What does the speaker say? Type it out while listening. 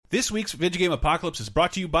This week's Vidjagame Apocalypse is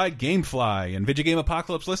brought to you by Gamefly, and Vidjagame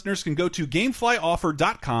Apocalypse listeners can go to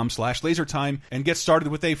gameflyoffer.com/lasertime and get started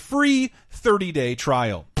with a free 30-day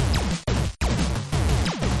trial.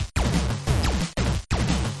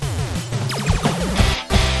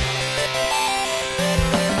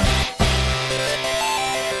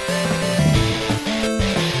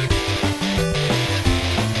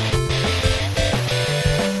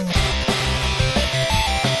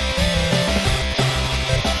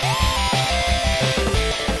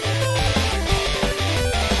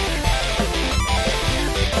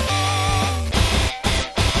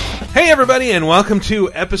 Hey everybody, and welcome to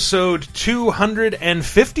episode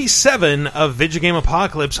 257 of Vidjagame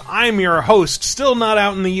Apocalypse. I'm your host, still not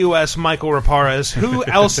out in the U.S., Michael Raparez. Who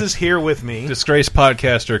else is here with me? Disgraced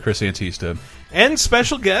podcaster Chris Antista. And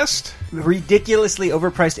special guest. Ridiculously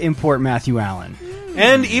overpriced import Matthew Allen.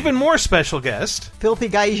 And even more special guest. Filthy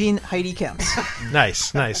Gaijin Heidi Kemps.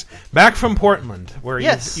 Nice, nice. Back from Portland, where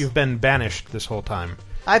Yes. you've been banished this whole time.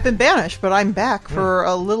 I've been banished, but I'm back for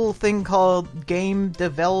a little thing called Game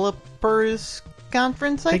Developers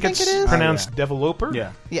Conference, I think it it's is. pronounced developer?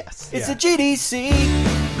 Yeah. Yes. It's Yeah. a GDC.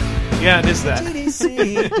 Yeah, it is that.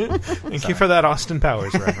 GDC. Thank you for that Austin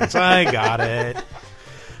Powers reference. I got it.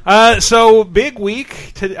 So, big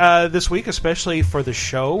week this week, especially for the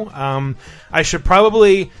show. I should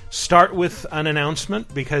probably start with an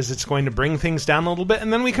announcement because it's going to bring things down a little bit,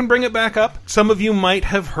 and then we can bring it back up. Some of you might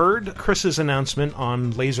have heard Chris's announcement on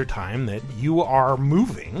Laser Time that you are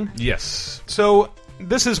moving. Yes. So,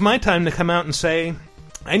 this is my time to come out and say,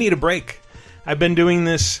 I need a break. I've been doing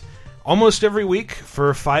this almost every week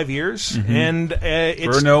for 5 years, and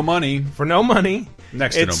it's... For no money. For no money.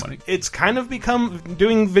 Next to no money. It's kind of become,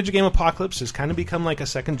 doing Vidjagame Apocalypse has kind of become like a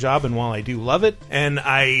second job, and while I do love it, and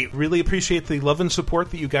I really appreciate the love and support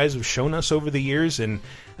that you guys have shown us over the years in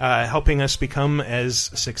helping us become as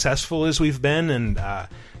successful as we've been and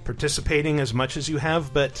participating as much as you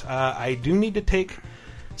have, but I do need to take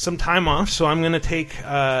some time off, so I'm going to take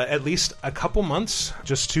at least a couple months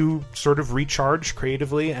just to sort of recharge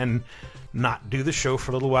creatively and not do the show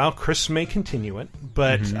for a little while. Chris may continue it,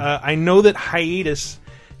 but I know that hiatus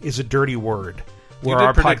is a dirty word where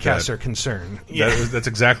our podcasts are concerned. Yeah. That's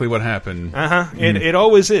exactly what happened. It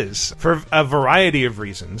always is, for a variety of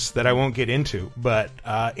reasons that I won't get into. But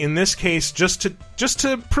in this case, just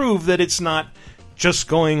to prove that it's not just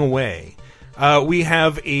going away, we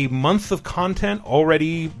have a month of content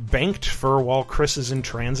already banked for while Chris is in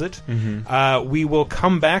transit. We will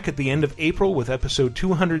come back at the end of April with episode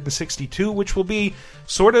 262, which will be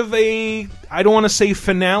sort of a, I don't want to say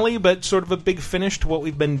finale, but sort of a big finish to what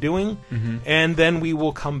we've been doing. And then we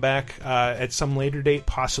will come back at some later date,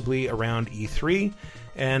 possibly around E3,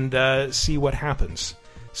 and see what happens.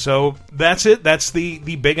 So that's it. That's the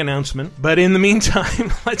big announcement. But in the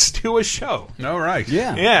meantime, let's do a show. All right.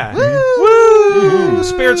 Yeah. Yeah. Woo!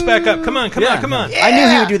 Spirits back up. Come on, come on, come on. Yeah. I knew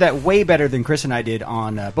he would do that way better than Chris and I did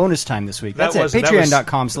on bonus time this week. That's at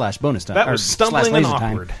patreon.com/bonus time. That was stumbling and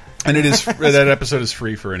awkward. And it is that episode is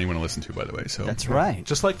free for anyone to listen to, by the way. So that's right.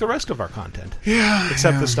 Just like the rest of our content. Yeah.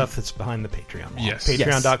 Except the stuff that's behind the Patreon wall. Yes.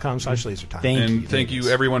 Patreon.com/lasertime. Thank you,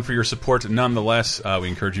 everyone, for your support. Nonetheless, we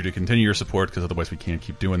encourage you to continue your support because otherwise we can't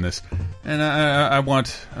keep doing this. And I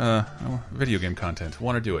want video game content.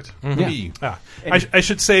 Want to do it. Me. I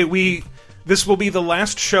should say this will be the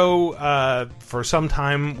last show for some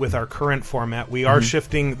time with our current format. We are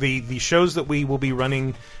shifting. The shows that we will be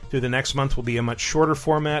running through the next month will be a much shorter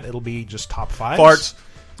format. It'll be just top fives. Farts.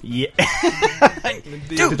 Yeah.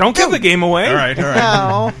 Don't give the game away. All right, all right.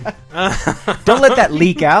 No. Don't let that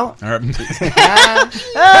leak out. All right. I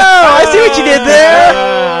see what you did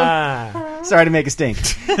there. Sorry to make a stink.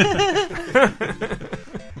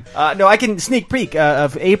 No, I can sneak peek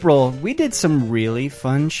of April. We did some really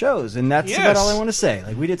fun shows, and that's about all I want to say.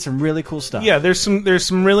 Like, we did some really cool stuff. Yeah, there's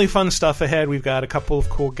some really fun stuff ahead. We've got a couple of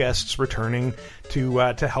cool guests returning to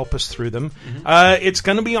help us through them. It's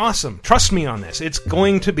going to be awesome. Trust me on this. It's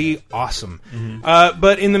going to be awesome.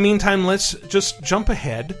 But in the meantime, let's just jump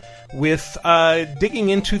ahead with digging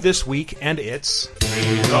into this week, and it's...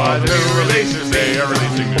 These are the new releases, they are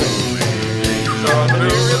releasing new releases. These are the new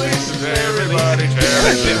releases, everybody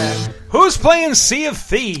cherish them. Who's playing Sea of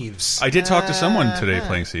Thieves? I did talk to someone today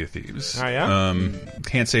playing Sea of Thieves. Oh, yeah?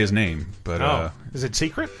 Can't say his name, but... Is it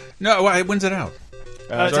secret? No, when's it out?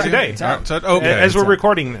 Today. Okay. As we're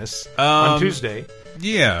recording this on Tuesday.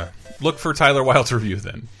 Yeah. Look for Tyler Wilde's review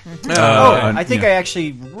then. I think I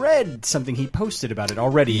actually read something he posted about it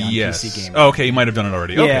already on PC Gamer. Oh, okay, you might have done it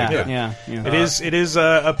already. Yeah, okay, good. yeah. It is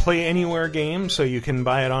a Play Anywhere game, so you can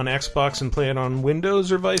buy it on Xbox and play it on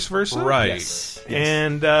Windows or vice versa. Right. Yes.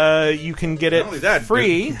 And you can get it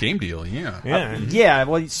free. Game deal, yeah. Yeah,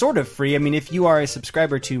 well, it's sort of free. I mean, if you are a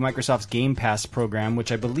subscriber to Microsoft's Game Pass program,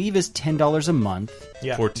 which I believe is $10 a month.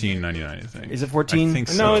 Yeah. $14.99, I think. Is it 14? I think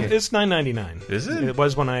so. No, it's $9.99. Is it? It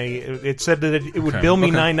was when it said that it would bill me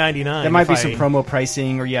 $9.99. That might be some promo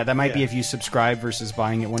pricing, or that might be if you subscribe versus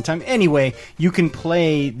buying it one time. Anyway, you can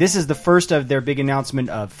play. This is the first of their big announcement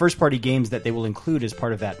of first-party games that they will include as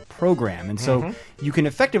part of that program, and so you can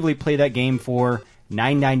effectively play that game for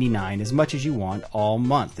 $9.99 as much as you want all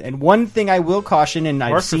month. And one thing I will caution, and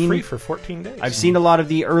I've seen free for 14 days. I've seen a lot of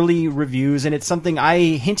the early reviews, and it's something I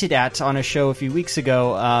hinted at on a show a few weeks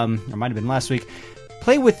ago, or might have been last week.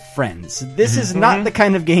 Play with friends. This is not the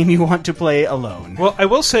kind of game you want to play alone. Well, I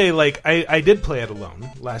will say, I did play it alone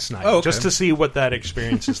last night, just to see what that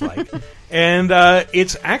experience is like. And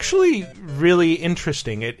it's actually really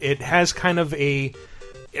interesting. It has kind of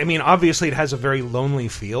obviously it has a very lonely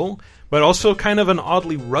feel, but also kind of an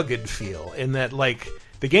oddly rugged feel in that,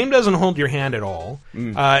 the game doesn't hold your hand at all.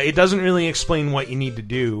 It doesn't really explain what you need to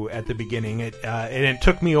do at the beginning. And it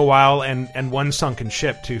took me a while and one sunken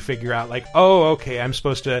ship to figure out, okay, I'm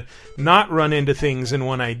supposed to not run into things, and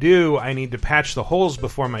when I do, I need to patch the holes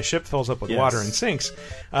before my ship fills up with water and sinks.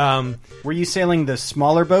 Were you sailing the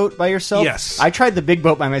smaller boat by yourself? Yes. I tried the big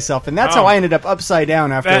boat by myself, and that's how I ended up upside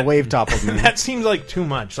down after a wave toppled me. That seems like too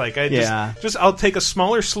much. I'll take a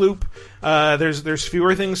smaller sloop. There's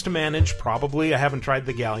fewer things to manage, probably. I haven't tried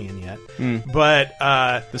the galleon yet. But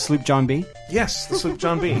the sloop John B? Yes, the sloop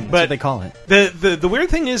John B. That's but what they call it. The weird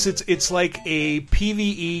thing is it's like a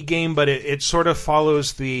PvE game, but it sort of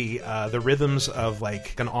follows the rhythms of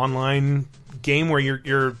an online game where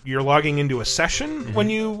you're logging into a session when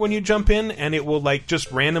you jump in, and it will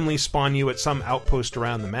just randomly spawn you at some outpost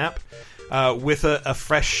around the map with a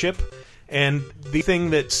fresh ship. And the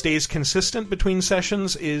thing that stays consistent between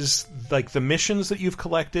sessions is the missions that you've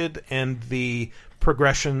collected and the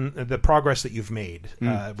progress that you've made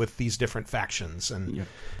with these different factions. And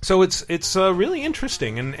so it's really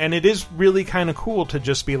interesting, and it is really kind of cool to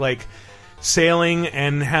just be sailing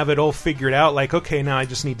and have it all figured out. Okay, now I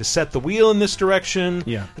just need to set the wheel in this direction.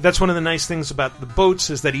 Yeah. That's one of the nice things about the boats,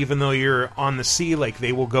 is that even though you're on the sea,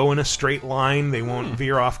 they will go in a straight line. They won't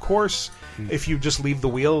veer off course if you just leave the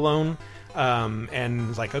wheel alone.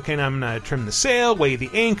 And okay, now I'm going to trim the sail, weigh the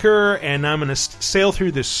anchor, and I'm going to sail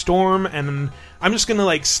through this storm, and I'm just going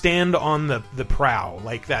to stand on the prow,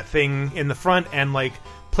 that thing in the front, and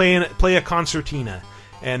play a concertina.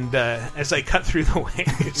 And as I cut through the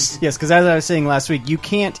waves. Yes, because as I was saying last week, you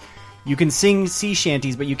can sing sea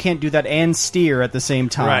shanties, but you can't do that and steer at the same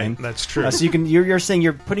time. Right, that's true. So you're saying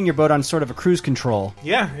you're putting your boat on sort of a cruise control.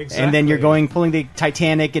 Yeah, exactly. And then you're pulling the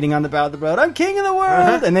Titanic, getting on the bow of the boat. I'm king of the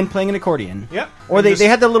world, and then playing an accordion. Yep. Or they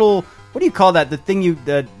had the little. What do you call that? The thing you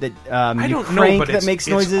I you don't crank know, but that makes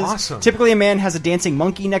noises. It's awesome. Typically, a man has a dancing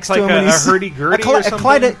monkey next to him. A hurdy-gurdy or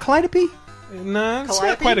something? A calliope? No, it's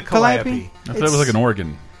not quite a Calliope? calliope. I thought it was like an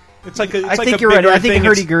organ. It's like a. I think you're right. I think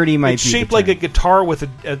hurdy-gurdy might be shaped like a guitar with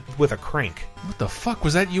a crank. What the fuck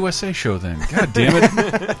was that USA show then? God damn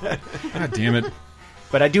it! God damn it!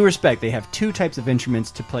 But I do respect they have two types of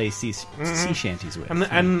instruments to play sea shanties with.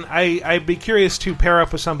 And I'd be curious to pair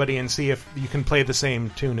up with somebody and see if you can play the same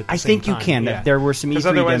tune at the same time. I think you can. Yeah. There were some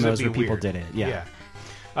E3 demos where people weird. did it. Yeah.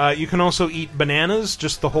 You can also eat bananas,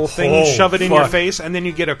 just the whole thing, shove it in your face, and then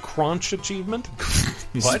you get a crunch achievement.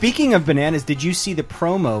 Speaking of bananas, did you see the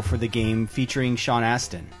promo for the game featuring Sean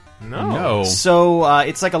Astin? No. So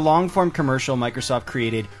it's like a long-form commercial Microsoft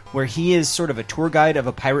created where he is sort of a tour guide of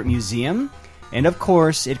a pirate museum. And of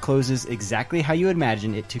course, it closes exactly how you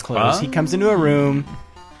imagine it to close. He comes into a room,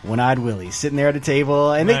 One-Eyed Willie, sitting there at a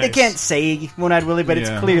table. And they can't say One-Eyed Willie, but it's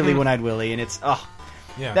clearly One-Eyed Willie. And it's,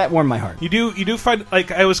 that warmed my heart. You do find,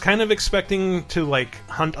 I was kind of expecting to,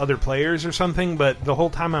 hunt other players or something, but the whole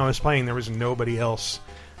time I was playing, there was nobody else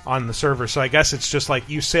on the server. So I guess it's just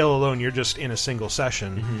you sail alone, you're just in a single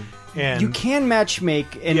session. And you can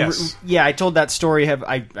matchmake, and I told that story.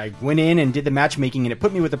 I went in and did the matchmaking, and it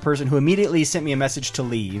put me with a person who immediately sent me a message to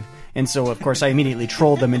leave. And so, of course, I immediately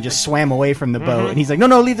trolled them and just swam away from the boat. And he's like,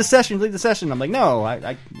 "No, leave the session, leave the session." I'm like, "No,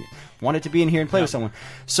 I wanted to be in here and play with someone."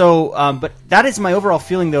 So, but that is my overall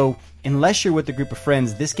feeling, though. Unless you're with a group of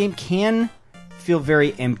friends, this game can feel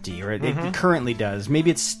very empty, or it currently does. Maybe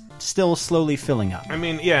it's still slowly filling up. I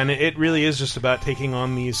mean, and it really is just about taking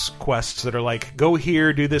on these quests that are go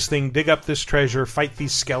here, do this thing, dig up this treasure, fight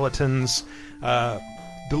these skeletons.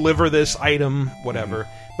 deliver this item, whatever.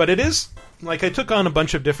 But it is like I took on a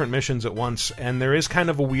bunch of different missions at once, and there is kind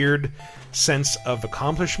of a weird sense of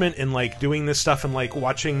accomplishment in like doing this stuff and like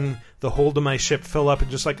watching the hold of my ship fill up and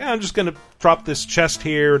just like, I'm just gonna drop this chest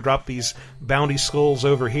here, drop these bounty skulls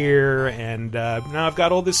over here, and now I've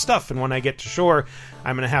got all this stuff, and when I get to shore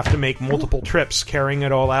I'm gonna have to make multiple trips carrying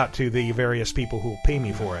it all out to the various people who will pay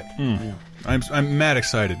me for it. I'm mad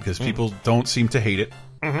excited because people don't seem to hate it,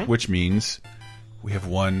 which means we have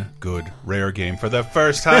one good rare game for the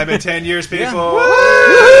first time in 10 years, people.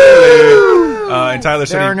 And Tyler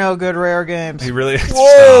said there are no good rare games. he really stop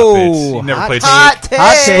Whoa. it. He never played Hot Snake.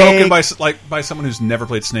 take. Spoken by someone who's never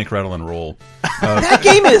played Snake, Rattle, and Roll. That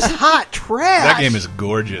game is hot trash. That game is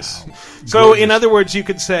gorgeous. So Gorgeous. in other words, you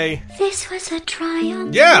could say This was a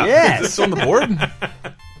triumph. Yeah, Yes. it's on the board.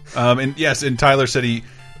 And yes, and Tyler said he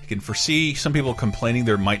can foresee some people complaining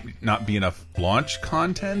there might not be enough launch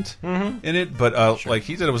content in it, but like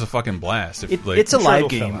he said, it was a fucking blast. If, It's a sure live it'll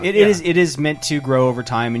game. fill out. It Yeah. is meant to grow over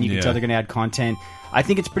time, and you can Yeah. tell they're going to add content. I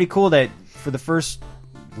think it's pretty cool that for the first,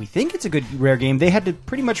 we think it's a good Rare game. They had to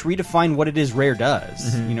pretty much redefine what it is Rare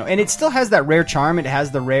does, you know, and it still has that Rare charm. It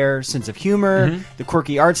has the Rare sense of humor, the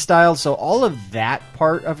quirky art style. So all of that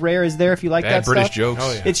part of Rare is there if you like bad that British stuff. jokes.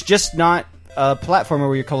 Oh, yeah. It's just not a platformer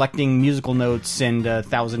where you're collecting musical notes and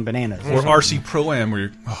 1,000 bananas. Or RC Pro-Am where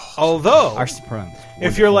you're although RC Pro.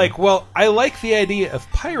 if you're like, well, I like the idea of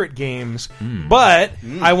pirate games, but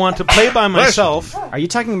I want to play by myself. Are you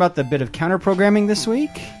talking about the bit of counter programming this week?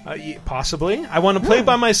 Possibly. I want to play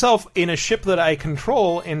by myself in a ship that I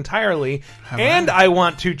control entirely, and I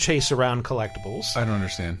want to chase around collectibles. I don't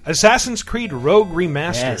understand. Assassin's Creed Rogue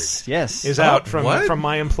Remastered Yes. is out what? from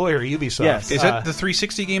my employer, Ubisoft. Yes. Is that the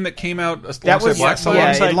 360 game that came out That alongside was Black Flag?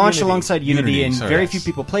 alongside it launched Unity. alongside Unity, Unity, and sorry. very Yes. few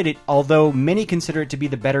people played it. Although many consider it to be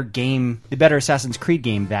the better game, the better Assassin's Creed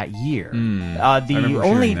game that year. The remember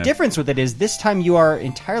only hearing that. difference with it is this time you are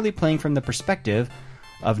entirely playing from the perspective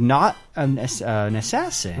of not an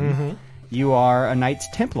assassin. You are a Knights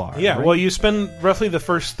Templar. Yeah, right? well, you spend roughly the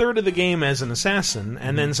first third of the game as an assassin,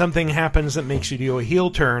 and then something happens that makes you do a heel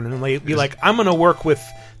turn, and be like, I'm going to work with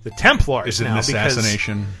the Templars Is it now an because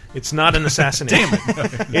assassination? it's not an assassination.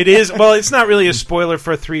 It is. Well, it's not really a spoiler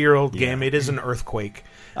for a 3-year-old game. It is an earthquake.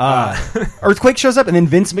 Earthquake shows up, and then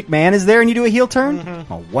Vince McMahon is there, and you do a heel turn.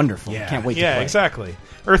 Oh, wonderful! Can't wait to Yeah, play. Exactly.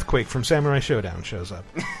 Earthquake from Samurai Showdown shows up.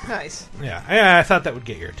 Nice. Yeah, I thought that would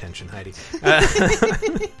get your attention, Heidi.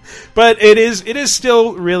 But it is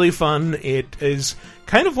still really fun. It is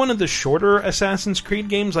kind of one of the shorter Assassin's Creed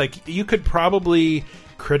games. Like, you could probably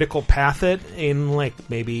critical path it in like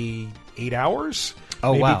maybe 8 hours.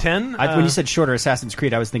 Oh, maybe wow. 10. When you said shorter Assassin's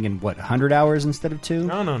Creed, I was thinking, what, 100 hours instead of 2?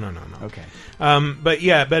 No. Okay. But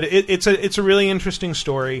yeah, but it's a really interesting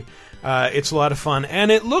story. It's a lot of fun,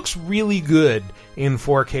 and it looks really good in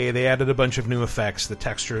 4K. They added a bunch of new effects. The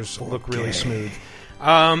textures look really smooth.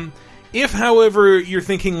 If, however, you're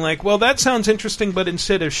thinking like, well, that sounds interesting, but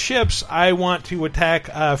instead of ships, I want to attack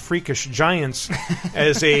freakish giants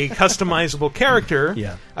as a customizable character,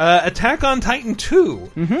 Yeah. Attack on Titan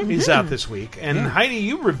 2 is out this week. And Heidi,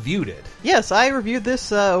 you reviewed it. Yes, I reviewed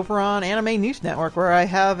this over on Anime News Network, where I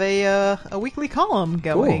have a weekly column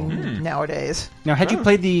going nowadays. Now, had you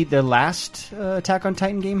played the last Attack on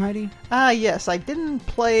Titan game, Heidi? Yes, I didn't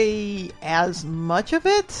play as much of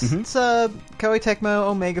it. It's a Koei Tecmo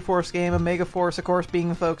Omega Force game. Omega Force, of course, being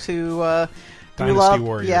the folks who Dynasty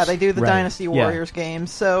Warriors. Yeah, they do the Right. Dynasty Yeah. Warriors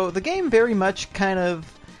games. So the game very much kind of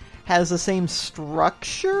has the same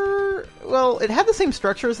structure. Well, it had the same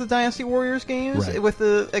structure as the Dynasty Warriors games, Right. with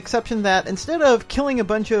the exception that instead of killing a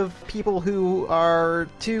bunch of people who are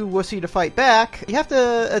too wussy to fight back, you have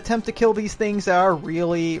to attempt to kill these things that are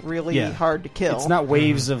really, really Yeah. hard to kill. It's not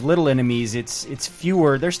waves of little enemies. It's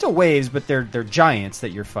fewer. They're still waves, but they're giants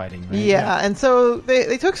that you're fighting. Right? Yeah, and so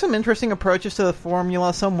they took some interesting approaches to the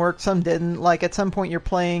formula. Some worked, some didn't. Like, at some point you're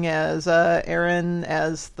playing as Eren,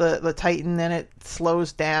 as the Titan, and it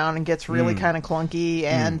slows down and gets really kind of clunky,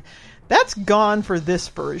 and that's gone for this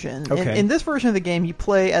version. Okay. In this version of the game, you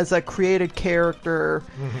play as a created character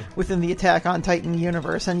within the Attack on Titan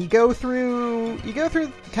universe, and you go through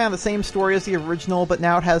kind of the same story as the original, but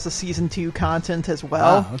now it has a Season 2 content as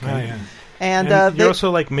well. Ah, okay. Oh, yeah. And, And they- you're also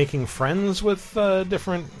like making friends with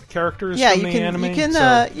different characters yeah, from you the can anime.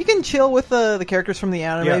 so, you can chill with the characters from the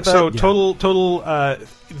anime. yeah, but so total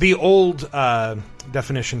the old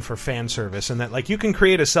definition for fan service, and that like you can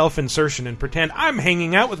create a self-insertion and pretend I'm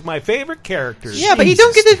hanging out with my favorite characters. yeah, but you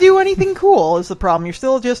don't get to do anything cool is the problem. You're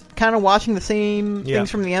still just kind of watching the same Yeah. things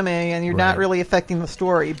from the anime, and you're Right. not really affecting the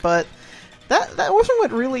story. But that wasn't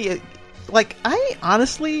what really like, I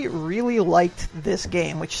honestly really liked this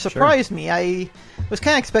game, which surprised me. I was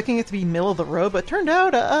kind of expecting it to be middle of the road, but it turned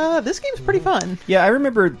out this game's pretty fun. Yeah, I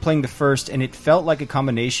remember playing the first, and it felt like a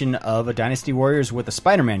combination of a Dynasty Warriors with a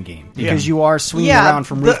Spider-Man game. Because you are swinging around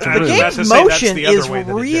from roof to roof. The game's motion is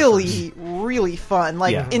really, really fun.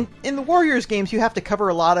 Like, in the Warriors games, you have to cover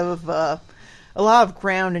a lot of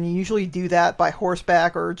ground, and you usually do that by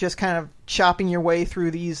horseback or just kind of chopping your way through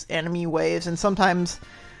these enemy waves, and sometimes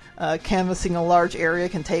canvassing a large area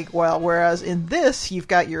can take a while, whereas in this, you've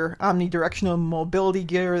got your omnidirectional mobility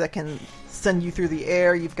gear that can send you through the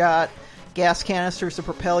air, you've got gas canisters to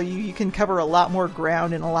propel you, you can cover a lot more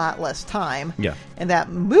ground in a lot less time. Yeah. And that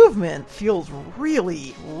movement feels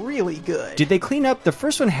really, really good. Did they clean up? The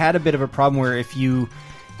first one had a bit of a problem where if you...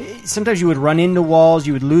 Sometimes you would run into walls,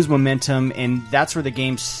 you would lose momentum, and that's where the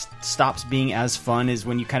game stops being as fun, is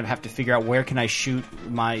when you kind of have to figure out where can I shoot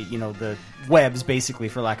my, the webs, basically,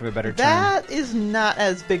 for lack of a better term. That is not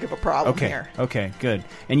as big of a problem here. Okay, good.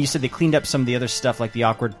 And you said they cleaned up some of the other stuff, like the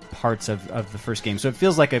awkward parts of the first game. So it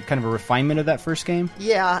feels like a kind of a refinement of that first game?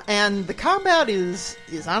 Yeah, and the combat is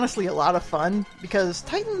honestly a lot of fun, because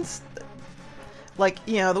Titans... Like,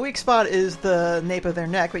 the weak spot is the nape of their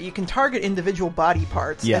neck, but you can target individual body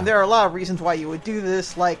parts. Yeah. And there are a lot of reasons why you would do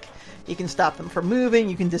this, like you can stop them from moving,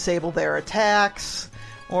 you can disable their attacks,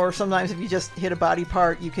 or sometimes if you just hit a body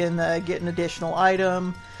part, you can get an additional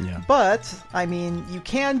item. Yeah. But, I mean, you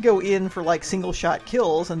can go in for, like, single-shot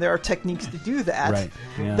kills, and there are techniques to do that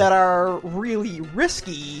that are really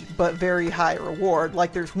risky, but very high reward.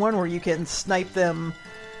 Like, there's one where you can snipe them,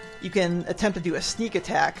 you can attempt to do a sneak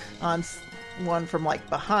attack on one from like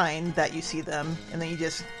behind that you see them, and then you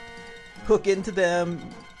just hook into them.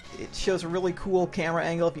 It shows a really cool camera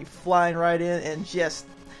angle if you flying right in and just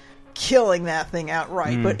killing that thing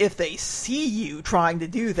outright. But if they see you trying to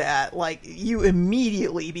do that, like, you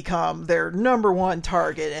immediately become their number one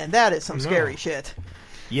target, and that is some scary shit.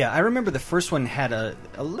 Yeah, I remember the first one had a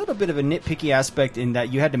little bit of a nitpicky aspect in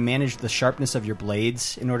that you had to manage the sharpness of your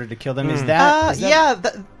blades in order to kill them. Is that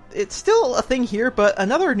it's still a thing here, but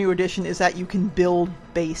another new addition is that you can build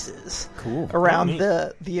bases around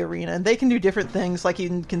the arena, and they can do different things. Like,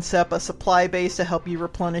 you can set up a supply base to help you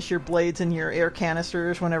replenish your blades and your air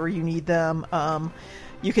canisters whenever you need them.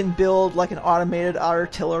 You can build like an automated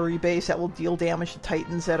artillery base that will deal damage to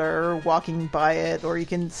Titans that are walking by it, or you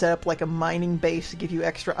can set up like a mining base to give you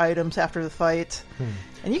extra items after the fight.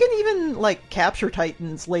 And you can even like capture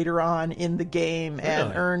Titans later on in the game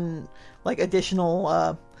and earn like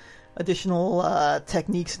additional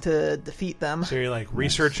techniques to defeat them. So you're like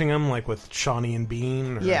researching them, like with Shawnee and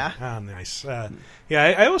Bean? Or, yeah. Oh, nice. I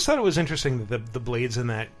always thought it was interesting that the blades in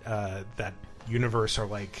that universe are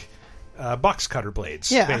like box cutter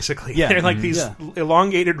blades, basically. Yeah. They're like these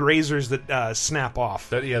elongated razors that snap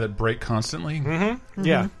off. That break constantly. Mm-hmm.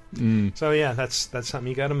 Yeah. So yeah, that's something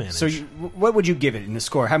you got to manage. So what would you give it in the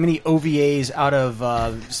score? How many OVAs out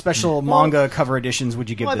of special manga cover editions would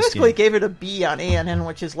you give this game? I basically gave it a B on ANN,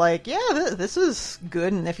 which is like, this is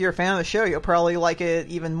good, and if you're a fan of the show, you'll probably like it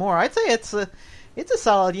even more. I'd say it's a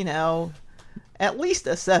solid, at least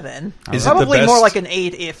a 7. Is probably it the best, more like an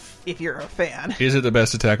 8 if you're a fan. Is it the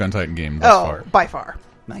best Attack on Titan game thus far? By far.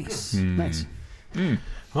 Nice. Nice.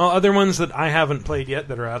 Well, other ones that I haven't played yet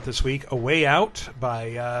that are out this week, A Way Out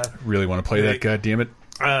by... really want to play that, goddammit.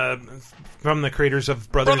 From the creators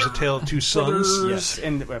of Brothers, A Tale of Two Sons. Yes,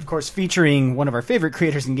 and of course featuring one of our favorite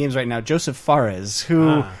creators in games right now, Joseph Fares,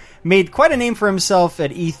 who made quite a name for himself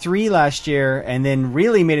at E3 last year, and then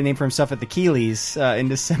really made a name for himself at the Keeleys in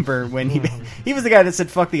December when he was the guy that said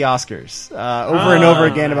 "fuck the Oscars" over and over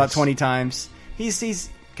again about 20 times. He's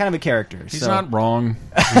kind of a character. He's not wrong.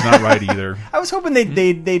 He's not right either. I was hoping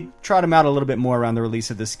they'd trot him out a little bit more around the release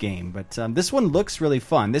of this game, but this one looks really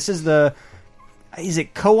fun. This is is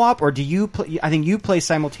it co-op, or do you play? I think you play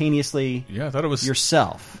simultaneously. Yeah, I thought it was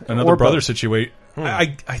yourself. Another brother situation. I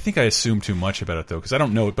think I assume too much about it, though, because I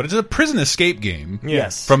don't know it. But it's a prison escape game.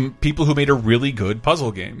 Yes. From people who made a really good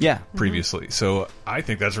puzzle game previously. Mm-hmm. So I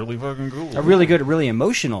think that's really fucking cool. A really good, really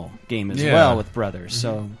emotional game as well with brothers.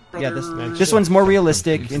 So, this one's more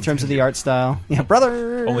realistic in terms of the art style. Yeah,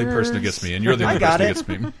 brothers! Only person who gets me, and you're the only person who gets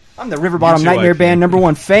me. I'm the River Bottom Nightmare Band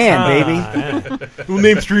 #1 fan, baby. We'll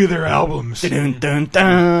name 3 of their albums. Dun, dun,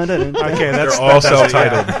 dun, dun, dun. Okay, they're all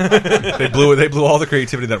self-titled. They blew all the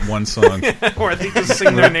creativity in that one song. Or they just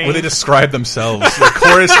sing their name. Where they describe themselves. The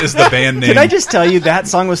chorus is the band name. Can I just tell you, that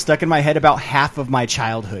song was stuck in my head about half of my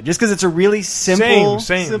childhood, just because it's a really simple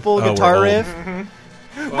guitar riff. Mm-hmm.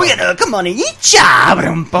 We're gonna come on and eat ya.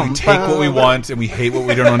 We take what we want and we hate what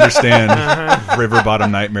we don't understand. River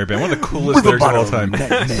Bottom Nightmare Band, one of the coolest lyrics of all time.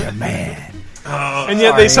 Nightmare Man. And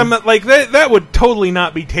yet they that would totally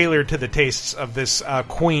not be tailored to the tastes of this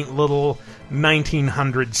quaint little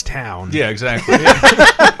 1900s town. Yeah, exactly.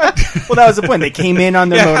 Well, that was the point. They came in on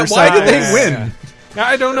their motorcycles. Why did they win?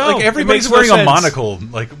 I don't know. Like, everybody's wearing a monocle.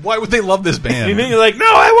 Like, why would they love this band? You're like, no,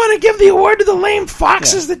 I want to give the award to the lame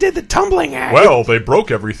foxes that did the tumbling act. Well, they broke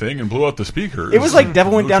everything and blew out the speakers. It was like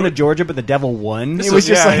Devil went down to Georgia, but the Devil won. It was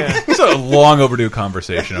just It's a long overdue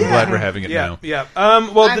conversation. I'm glad we're having it now. Yeah.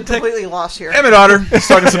 Well, I'm completely lost here. Emmett Otter. Let's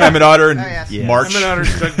talk some Emmett Otter and March. Emmett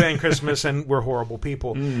Otter's Drug Band Christmas, and we're horrible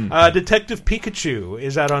people. Detective Pikachu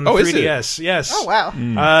is out on 3DS. Yes. Oh,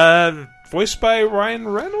 wow. Voiced by Ryan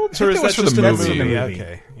Reynolds, I or think is that was that for just the a movie. movie? Yeah.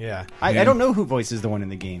 Okay, yeah. I don't know who voices the one in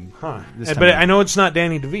the game. But I know it's not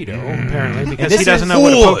Danny DeVito, apparently, because this he doesn't is- know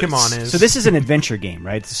what a Pokemon is. So this is an adventure game,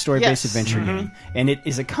 right? It's a story-based Yes. adventure game, and it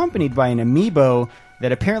is accompanied by an amiibo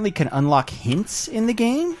that apparently can unlock hints in the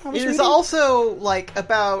game. I was It is reading. also like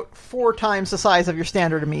about 4 times the size of your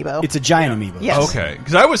standard amiibo. It's a giant amiibo. Yes. Okay,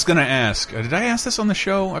 because I was going to ask, did I ask this on the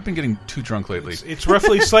show? I've been getting too drunk lately. It's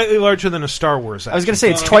roughly slightly larger than a Star Wars. I was going to say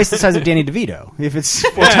it's twice the size of Danny DeVito. If it's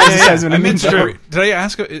 4 times the size of an I meant amiibo. did I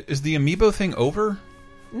ask, is the amiibo thing over?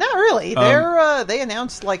 Not really. They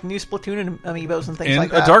announced like new Splatoon amiibos and things And like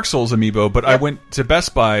that. a Dark Souls amiibo, but I went to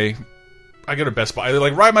Best Buy. I go to Best Buy. They're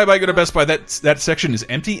like, ride my bike, go to Best Buy. That section is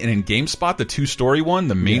empty, and in GameSpot, the 2-story one,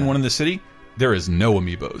 the main one in the city, there is no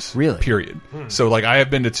amiibos. Really? Period. So, like, I have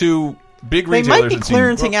been to 2 big they retailers. might be and seen-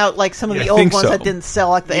 clearancing out like some of Yeah, the I old think ones so. that didn't sell,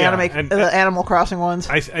 like the the Animal Crossing ones.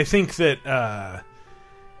 I think that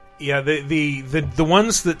the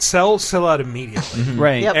ones that sell out immediately.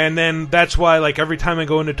 Right. Yep. And then that's why, like, every time I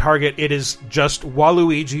go into Target, it is just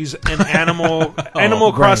Waluigi's and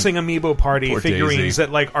Animal Crossing Amiibo Party Poor figurines Daisy.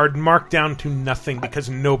 that like are marked down to nothing because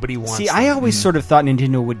nobody wants See, them. I always sort of thought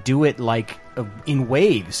Nintendo would do it like in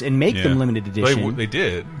waves and make them limited edition. They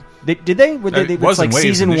did. Did they? Were they It it's wasn't like waves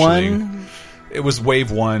season initially. 1? It was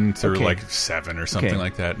Wave 1 through, Okay. like, 7 or something Okay.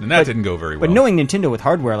 like that. And that didn't go very well. But knowing Nintendo with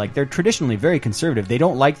hardware, like they're traditionally very conservative. They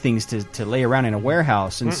don't like things to lay around in a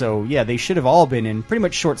warehouse, and so they should have all been in pretty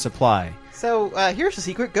much short supply. So here's the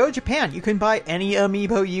secret: go to Japan. You can buy any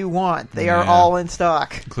amiibo you want. They are all in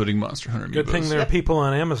stock. Including Monster Hunter amiibos. Good thing there are people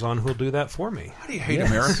on Amazon who'll do that for me. Why do you hate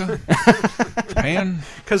America? Japan?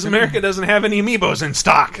 Because America doesn't have any amiibos in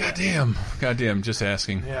stock. Goddamn, just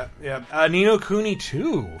asking. Yeah. Ni no Kuni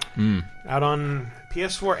 2. Out on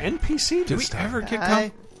PS4 and PC. Did we ever get...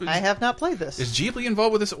 I have not played this. Is Ghibli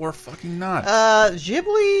involved with this or fucking not?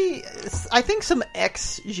 Ghibli, I think some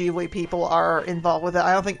ex-Ghibli people are involved with it.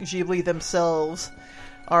 I don't think Ghibli themselves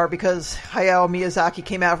are, because Hayao Miyazaki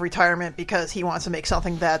came out of retirement because he wants to make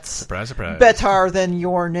something that's surprise. better than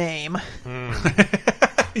Your Name.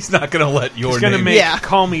 He's not going to let your He's going to name... make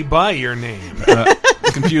Call Me By Your Name.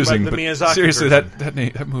 It's confusing, Like the but Miyazaki seriously, version.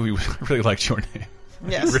 that movie, I really liked Your Name.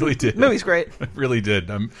 Yes. I really did. The movie's great. I really did.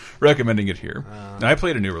 I'm recommending it here. And I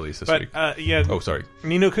played a new release this week. Oh, sorry.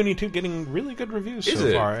 Ni no Kuni 2 getting really good reviews Is so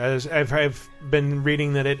it? far. As I've been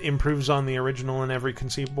reading that it improves on the original in every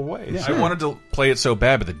conceivable way. I wanted to play it so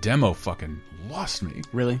bad, but the demo fucking lost me.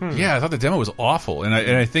 Really? Yeah, I thought the demo was awful, and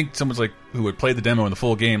I think someone's like who would play the demo in the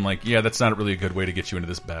full game, like, yeah, that's not really a good way to get you into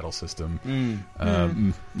this battle system.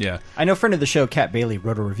 Yeah, I know friend of the show, Kat Bailey,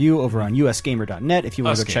 wrote a review over on usgamer.net if you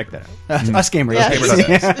want to Us go check Gamer. that out. Us Gamer. Yeah,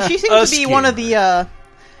 yes. she seems to be one of the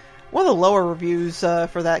lower reviews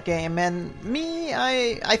for that game. And me,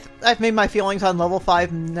 I've made my feelings on Level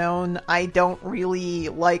 5 known. I don't really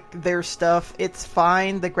like their stuff. It's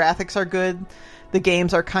fine. The graphics are good. The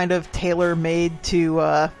games are kind of tailor-made to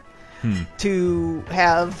have, To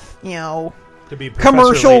be Professor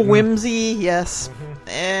commercial Layton. whimsy, yes.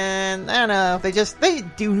 And I don't know, they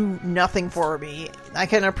do nothing for me. I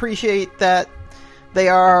can appreciate that they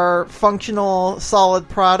are functional, solid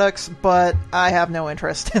products, but I have no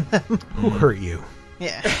interest in them. Who hurt you?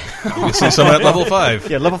 Yeah. you see some at level 5.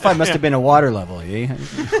 Yeah, level 5 must have been a water level. Eh?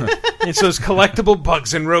 It's those collectible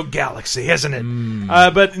bugs in Rogue Galaxy, isn't it?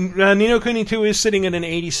 But Ni no Kuni 2 is sitting at an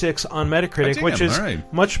 86 on Metacritic, Damn, which is all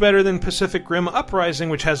right. much better than Pacific Rim Uprising,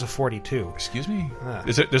 which has a 42. Excuse me.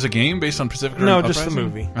 There's a game based on Pacific Rim? No, just the Uprising?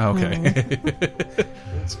 movie. Oh, okay.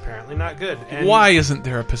 It's apparently not good. And Why isn't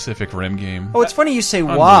there a Pacific Rim game? Oh, it's funny you say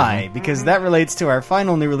why, because that relates to our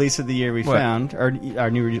final new release of the year we What? found, our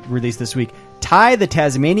new release this week. Ty the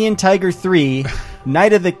Tasmanian Tiger 3,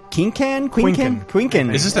 Night of the Quincan?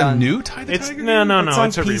 Is this a new Tie the It's Tiger? no, It's on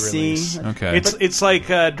a PC. re-release. Okay. It's like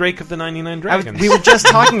Drake of the 99 Dragons. We were just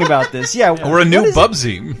talking about this. Yeah, We're a new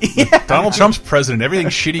Bubsy. Donald Trump's president. Everything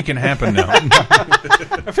shitty can happen now.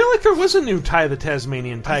 I feel like there was a new Ty the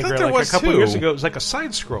Tasmanian Tiger there like was a couple too. years ago. It was like a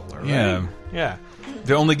side scroller. Right? Yeah. Yeah.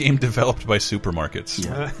 the only game developed by supermarkets.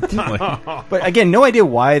 Yeah. But again, no idea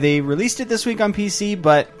why they released it this week on PC,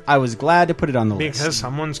 but I was glad to put it on the list. Because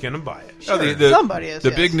someone's going to buy it. Sure. Somebody is. The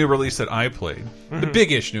yes. big new release that I played, the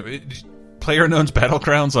big-ish new, PlayerUnknown's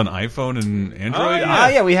Battlegrounds on iPhone and Android. Oh, yeah.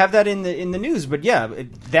 Yeah, we have that in the news. But yeah,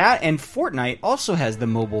 that and Fortnite also has the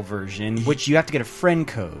mobile version, which you have to get a friend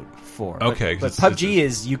code for. Okay, but PUBG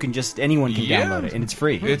is anyone can download it and it's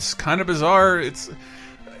free. It's kind of bizarre. It's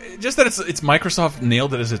just that it's Microsoft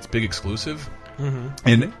nailed it as its big exclusive,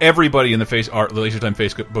 and everybody in the Laser Time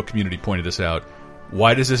Facebook community pointed this out.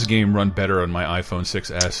 Why does this game run better on my iPhone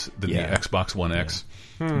 6s than the Xbox One X?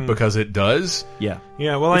 Because it does. Yeah.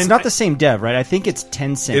 Well, it's not the same dev, right? I think it's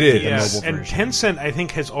Tencent. It is. Yes, mobile and version. Tencent, I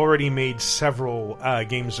think, has already made several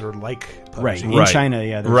games that are like PUBG. Right. In China,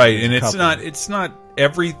 yeah. Right, and a it's couple. not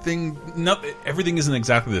everything. Everything isn't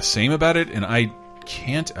exactly the same about it, and I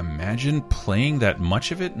can't imagine playing that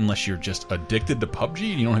much of it unless you're just addicted to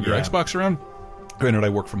PUBG and you don't have your Xbox around. Granted, I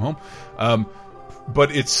work from home,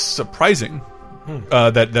 but it's surprising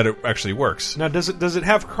that it actually works. Now, does it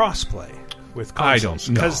have crossplay with consoles?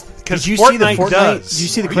 I don't know. Because Did you Fortnite see the Fortnite? does. Did you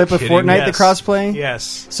see the Are clip you of kidding? Fortnite, Yes. the crossplay?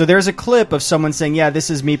 Yes. So there's a clip of someone saying, "Yeah, this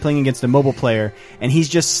is me playing against a mobile player," and he's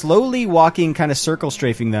just slowly walking, kind of circle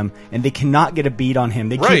strafing them, and they cannot get a beat on him.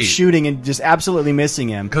 They Right. keep shooting and just absolutely missing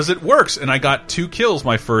him. Because it works, and I got 2 kills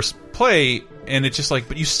my first play, and it's just like,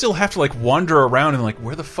 but you still have to like wander around and like,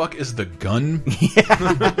 where the fuck is the gun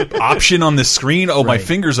option on the screen? Oh, my Right.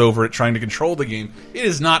 finger's over it trying to control the game. It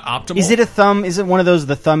is not optimal. Is it a thumb? Is it one of those?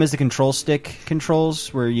 The thumb is the control stick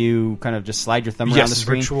controls where you kind of just slide your thumb around the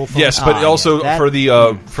screen. Virtual phone. Yes, but Ah, also yeah,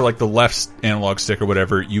 that- for for like the left analog stick or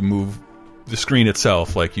whatever, you move the screen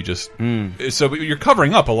itself. Like you just so you're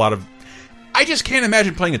covering up a lot of. I just can't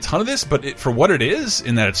imagine playing a ton of this, but for what it is,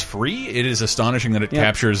 in that it's free, it is astonishing that it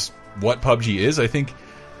captures what PUBG is. I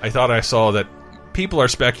thought I saw that people are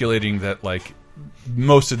speculating that like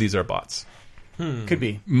most of these are bots. Could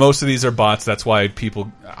be. Most of these are bots. That's why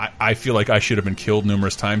people. I feel like I should have been killed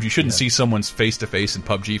numerous times. You shouldn't see someone's face to face in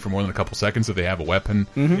PUBG for more than a couple seconds if they have a weapon.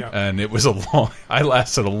 And it was a long. I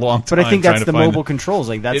lasted a long time. But I think that's trying to the find mobile it. controls.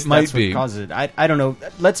 Like that's It might that's what be. causes it. I don't know.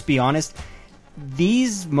 Let's be honest.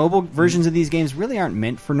 These mobile versions of these games really aren't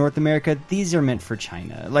meant for North America. These are meant for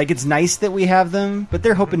China. Like it's nice that we have them, but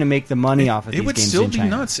they're hoping to make the money off of It these would games still in be China.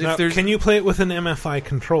 nuts Now, if there's. can you play it with an MFI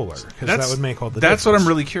controller? Because that would make all the difference. That's what I'm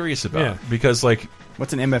really curious about. Yeah. Because like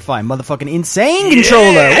What's an MFI? Motherfucking insane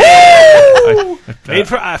controller. made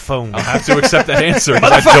for iPhone. I'll have to accept that answer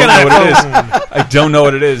because I don't know what it is. I don't know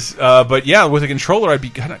what it is. But yeah, with a controller, I'd be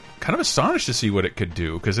kind of astonished to see what it could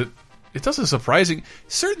do because it does a surprising.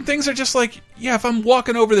 Certain things are just like, yeah, if I'm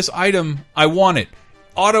walking over this item, I want it.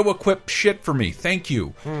 Auto-equip shit for me. Thank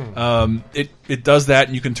you. It does that,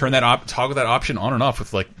 and you can turn that toggle that option on and off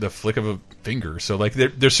with like the flick of a finger. So like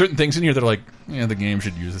there's certain things in here that are like, yeah, the game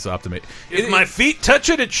should use this optimate. If my feet touch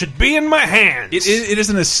it, it should be in my hands. It is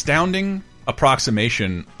an astounding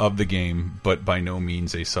approximation of the game, but by no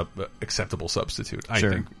means a acceptable substitute. I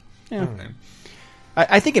Sure. think. Yeah.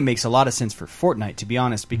 I think it makes a lot of sense for Fortnite, to be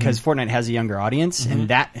honest, because Fortnite has a younger audience, and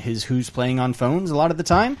that is who's playing on phones a lot of the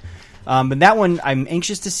time. But that one, I'm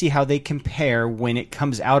anxious to see how they compare when it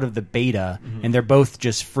comes out of the beta, and they're both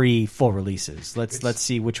just free full releases. Let's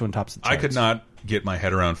see which one tops the charts. I could not get my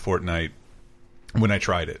head around Fortnite when I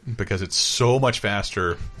tried it because it's so much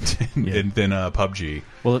faster than PUBG.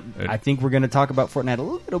 Well, I think we're going to talk about Fortnite a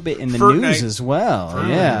little bit in the Fortnite. news as well.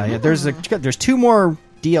 Yeah. There's 2 more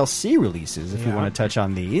DLC releases if we want to touch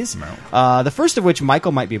on these. No. The first of which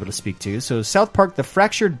Michael might be able to speak to. So South Park: The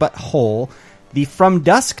Fractured But Whole, the From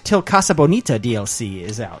Dusk Till Casa Bonita DLC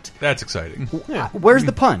is out. That's exciting. Where's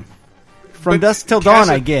the pun? From But Dusk Till Dawn,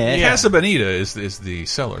 I get. Casa Bonita is the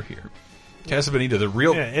seller here. Casa Bonita, the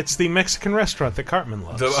real, Yeah, it's the Mexican restaurant that Cartman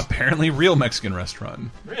loves. the apparently real Mexican restaurant.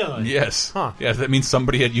 Really? Yes. Huh. Yeah, that means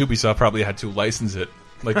somebody at Ubisoft probably had to license it.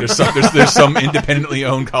 Like there's some independently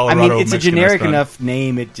owned I Colorado. mean, it's a Mexican generic restaurant. enough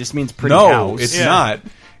name. It just means pretty No, house. it's Yeah. not.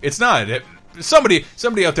 It's not. Somebody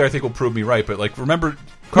out there, I think, will prove me right. But like, remember,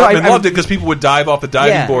 Cartman loved it because people would dive off the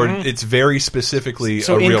diving board. It's very specifically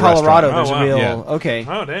so a in real Colorado, restaurant. there's Oh, wow. a real Yeah. okay.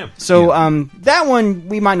 Oh, damn. So that one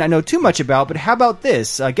we might not know too much about, but how about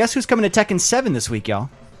this? Guess who's coming to Tekken 7 this week,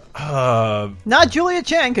 y'all? Not Julia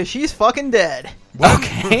Chen, because she's fucking dead.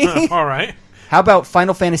 Okay. All right. How about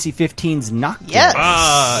Final Fantasy 15's Noctis?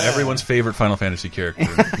 Yes. Everyone's favorite Final Fantasy character,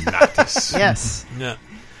 Noctis. Yes. Yeah.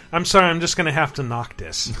 I'm sorry, I'm just going to have to knock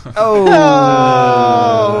this. Oh.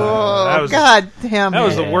 Oh, That was- God damn That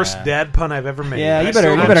was it. the worst dad pun I've ever made. Yeah, you I better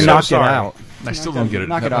still- you I'm better so knock it sorry. out. I still don't get it.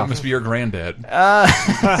 Knock it That off. must be your granddad.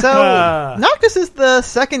 So Noctis is the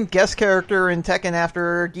second guest character in Tekken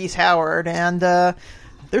after Geese Howard, and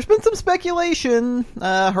there's been some speculation.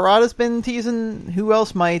 Harada's been teasing who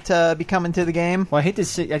else might be coming to the game. Well, I hate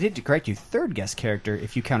to correct you. Third guest character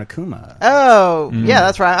if you count Akuma. Oh, yeah,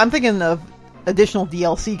 that's right. I'm thinking of additional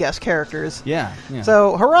DLC guest characters. Yeah.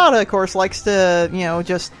 So Harada, of course, likes to,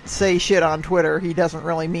 just say shit on Twitter. He doesn't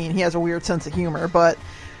really mean. He has a weird sense of humor, but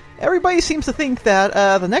everybody seems to think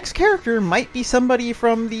that the next character might be somebody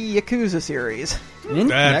from the Yakuza series.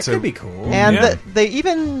 That could be cool. And they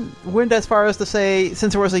even went as far as to say,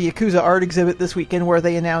 since there was a Yakuza art exhibit this weekend where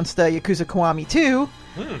they announced Yakuza Kiwami 2,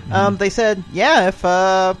 they said, if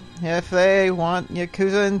they want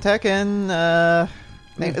Yakuza and Tekken,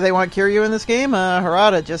 they want Kiryu in this game,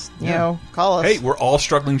 Harada, just, call us. Hey, we're all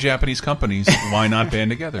struggling Japanese companies. Why not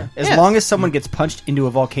band together? As long as someone gets punched into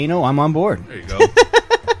a volcano, I'm on board. There you go.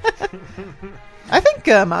 I think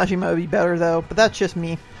Majima would be better, though, but that's just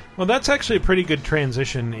me. Well, that's actually a pretty good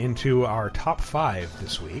transition into our top 5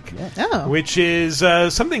 this week, which is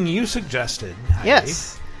something you suggested, Heidi.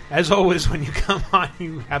 Yes. As always, when you come on,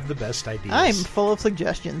 you have the best ideas. I'm full of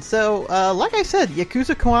suggestions. So, like I said,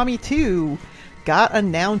 Yakuza Kiwami 2 got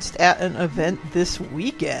announced at an event this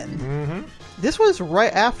weekend. Mm-hmm. This was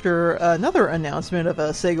right after another announcement of a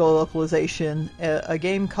Sega localization, a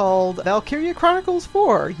game called Valkyria Chronicles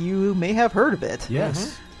 4. You may have heard of it. Yes.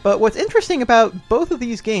 Mm-hmm. But what's interesting about both of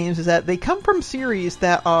these games is that they come from series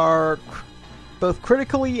that are both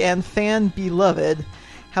critically and fan beloved.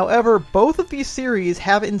 However, both of these series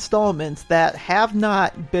have installments that have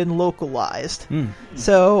not been localized.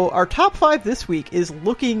 So our top 5 this week is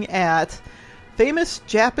looking at famous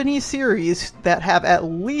Japanese series that have at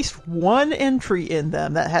least one entry in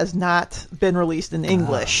them that has not been released in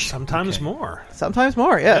English. Sometimes more. Sometimes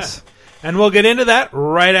more, yes. Yeah. And we'll get into that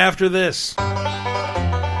right after this.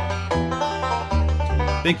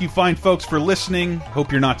 Thank you, fine folks, for listening.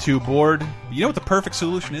 Hope you're not too bored. You know what the perfect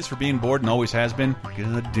solution is for being bored and always has been?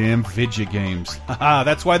 Goddamn Vidjagames. Haha,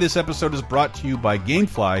 that's why this episode is brought to you by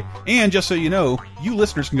Gamefly. And just so you know, you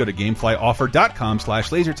listeners can go to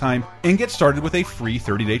GameflyOffer.com/lasertime and get started with a free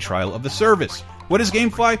 30-day trial of the service. What is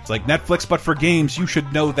Gamefly? It's like Netflix, but for games. You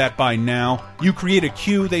should know that by now. You create a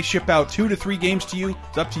queue, they ship out 2 to 3 games to you.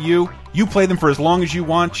 It's up to you. You play them for as long as you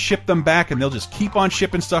want, ship them back, and they'll just keep on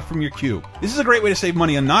shipping stuff from your queue. This is a great way to save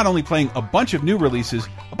money on not only playing a bunch of new releases,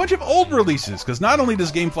 a bunch of old releases, because not only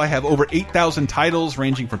does Gamefly have over 8,000 titles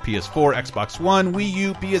ranging from PS4, Xbox One, Wii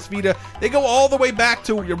U, PS Vita, they go all the way back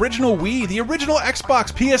to the original Wii, the original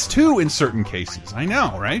Xbox, PS2 in certain cases. I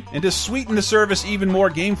know, right? And to sweeten the service even more,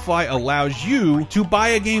 Gamefly allows you to buy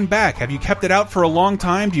a game back. Have you kept it out for a long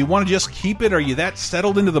time? Do you want to just keep it? Are you that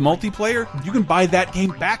settled into the multiplayer? You can buy that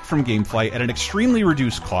game back from Gamefly at an extremely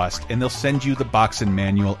reduced cost, and they'll send you the box and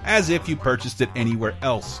manual as if you purchased it anywhere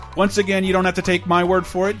else. Once again, you don't have to take my word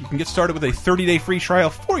for it. You can get started with a 30-day free trial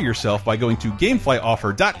for yourself by going to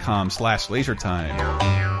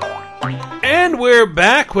GameflyOffer.com/lasertime. And we're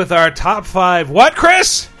back with our top 5. What,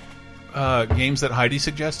 Chris? Games that Heidi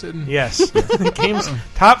suggested? Yes.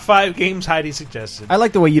 Top 5 games Heidi suggested. I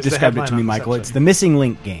like the way you It's the described it to me, headline of this Michael. It's episode. the missing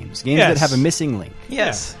link games. Games that have a missing link.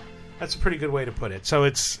 Yes. That's a pretty good way to put it. So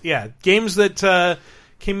it's, games that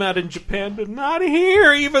came out in Japan but not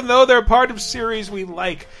here, even though they're part of series we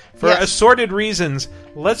like for assorted reasons.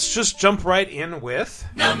 Let's just jump right in with...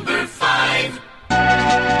 Number 5.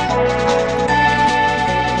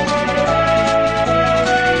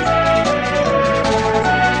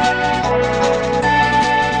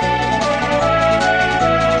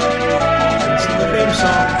 It's the theme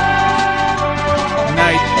song.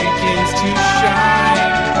 Night begins to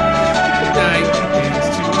shine. Night begins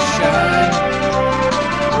to shine.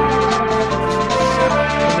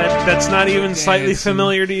 That's not even slightly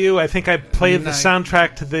familiar to you. I think I played the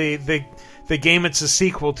soundtrack to the game it's a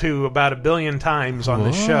sequel to about 1 billion times on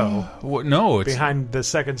the show. What? No, it's Behind the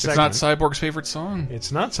second segment. It's not Cyborg's favorite song.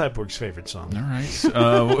 It's not Cyborg's favorite song. All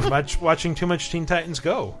right. Watching too much Teen Titans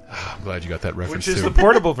Go, I'm glad you got that reference which is too. the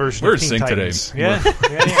portable version We're of in Teen sync Titans. today.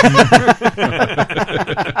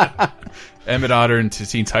 Yeah. Emmett Otter and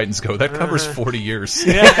Teen Titans Go. That covers 40 years.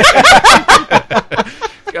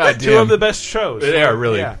 God damn. 2 of the best shows. They are,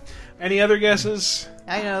 really. Yeah. Any other guesses?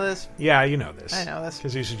 I know this. Yeah, you know this. I know this.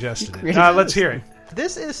 Because you suggested it. created Let's hear it.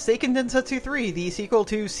 This is Seiken Densetsu 3, the sequel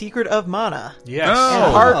to Secret of Mana. Yes. Oh.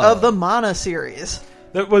 And part of the Mana series.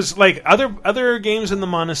 That was like other games in the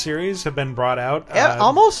Mana series have been brought out.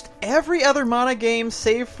 Almost every other Mana game,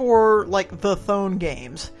 save for like the Thone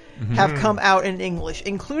games, have come out in English,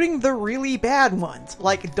 including the really bad ones,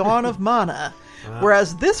 like Dawn of Mana.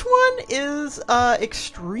 Whereas this one is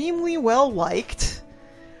extremely well liked.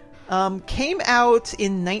 Came out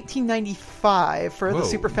in 1995 for the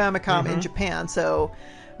Super Famicom in Japan, so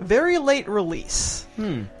very late release,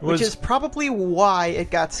 which is probably why it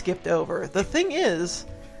got skipped over. The thing is,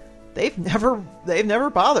 they've never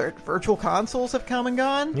bothered. Virtual consoles have come and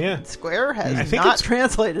gone. Yeah. Square has not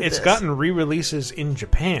translated It's this. gotten re-releases in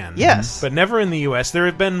Japan. Yes. But never in the US. There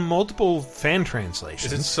have been multiple fan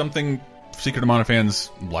translations. Is it something Secret of Mana fans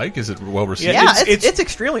like? Is it well received? Yeah, it's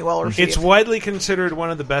extremely well received. It's widely considered one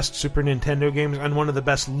of the best Super Nintendo games and one of the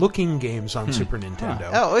best looking games on Super Nintendo.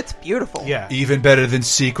 Oh, it's beautiful. Yeah. Even better than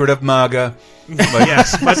Secret of Maga.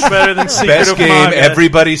 Yes, much better than Secret Best of game, Maga.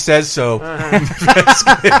 everybody says so.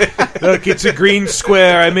 Look, it's a green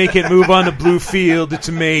square. I make it move on a blue field. It's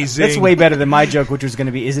amazing. That's way better than my joke, which was going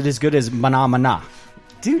to be, is it as good as Mana Mana?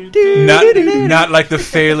 Not like the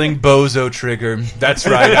failing bozo trigger. That's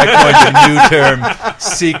right. I coined a new term.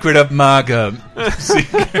 Secret of Maga.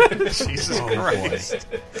 Jesus Christ.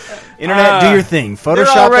 Internet, do your thing. They're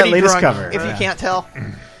Photoshop that already latest drunk, cover. if you can't tell.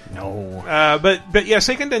 No. But yeah,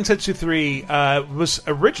 Seiken Densetsu 3 was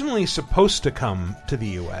originally supposed to come to the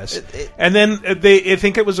U.S. And then I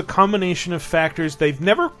think it was a combination of factors. They've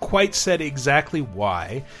never quite said exactly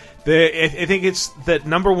why. I think it's that,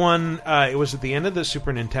 number one, it was at the end of the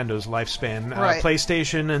Super Nintendo's lifespan. Right.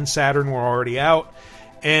 PlayStation and Saturn were already out.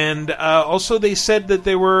 And also they said that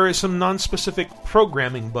there were some non-specific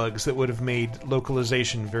programming bugs that would have made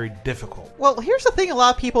localization very difficult. Well, here's the thing a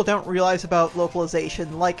lot of people don't realize about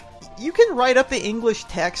localization. Like, you can write up the English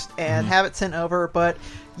text and have it sent over, but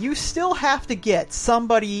you still have to get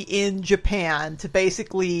somebody in Japan to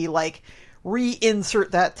basically, like, reinsert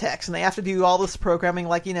that text, and they have to do all this programming,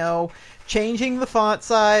 like, changing the font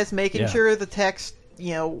size, making sure the text,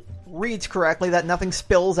 reads correctly, that nothing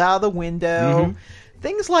spills out of the window,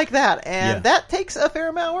 things like that, and that takes a fair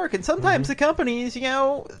amount of work, and sometimes the companies,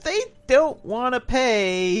 they don't want to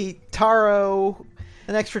pay Taro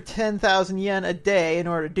an extra 10,000 yen a day in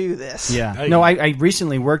order to do this. Yeah. No, I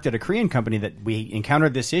recently worked at a Korean company that we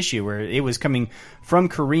encountered this issue where it was coming from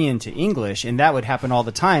Korean to English, and that would happen all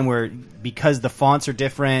the time where, because the fonts are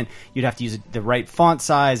different, you'd have to use the right font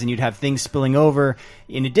size, and you'd have things spilling over.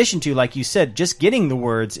 In addition to, like you said, just getting the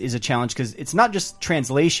words is a challenge because it's not just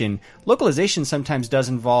translation. Localization sometimes does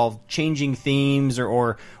involve changing themes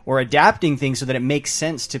or adapting things so that it makes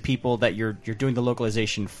sense to people that you're doing the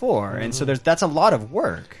localization for. And so that's a lot of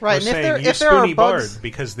work. Right, and if there are bugs,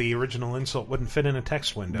 because the original insult wouldn't fit in a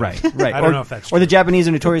text window. Right. I don't know if that's true. Or the Japanese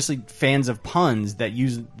are notoriously fans of puns that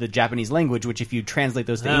use the Japanese language, which if you translate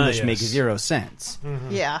those to English makes zero sense.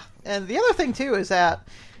 Yeah, and the other thing too is that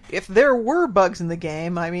if there were bugs in the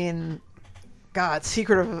game, I mean, God,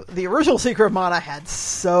 the original Secret of Mana had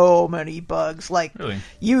so many bugs. Like, really?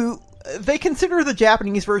 They consider the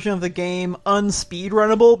Japanese version of the game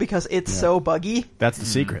unspeedrunnable because it's so buggy. That's the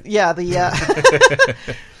secret. Yeah, the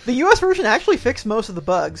US version actually fixed most of the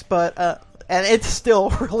bugs, but and it's still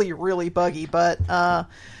really, really buggy. But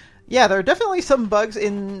yeah, there are definitely some bugs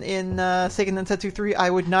in Seiken Densetsu 3. I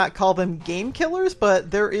would not call them game killers, but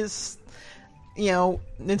there is,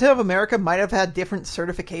 Nintendo of America might have had different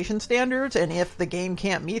certification standards, and if the game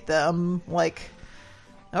can't meet them, like,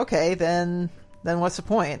 okay, then what's the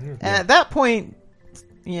point? And at that point,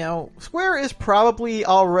 Square is probably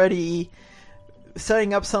already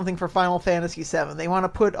setting up something for Final Fantasy VII. They want to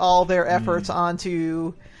put all their efforts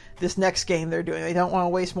onto this next game they're doing. They don't want to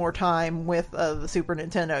waste more time with the Super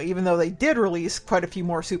Nintendo, even though they did release quite a few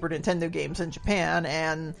more Super Nintendo games in Japan,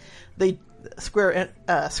 and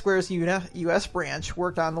Square's US branch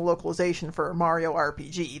worked on the localization for Mario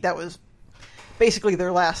RPG. That was basically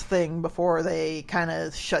their last thing before they kind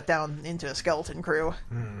of shut down into a skeleton crew.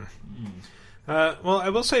 Well, I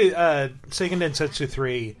will say Seiken Densetsu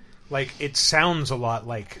 3, like, it sounds a lot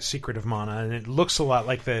like Secret of Mana, and it looks a lot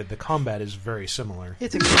like the combat is very similar.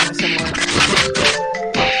 It's extremely similar.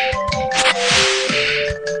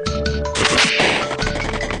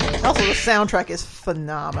 Also, the soundtrack is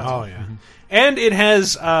phenomenal. Oh, yeah. And it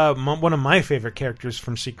has one of my favorite characters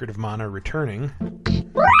from Secret of Mana returning.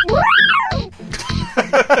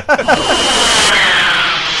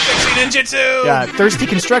 Sexy ninjutsu! Yeah, thirsty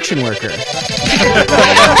construction worker.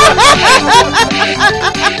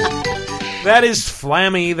 That is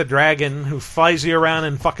Flammy the dragon who flies you around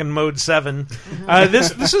in fucking Mode 7.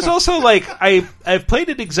 This is also like I've played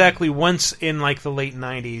it exactly once in like the late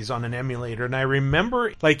 90s on an emulator, and I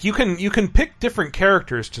remember like you can pick different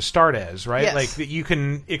characters to start as, right? Yes. Like you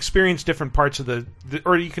can experience different parts of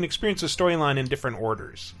or you can experience the storyline in different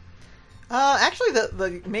orders. Actually,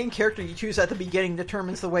 the main character you choose at the beginning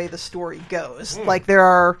determines the way the story goes. Like, there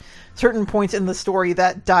are certain points in the story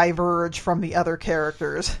that diverge from the other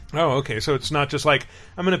characters. Oh, okay. So it's not just like,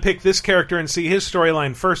 I'm going to pick this character and see his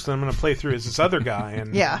storyline first, and I'm going to play through as this other guy.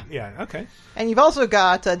 And Yeah, okay. And you've also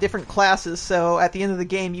got different classes, so at the end of the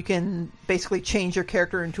game, you can basically change your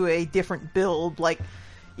character into a different build. Like,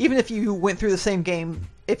 even if you went through the same game...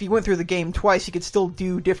 If you went through the game twice, you could still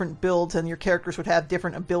do different builds, and your characters would have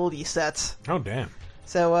different ability sets. Oh, damn.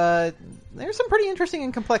 So, there's some pretty interesting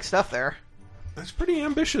and complex stuff there. That's pretty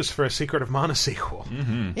ambitious for a Secret of Mana sequel.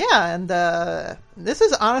 Mm-hmm. Yeah, and this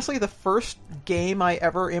is honestly the first game I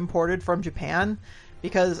ever imported from Japan,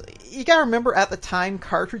 because you gotta remember, at the time,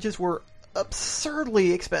 cartridges were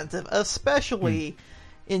absurdly expensive, especially...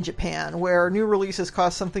 in Japan, where new releases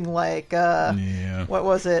cost something like what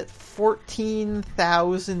was it,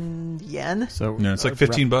 14,000 yen? So No, it's like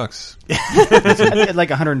 $15. like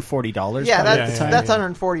 $140. Yeah, probably that's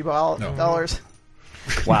 $140. Wow.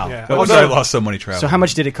 Yeah. That was I lost so money traveling. So how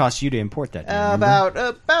much did it cost you to import that? About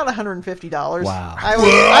 $150. Wow.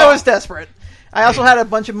 I was desperate. I also had a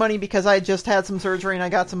bunch of money because I just had some surgery and I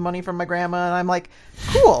got some money from my grandma, and I'm like,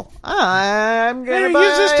 cool, I'm going to buy...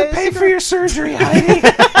 Use this to pay for your surgery, Heidi.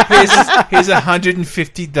 Here's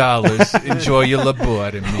 $150. Enjoy your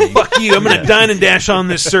lobotomy. Fuck you, I'm going to dine and dash on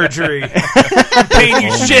this surgery. I'm paying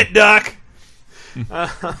you shit, Doc.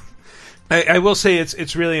 I will say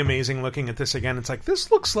it's really amazing looking at this again. It's like, this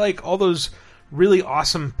looks like all those really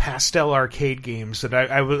awesome pastel arcade games that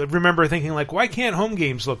I remember thinking, like, why can't home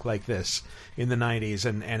games look like this in the 90s?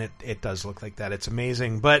 And it does look like that. It's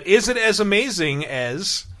amazing. But is it as amazing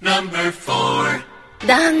as... Number 4.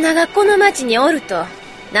 旦那がこの町におると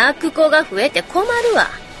泣く子が増えて困るわ。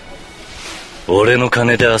俺の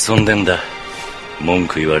金で遊んでんだ。文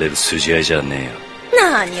句言われる筋合いじゃねえよ。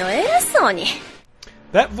何を偉そうに。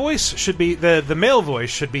 That voice should be... The male voice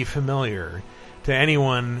should be familiar to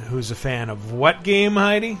anyone who's a fan of what game,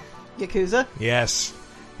 Heidi? Yakuza? Yes.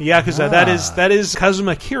 Yakuza. That is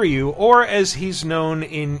Kazuma Kiryu, or as he's known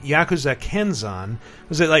in Yakuza Kenzan.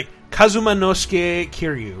 Was it like Kazuma Nosuke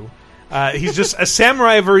Kiryu? He's just a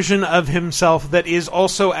samurai version of himself that is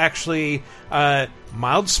also actually...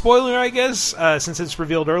 mild spoiler, I guess, since it's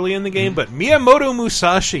revealed early in the game, but Miyamoto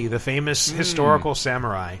Musashi, the famous historical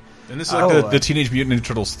samurai. And this is like the Teenage Mutant Ninja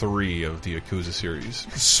Turtles 3 of the Yakuza series.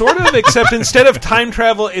 Sort of, except instead of time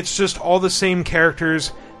travel, it's just all the same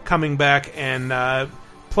characters coming back and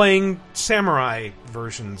playing samurai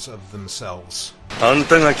versions of themselves. あん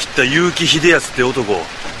たが切った結城秀康って男。あ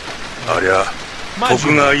りゃ、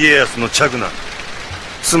徳川家康の嫡男。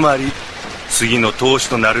つまり、次の当主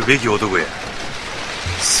となるべき男や。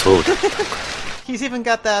そうだったか。He's even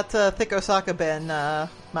got that thick Osaka Ben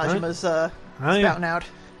Majima's spouting out.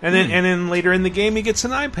 And then later in the game he gets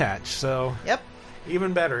an eye patch, so Yep.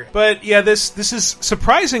 even better. But yeah, this is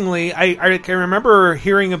surprisingly, I remember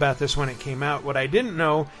hearing about this when it came out. What I didn't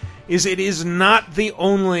know is it is not the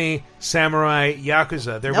only samurai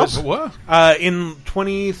Yakuza. There was what? In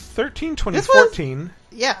 2013, 2014.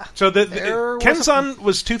 Yeah. So the There was Kenzan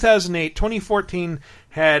was 2008. 2014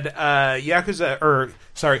 had Ryuga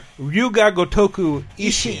Gotoku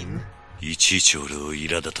Ishin. いちいち俺を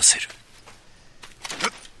苛立たせる。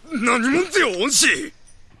何者ぜよ、恩師。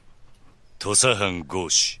土佐藩豪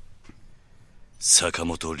士坂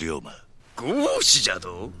本龍馬。豪士じゃ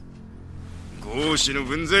と。豪士の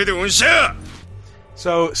分際で恩師や。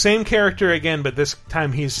 So same character again, but this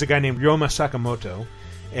time he's a guy named Ryoma Sakamoto,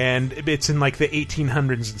 and it's in like the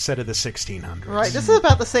 1800s instead of the 1600s. Right, this is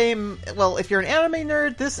about the same... Well, if you're an anime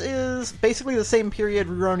nerd, this is basically the same period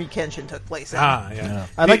Rurouni Kenshin took place in. Yeah.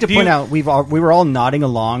 I'd like to point out we were all nodding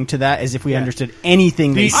along to that as if we understood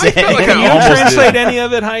anything they said. felt like Can I you almost translate did. any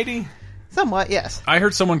of it, Heidi? Somewhat, yes. I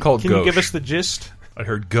heard someone called Can Gauche. you give us the gist? I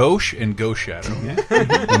heard Gauche and Ghost Shadow.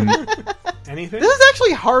 Anything? This is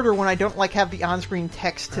actually harder when I don't have the on-screen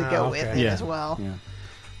text to go with it as well. Yeah.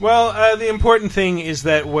 Well, the important thing is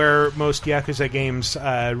that where most Yakuza games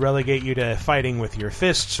relegate you to fighting with your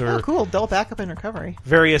fists or Oh, cool. Dull backup and recovery.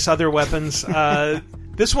 various other weapons,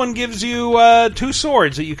 this one gives you 2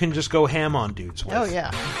 swords that you can just go ham on dudes with. Oh, yeah.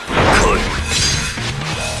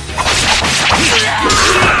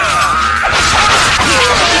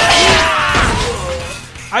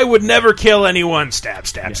 I would never kill anyone. Stab,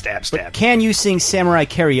 stab, stab, stab. Can you sing samurai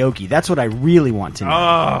karaoke? That's what I really want to know.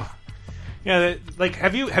 Oh, yeah. Like,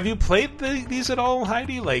 have you played these at all,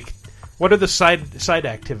 Heidi? Like, what are the side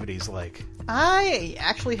activities like? I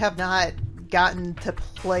actually have not gotten to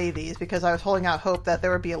play these because I was holding out hope that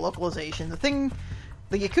there would be a localization. The thing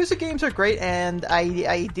the Yakuza games are great, and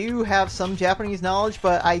I do have some Japanese knowledge,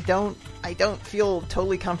 but I don't feel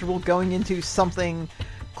totally comfortable going into something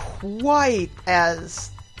quite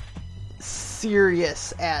as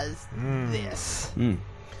serious as this.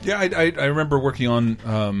 Yeah, I remember working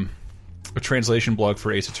on a translation blog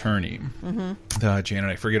for Ace Attorney.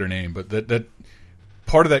 Janet, I forget her name, but that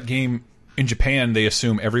part of that game in Japan, they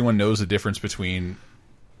assume everyone knows the difference between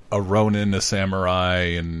a Ronin, a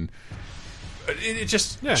samurai, and it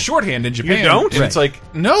just shorthand in Japan. You don't? And it's like,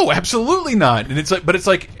 no, absolutely not. And it's like, but it's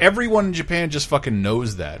like everyone in Japan just fucking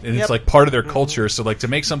knows that, and it's like part of their culture. So like to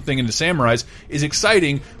make something into samurais is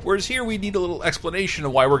exciting, whereas here we need a little explanation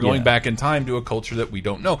of why we're going back in time to a culture that we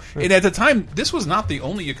don't know. And at the time, this was not the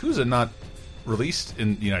only Yakuza not released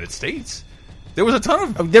in the United States. There was a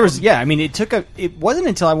ton of... There was, I mean, it wasn't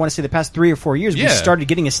until I want to say the past 3 or 4 years we started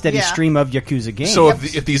getting a steady stream of Yakuza games. So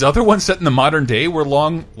if these other ones set in the modern day were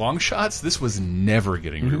long shots, this was never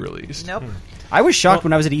getting re-released. Nope. I was shocked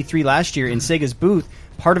when I was at E3 last year in Sega's booth.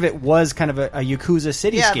 Part of it was kind of a Yakuza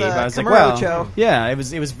cityscape. I was like, well,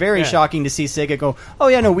 it was very shocking to see Sega go, oh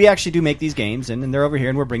yeah, no, we actually do make these games, and they're over here,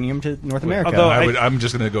 and we're bringing them to North America. Although I'm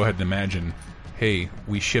just going to go ahead and imagine, hey,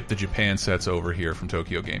 we shipped the Japan sets over here from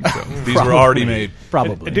Tokyo Game Show. These were already made. I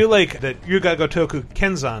Probably. do like that Yuga Gotoku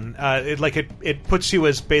Kenzan. It puts you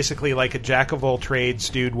as basically like a jack of all trades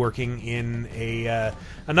dude working in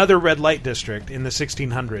another red light district in the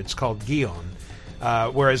 1600s called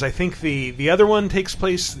Gion. Whereas I think the other one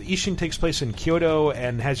Ishin takes place in Kyoto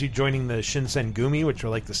and has you joining the Shinsengumi, which are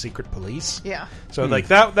like the secret police. Yeah. So like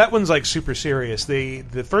that one's like super serious.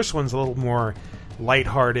 The first one's a little more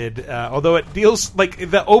lighthearted, although it deals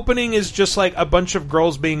like the opening is just like a bunch of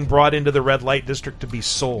girls being brought into the red light district to be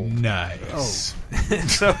sold. Nice.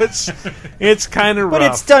 So it's kind of rough. But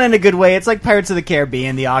it's done in a good way. It's like Pirates of the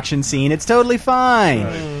Caribbean, the auction scene. It's totally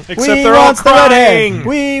fine. Except they're all crying.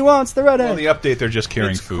 We wants the redhead. Well, the update, they're just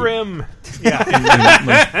carrying food. Grim.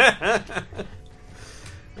 Yeah.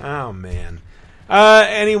 Oh man.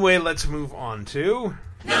 Anyway, let's move on to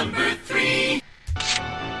Number 3.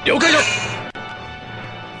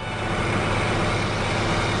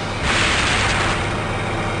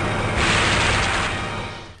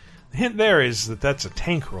 The hint there is that's a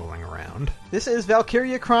tank rolling around. This is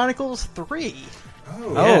Valkyria Chronicles 3.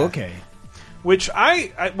 Oh, okay. Which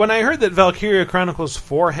I when I heard that Valkyria Chronicles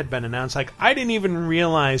 4 had been announced, like I didn't even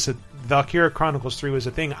realize that Valkyria Chronicles 3 was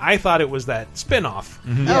a thing. I thought it was that spin-off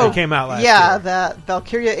that came out last year. Yeah, that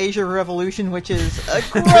Valkyria Asia Revolution, which is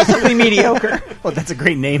aggressively mediocre. Well, that's a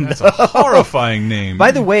great name. That's a horrifying name.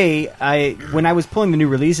 By the way, when I was pulling the new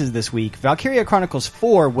releases this week, Valkyria Chronicles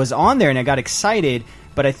 4 was on there, and I got excited.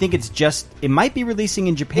 But I think it might be releasing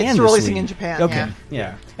in Japan It's this releasing week. in Japan, Okay,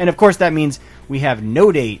 yeah. And of course that means we have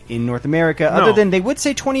no date in North America, other than they would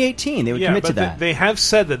say 2018. They would commit to that. They have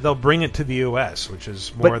said that they'll bring it to the U.S., which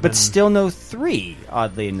is more than... But still no 3,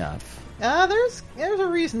 oddly enough. There's a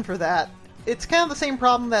reason for that. It's kind of the same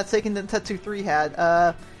problem that Seiken Densetsu 3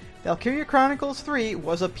 had. Valkyria Chronicles 3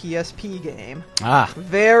 was a PSP game.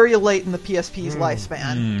 Very late in the PSP's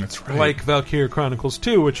lifespan. That's right. Like Valkyria Chronicles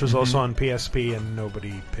 2, which was also on PSP, and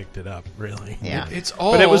nobody picked it up, really. Yeah.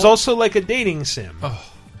 But it was also like a dating sim.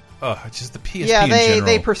 It's just the PSP Yeah, in general.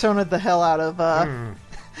 they persona'd the hell out of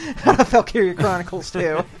Valkyria Chronicles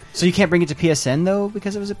 2. So you can't bring it to PSN, though,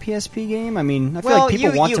 because it was a PSP game? I mean, I feel like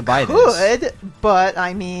people want to buy this. You could, but,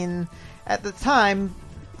 I mean, at the time,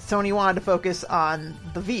 Sony wanted to focus on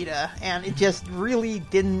the Vita, and it just really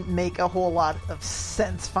didn't make a whole lot of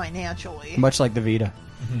sense financially. Much like the Vita.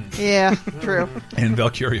 Yeah, true. And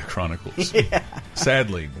Valkyria Chronicles.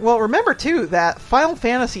 Sadly. Well, remember, too, that Final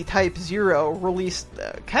Fantasy Type 0 released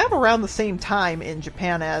kind of around the same time in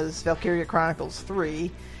Japan as Valkyria Chronicles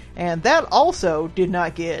 3, and that also did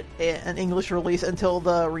not get an English release until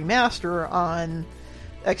the remaster on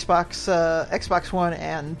Xbox One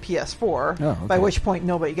and PS4, by which point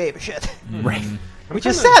nobody gave a shit. Right. Which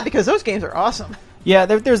is sad, because those games are awesome. Yeah,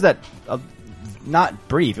 there's that... not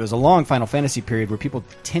brief. It was a long Final Fantasy period where people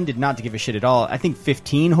tended not to give a shit at all. I think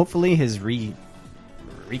 15, hopefully, has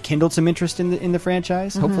rekindled some interest in the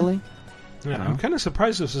franchise. Hopefully, yeah, I'm kind of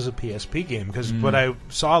surprised this is a PSP game because what I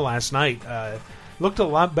saw last night looked a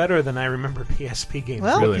lot better than I remember PSP games.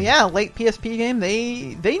 Well, really. Yeah, late PSP game.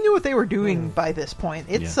 They knew what they were doing by this point.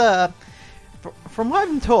 It's from what I've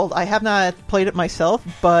been told, I have not played it myself,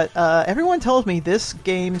 but everyone tells me this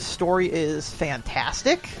game's story is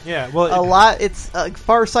fantastic. Yeah, well, it's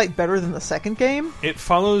far sight better than the second game. It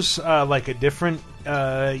follows like a different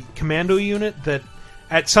commando unit that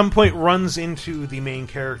at some point runs into the main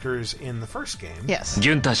characters in the first game. Yes.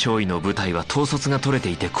 ギュンタ少尉の部隊は統率が取れ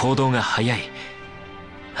ていて行動が早い。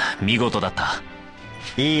見事だった。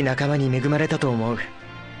いい仲間に恵まれたと思う。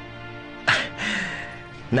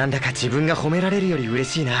なんだか自分が褒められるより嬉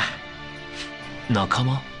しいな。仲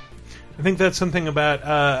間? I think that's something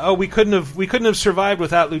about we couldn't have survived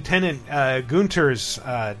without Lieutenant Gunter's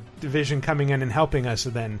division coming in and helping us.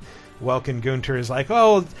 And then Welkin Gunter is like,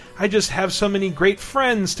 "Oh, I just have so many great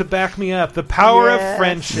friends to back me up. The power of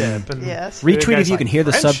friendship." And retweet if you can hear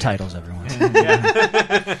the subtitles, everyone.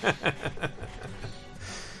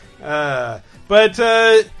 But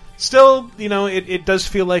still, it does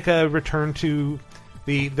feel like a return to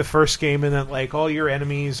the first game, in that like all your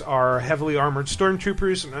enemies are heavily armored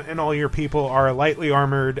stormtroopers, and all your people are lightly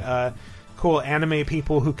armored, cool anime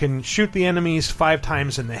people who can shoot the enemies 5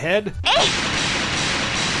 times in the head.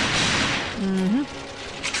 And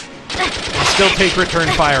still take return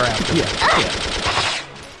fire after. Yeah.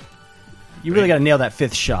 You really got to nail that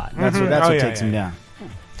 5th shot. That's what takes him down.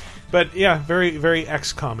 But yeah, very, very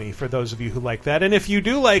XCOM-y for those of you who like that. And if you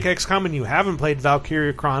do like XCOM and you haven't played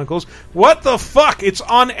Valkyria Chronicles, what the fuck? It's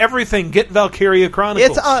on everything. Get Valkyria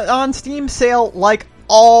Chronicles. It's on Steam sale like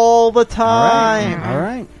all the time. All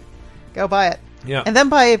right. Go buy it. Yeah. And then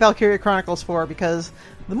buy Valkyria Chronicles 4, because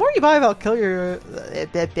the more you buy Valkyria,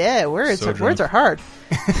 words are hard.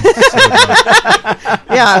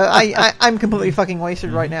 Yeah, I'm completely fucking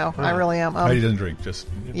wasted right now. I really am. Heidi doesn't drink. Just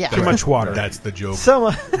too much water. That's the joke.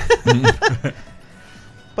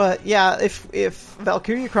 But yeah, if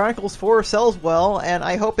Valkyria Chronicles 4 sells well, and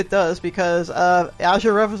I hope it does, because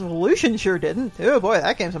Azure Revolution sure didn't. Oh boy,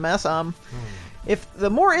 that game's a mess. If the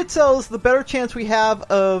more it sells, the better chance we have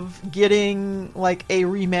of getting like a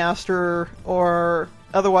remaster or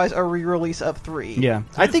otherwise a re-release of 3. Yeah,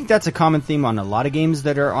 I think that's a common theme on a lot of games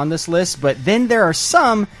that are on this list, but then there are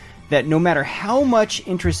some that no matter how much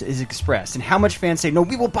interest is expressed and how much fans say, no,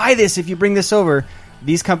 we will buy this if you bring this over,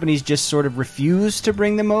 these companies just sort of refuse to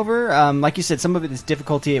bring them over. Like you said, some of it is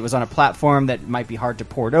difficulty. It was on a platform that might be hard to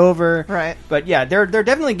port over. Right. But yeah, there are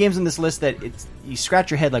definitely games on this list that you scratch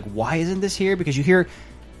your head like, why isn't this here? Because you hear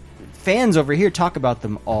fans over here talk about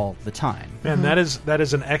them all the time. And that is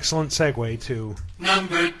an excellent segue to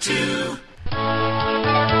number 2.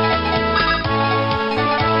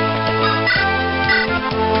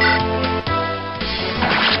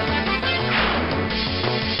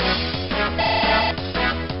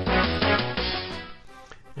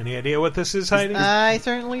 Any idea what this is, Heidi? I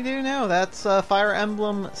certainly do know. That's Fire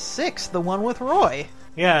Emblem 6, the one with Roy.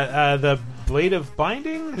 Yeah, the Blade of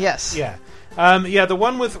Binding? Yes. Yeah. The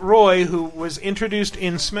one with Roy, who was introduced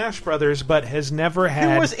in Smash Brothers, but has never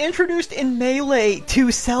had... Who was introduced in Melee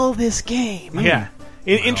to sell this game. Yeah.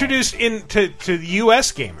 Introduced to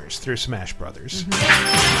U.S. gamers through Smash Brothers.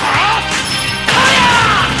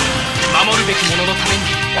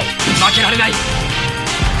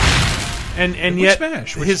 And which yet...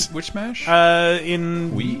 Smash? Which Smash?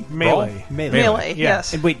 In Wii? Melee. Melee,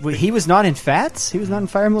 yes. And wait, he was not in FATS? He was not in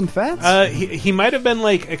Fire Emblem FATS? He might have been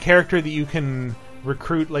like a character that you can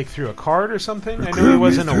recruit like through a card or something. I know he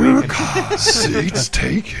wasn't Awakened. Seats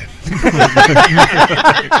taken.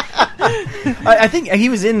 I think he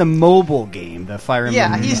was in the mobile game, the Fire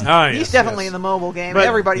Emblem. Yeah, he's definitely in the mobile game. But,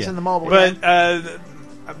 everybody's in the mobile game. But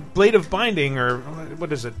Blade of Binding, or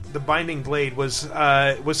what is it? The Binding Blade was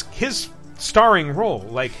his starring role,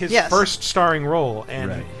 like his first starring role,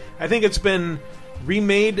 and I think it's been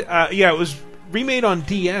remade. It was remade on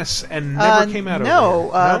DS and never came out.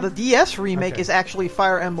 No, the DS remake is actually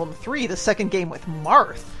Fire Emblem 3, the second game with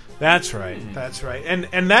Marth. That's right. That's right.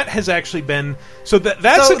 And that has actually been that's a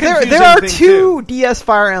confusing there are thing two DS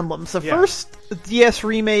Fire Emblems. The first DS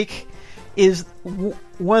remake is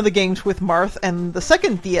one of the games with Marth, and the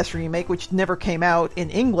second DS remake, which never came out in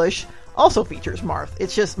English, also features Marth.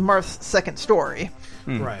 It's just Marth's second story.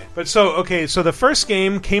 Right. But so the first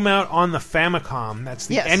game came out on the Famicom, that's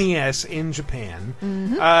the NES in Japan,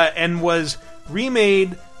 and was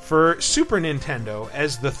remade for Super Nintendo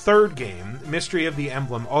as the third game, Mystery of the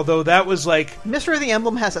Emblem, although that was like... Mystery of the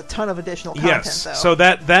Emblem has a ton of additional content, though. So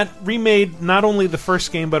that remade not only the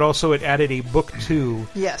first game, but also it added a Book 2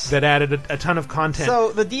 that added a ton of content.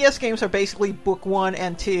 So the DS games are basically Book 1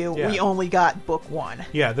 and 2. Yeah. We only got Book 1.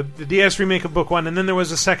 Yeah, the DS remake of Book 1, and then there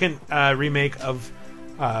was a second remake of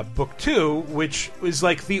Book 2, which was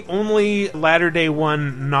like the only latter-day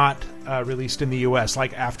one not released in the US,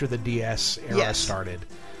 like after the DS era started.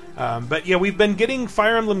 But yeah, we've been getting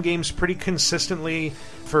Fire Emblem games pretty consistently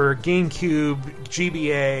for GameCube,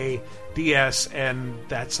 GBA, DS, and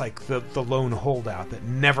that's like the lone holdout that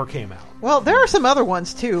never came out. Well, there are some other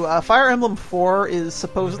ones too. Fire Emblem 4 is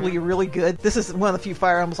supposedly really good. This is one of the few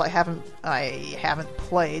Fire Emblems I haven't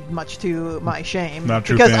played, much to my shame. Not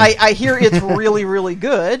true because fan. I hear it's really, really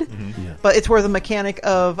good. But it's where the mechanic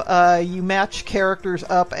of you match characters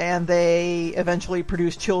up and they evenally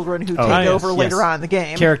produce children who take over later on in the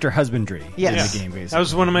game. Character husbandry Yes. in the game, basically. That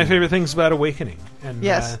was one of my favorite things about Awakening. And,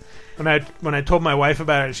 Yes. when I told my wife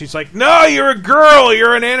about it, she's like, "No, you're a girl.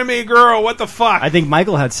 You're an anime girl. What the fuck?" I think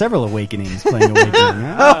Michael had several awakenings playing Awakening.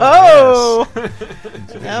 No.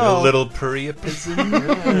 A little priapism.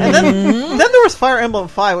 And then there was Fire Emblem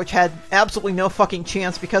 5, which had absolutely no fucking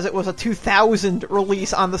chance because it was a 2000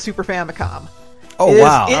 release on the Super Famicom. Oh,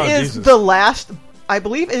 wow. It is the last, I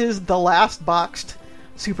believe it is the last boxed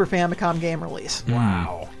Super Famicom game release.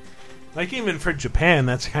 Wow. Like, even for Japan,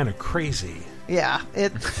 that's kind of crazy. Yeah,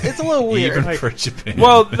 it's a little weird. Even for Japan.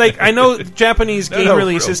 Well, like, I know Japanese game No,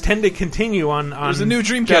 releases tend to continue on There's a new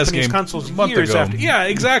Dreamcast Japanese game consoles a month years ago. after. Yeah,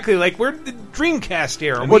 exactly. Like, we're the Dreamcast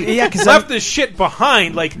era. Well, We yeah, 'cause left this shit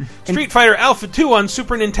behind. Like, Street Fighter Alpha 2 on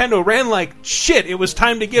Super Nintendo ran like shit. It was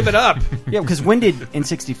time to give it up. Yeah, because when did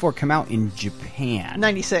N64 come out in Japan?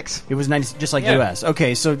 96. It was 90, just like Yeah. US.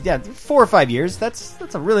 Okay, so yeah, 4 or 5 years. That's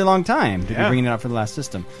a really long time to be Yeah. bringing it out for the last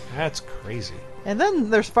system. That's crazy. And then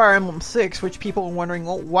there's Fire Emblem 6, which people are wondering,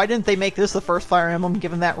 well, why didn't they make this the first Fire Emblem,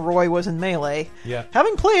 given that Roy was in Melee? Yeah.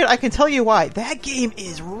 Having played it, I can tell you why. That game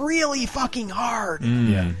is really fucking hard.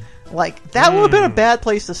 Yeah. Like, that would have been a bad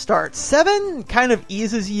place to start. 7 kind of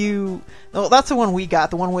eases you... No, that's the one we got,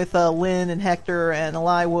 the one with Lynn and Hector and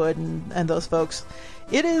Eliwood and those folks.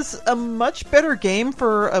 It is a much better game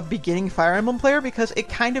for a beginning Fire Emblem player because it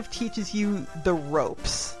kind of teaches you the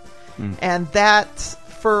ropes. And that...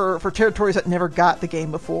 For territories that never got the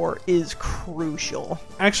game before is crucial.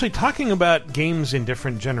 Actually, talking about games in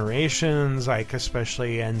different generations, like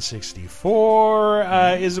especially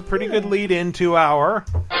N64, is a pretty good lead into our...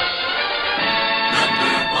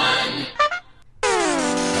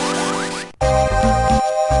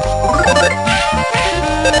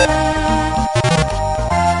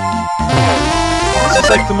 This is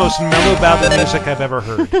like the most mellow music I've ever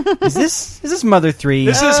heard. Is this Mother 3?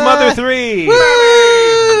 This is Mother 3!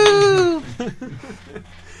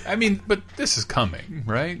 I mean, but this is coming,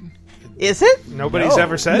 right? Is it? Nobody's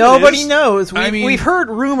ever said Nobody it is. knows. I mean- We've heard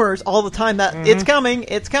rumors all the time that it's coming,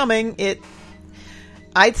 it's coming.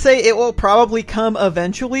 I'd say it will probably come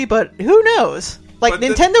eventually, but who knows? Like, But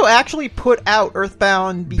Nintendo actually put out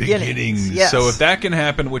Earthbound Beginnings. Yes. So if that can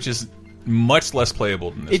happen, which is much less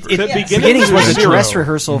playable than this. version. Beginnings was a Zero. dress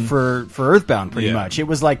rehearsal for Earthbound, pretty Yeah. much. It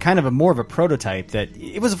was like kind of more of a prototype. That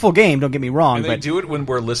it was a full game. Don't get me wrong, And they but do it when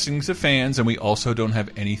we're listening to fans, and we also don't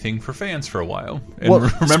have anything for fans for a while. And Well,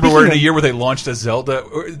 remember, speaking we're in a of- year where they launched a Zelda.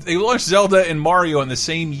 They launched Zelda and Mario in the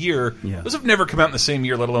same year. Yeah. Those have never come out in the same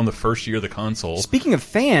year, let alone the first year of the console. speaking of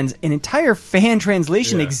fans, an entire fan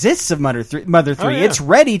translation Yeah. exists of Mother 3. Mother 3. yeah. It's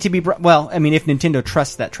ready to be. Well, I mean, if Nintendo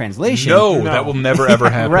trusts that translation, No, that will never ever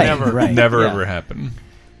happen. right, Never, right, never yeah. ever happen.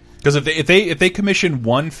 Because if they commission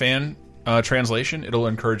one fan translation, it'll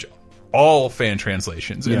encourage all fan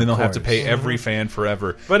translations, and Yeah, then they'll of have to course. pay every fan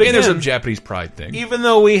forever. But and there's again- some Japanese pride thing. Even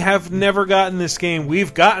though we have never gotten this game,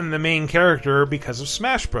 we've gotten the main character because of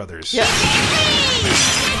Smash Brothers. Yeah.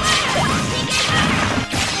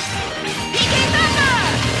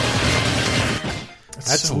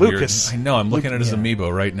 That's so Lucas. Weird. I know. I'm looking at his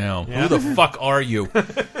amiibo right now. Yeah. Who the fuck are you?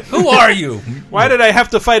 Who are you? Why did I have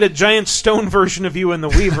to fight a giant stone version of you in the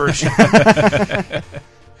Wii version?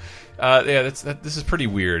 Yeah, this is pretty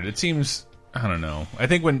weird. It seems, I don't know. I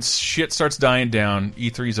think when shit starts dying down,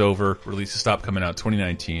 E3's over, releases stop coming out.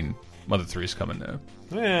 2019, Mother 3's coming now.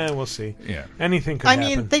 Yeah, we'll see. Yeah. Anything could I happen.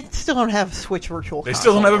 mean, they still don't have Switch Virtual They Console.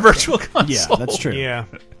 still don't have a virtual console. Yeah, that's true. yeah.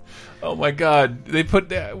 Oh my god, they put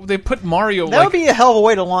Mario. That would be a hell of a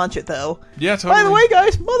way to launch it, though. Yeah, totally. By the way,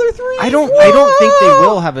 guys, Mother 3. I don't think they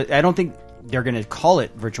will have it. I don't think they're going to call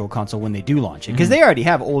it Virtual Console when they do launch it because they already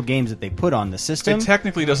have old games that they put on the system. It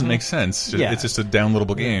technically doesn't make sense. Yeah. It's just a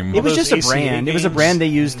downloadable game. It was those just a ACA brand. It was a games. brand they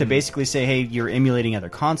used to basically say, "Hey, you're emulating other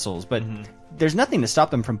consoles," but there's nothing to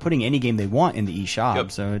stop them from putting any game they want in the eShop.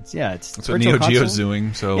 Yep. So it's That's what Virtual Neo Geo's Console.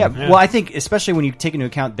 doing. So Yeah, well, I think especially when you take into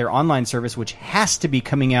account their online service, which has to be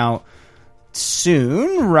coming out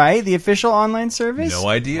soon, right? The official online service. No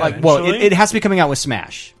idea. Well, Actually? it has to be coming out with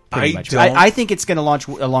Smash. Pretty I much. don't- I think it's going to launch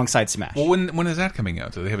alongside Smash. Well, when is that coming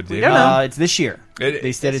out? Do they have a date? don't know. It's this year.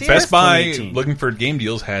 They said it's Best Buy 2018. looking for game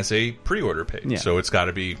deals has a pre-order page, Yeah. so it's got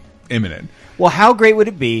to be imminent. Well, how great would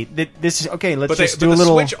it be that this is okay? Let's But just but do a the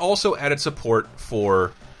little. Switch also added support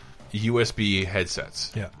for USB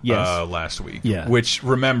headsets. Yeah. Last week. Yeah. Which,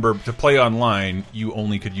 remember, to play online, you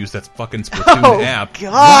only could use that fucking Splatoon app.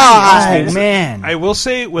 God, oh man! I will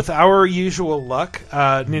say, with our usual luck,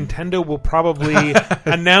 Nintendo will probably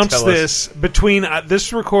announce this between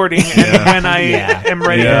this recording and when I am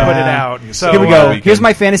ready to put it out. So here we go. Here's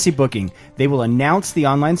my fantasy booking. They will announce the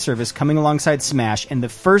online service coming alongside Smash, and the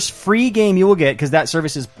first free game you will get, because that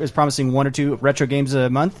service is promising 1 or 2 retro games a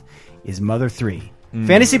month, is Mother 3.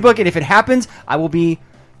 Fantasy book it. If it happens, I will be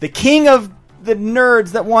the king of the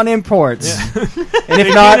nerds that want imports. And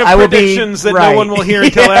if not, I will be predictions that no one will hear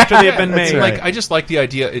until after they've been made. Like, I just like the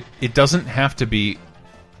idea. It doesn't have to be.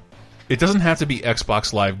 It doesn't have to be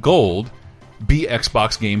Xbox Live Gold. Be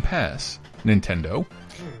Xbox Game Pass, Nintendo.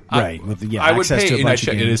 Right. I would pay.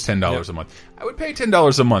 It is $10 a month. I would pay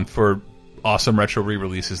 $10 a month for awesome retro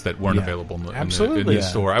re-releases that weren't available in the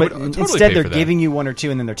store. I would totally instead, pay they're for that. giving you 1 or 2,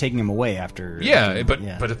 and then they're taking them away after.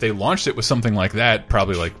 But if they launched it with something like that,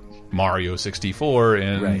 probably like Mario 64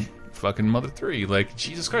 and fucking Mother 3, like,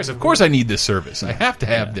 Jesus Christ! Of course, I need this service. I have to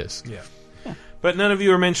have this. Yeah. But none of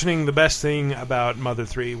you are mentioning the best thing about Mother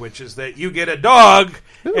 3, which is that you get a dog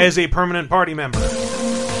as a permanent party member.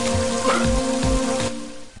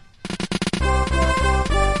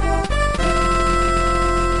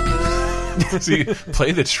 So you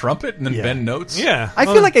play the trumpet and then bend notes? Yeah. I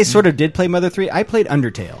feel like I sort of did play Mother 3. I played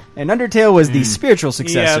Undertale. And Undertale was the spiritual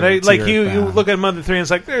successor. Yeah, like you look at Mother 3 and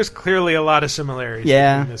it's like, there's clearly a lot of similarities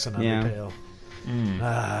between this and Undertale.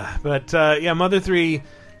 But Mother 3,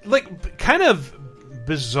 like, kind of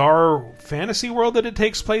bizarre fantasy world that it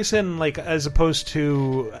takes place in, like, as opposed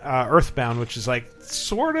to Earthbound, which is, like,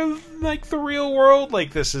 sort of like the real world.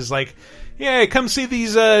 Like, this is like, come see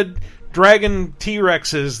these dragon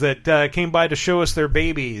T-Rexes that came by to show us their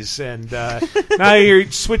babies, and now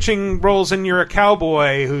you're switching roles and you're a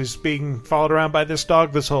cowboy who's being followed around by this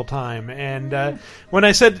dog this whole time. And when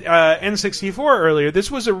I said N64 earlier,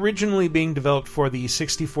 this was originally being developed for the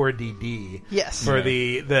 64DD. Yes. For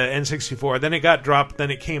the N64. Then it got dropped,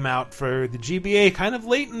 then it came out for the GBA kind of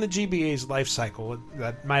late in the GBA's life cycle.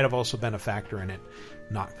 That might have also been a factor in it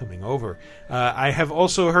not coming over. I have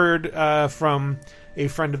also heard from a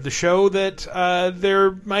friend of the show that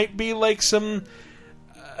there might be like some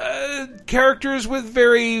characters with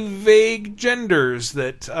very vague genders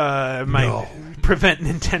that might prevent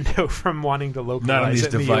Nintendo from wanting to localize Not in these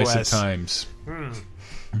it in divisive the US. times.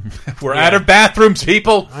 We're out of bathrooms,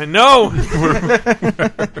 people. I know.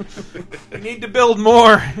 We need to build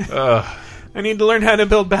more. I need to learn how to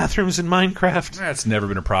build bathrooms in Minecraft. That's never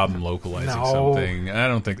been a problem localizing something. I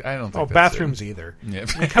don't think. That's bathrooms either. Yeah.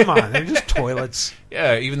 I mean, come on, they're just toilets.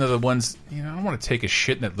 Yeah, even though the ones, I don't want to take a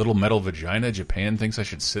shit in that little metal vagina Japan thinks I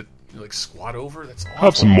should sit, like, squat over. That's awful.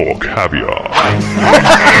 Have some more caviar.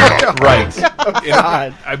 Right. Oh,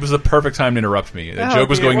 God. It was the perfect time to interrupt me. The joke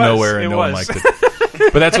was going nowhere, and no one liked it.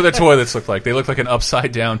 But that's what their toilets look like. They look like an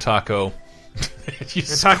upside down taco. You're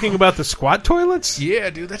talking about the squat toilets? Yeah,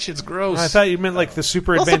 dude, that shit's gross. I thought you meant like the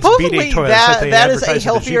super advanced supposedly B-Day toilets that is a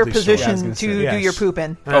healthier position to do your poop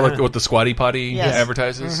in. Oh, like what the Squatty Potty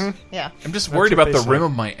advertises? Yeah. I'm just worried about the rim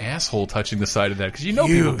of my asshole touching the side of that, because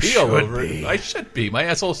people pee all over it. I should be. My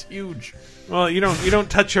asshole's huge. Well, you don't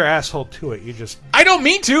touch your asshole to it. You just... I don't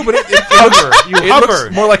mean to, but it hover.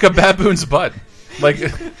 Looks more like a baboon's butt.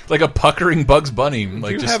 Like a puckering Bugs Bunny.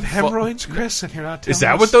 Like, you have hemorrhoids, Chris, and you're not telling Is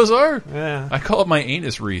that us? what those are? Yeah. I call it my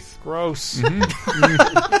anus wreath. Gross. What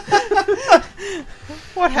happened?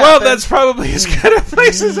 Well, that's probably as good a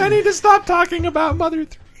place as any to stop talking about Mother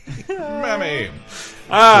 3. Mammy.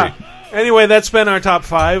 Anyway, that's been our top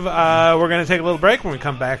 5. We're going to take a little break. When we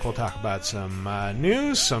come back, we'll talk about some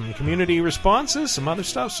news, some community responses, some other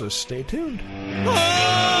stuff, so stay tuned.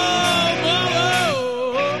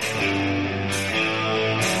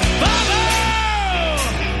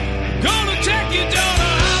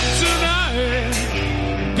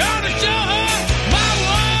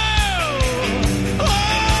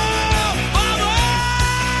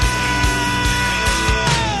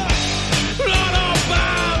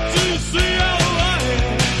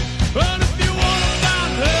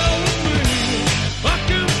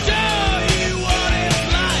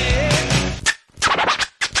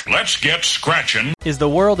 Let's get scratching. Is the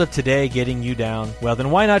world of today getting you down? Well,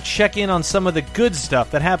 then why not check in on some of the good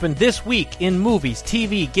stuff that happened this week in movies,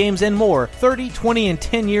 TV, games, and more 30, 20, and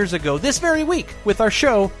 10 years ago this very week with our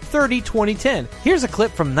show 30, 20, 10. Here's a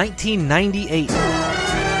clip from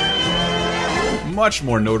 1998. Much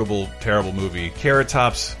more notable, terrible movie, Carrot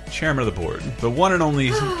Top's Chairman of the Board. The one and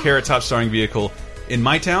only Carrot Top starring vehicle. In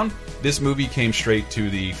my town, this movie came straight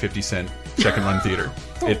to the 50 cent second run theater.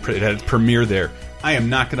 It had its premiere there. I am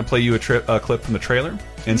not going to play you a clip from the trailer.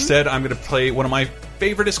 Instead, I'm going to play one of my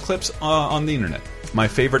favoriteest clips on the internet. My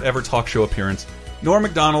favorite ever talk show appearance. Norm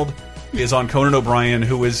Macdonald is on Conan O'Brien,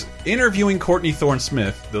 who is interviewing Courtney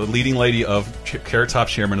Thorne-Smith, the leading lady of Carrot Top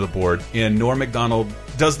chairman of the board. And Norm Macdonald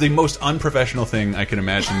does the most unprofessional thing I can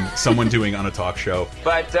imagine someone doing on a talk show.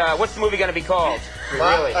 But what's the movie going to be called?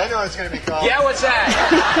 Really? I know what it's going to be called. Yeah, what's that?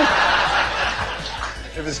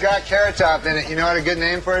 If it's got Carrot Top in it, you know what a good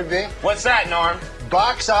name for it would be? What's that, Norm?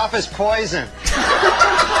 Box Office Poison.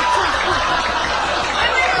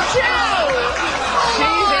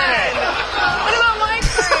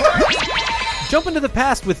 Jump into the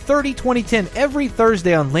past with 30-2010 every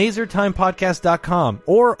Thursday on LaserTimePodcast.com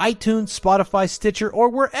or iTunes, Spotify, Stitcher, or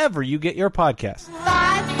wherever you get your podcasts.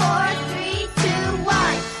 5, 4, 3, 2,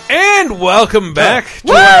 1. And welcome back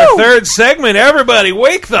to our third segment. Everybody,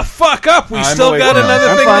 wake the fuck up. We still got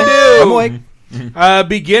another thing to do. I'm awake.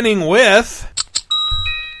 Beginning with...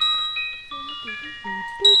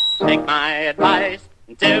 Take my advice,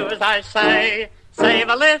 do as I say. Save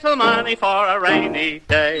a little money for a rainy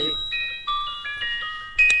day.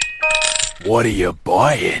 What are you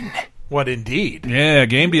buying? What indeed? Yeah,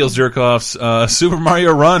 Game Deals jerk-offs. Super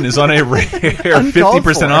Mario Run is on a rare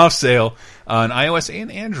 50% off sale on iOS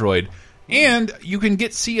and Android. And you can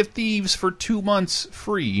get Sea of Thieves for 2 months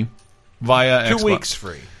free via Xbox. 2 weeks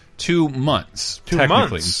free. 2 months, 2 technically.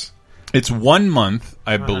 months. It's 1 month,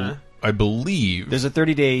 I believe. There's a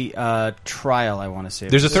 30-day trial, I want to say.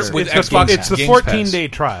 There's a with Xbox. It's the 14-day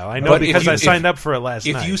trial. I know because I signed up for it last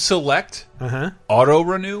night. If you select auto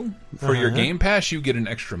renew for your Game Pass, you get an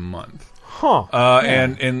extra month. Huh.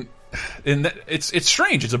 And it's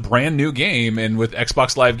strange. It's a brand new game, and with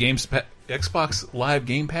Xbox Live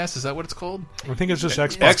Game Pass, is that what it's called? I think it's just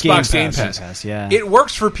Xbox Game Pass. Yeah. It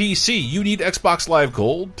works for PC. You need Xbox Live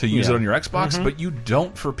Gold to use it on your Xbox, but you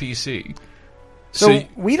don't for PC. So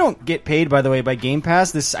we don't get paid, by the way, by Game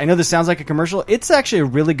Pass. I know this sounds like a commercial. It's actually a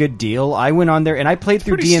really good deal. I went on there and I played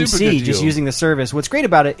through DMC just using the service. What's great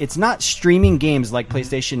about it, it's not streaming games like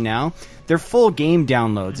PlayStation Now. They're full game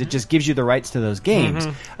downloads. It just gives you the rights to those games.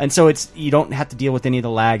 And so you don't have to deal with any of the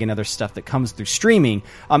lag and other stuff that comes through streaming.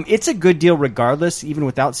 It's a good deal regardless, even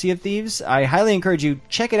without Sea of Thieves. I highly encourage you,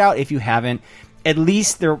 check it out if you haven't. At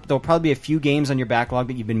least there'll probably be a few games on your backlog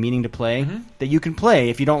that you've been meaning to play that you can play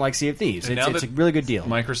if you don't like Sea of Thieves. It's a really good deal.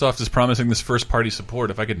 Microsoft is promising this first-party support.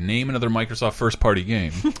 If I could name another Microsoft first-party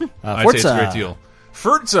game, I'd Forza. say it's a great deal.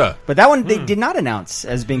 Forza! But that one they did not announce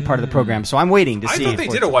as being part of the program, so I'm waiting to see. I thought they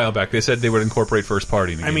did a while back. They said they would incorporate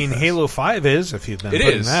first-party in the Game Pass. Halo 5 is, if you've been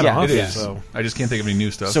putting that off. It is. So. I just can't think of any new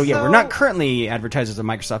stuff. So, we're not currently advertisers of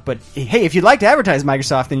Microsoft, but hey, if you'd like to advertise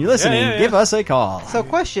Microsoft and you're listening, give us a call. So,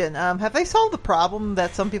 question, have they solved the problem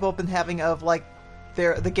that some people have been having of, like,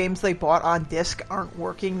 the games they bought on disc aren't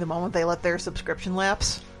working the moment they let their subscription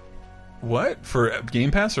lapse? What? For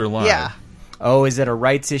Game Pass or Live? Yeah. Oh, is that a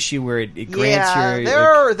rights issue where it grants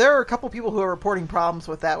your... there are a couple people who are reporting problems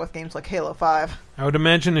with that with games like Halo 5. I would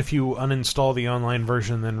imagine if you uninstall the online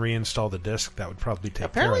version then reinstall the disc, that would probably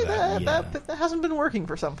take care of that. That hasn't been working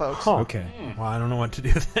for some folks. Huh. Okay. Well, I don't know what to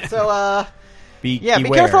do then. So, be beware,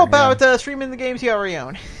 careful about streaming the games you already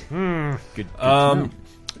own. Good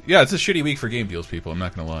yeah, it's a shitty week for game deals, people. I'm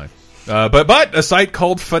not going to lie. But a site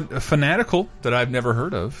called Fanatical that I've never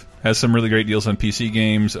heard of has some really great deals on PC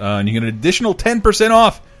games, and you get an additional 10%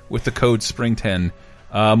 off with the code SPRING10.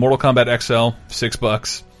 Mortal Kombat XL,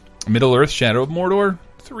 $6. Middle Earth: Shadow of Mordor,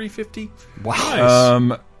 $3.50. Wow.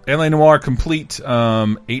 Nice. LA Noire Complete,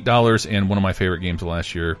 $8, and one of my favorite games of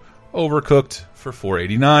last year, Overcooked, for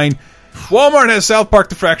 $4.89. Walmart has South Park: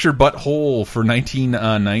 The Fractured Butthole for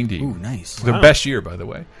 $19.90. Ooh, nice. The best year, by the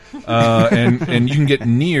way. And you can get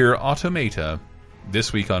Nier Automata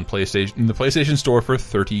this week on PlayStation in the PlayStation Store for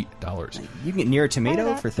 $30. You can get Nier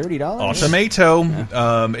Tomato for $30.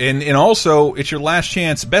 Automato. And also, it's your last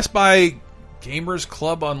chance. Best Buy Gamers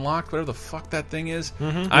Club Unlocked, whatever the fuck that thing is.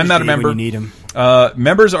 I'm not a member. You need them.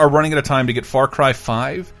 Members are running out of time to get Far Cry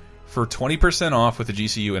 5 for 20% off with the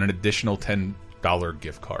GCU and an additional $10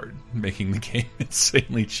 gift card, making the game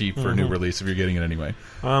insanely cheap for a new release if you're getting it anyway.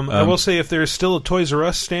 I will say, if there's still a Toys R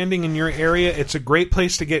Us standing in your area, it's a great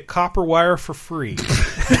place to get copper wire for free.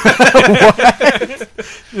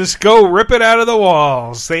 Just go rip it out of the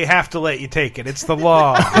walls. They have to let you take it. It's the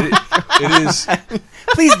law. It is.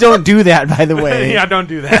 Please don't do that, by the way. Yeah, don't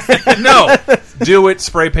do that. No. Do it.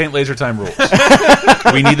 Spray paint laser time rules.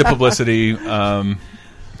 We need the publicity.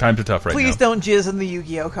 Times are tough right Please now. don't jizz in the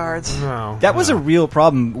Yu-Gi-Oh cards. No, That was a real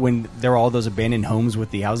problem when there were all those abandoned homes with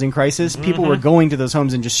the housing crisis. People were going to those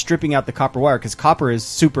homes and just stripping out the copper wire because copper is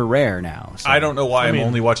super rare now. So. I don't know why I'm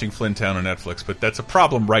only watching Flint Town on Netflix, but that's a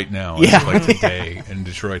problem right now. Like today in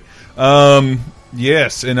Detroit.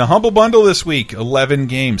 Yes, in a humble bundle this week, 11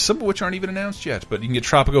 games, some of which aren't even announced yet, but you can get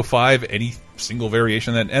Tropico 5, any single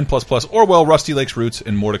variation of that, N++, Orwell, Rusty Lake's Roots,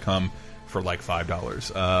 and more to come for like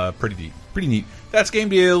 $5. Pretty neat. That's Game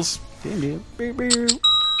Deals. Game deal.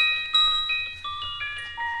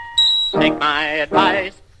 Take my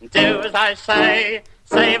advice, do as I say.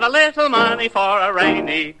 Save a little money for a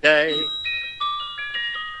rainy day.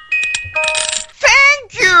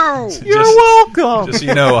 Thank you! You're welcome! Just so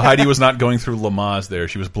you know, Heidi was not going through Lamaze there.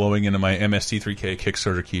 She was blowing into my MST3K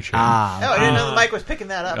Kickstarter keychain. I didn't know the mic was picking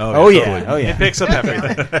that up. Oh yeah. It picks up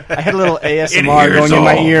everything. I had a little ASMR going in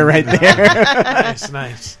my ear right there.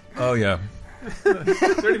 Nice. Oh, yeah.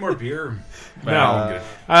 Is there any more beer? No.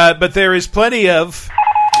 But there is plenty of...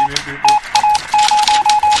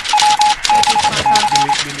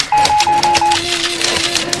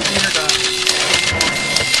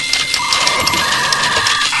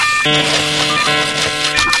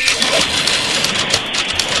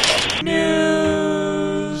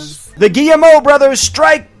 News. The Guillemot brothers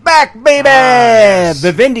strike back, baby! Nice.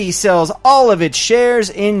 Vivendi sells all of its shares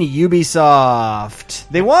in Ubisoft.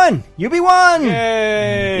 They won. Ubi won.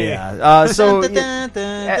 Yay! Yeah. So,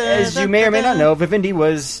 as you may or may not know, Vivendi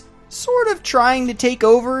was sort of trying to take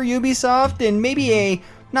over Ubisoft in maybe a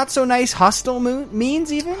not so nice hostile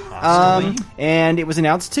means, even. And it was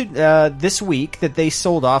announced this week that they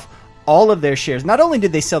sold off all of their shares. Not only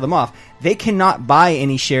did they sell them off, they cannot buy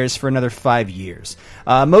any shares for another 5 years.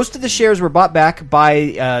 Most of the shares were bought back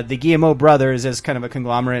by the Guillemot brothers as kind of a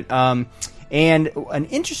conglomerate. And an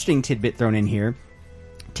interesting tidbit thrown in here,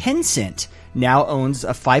 Tencent now owns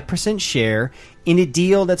a 5% share in a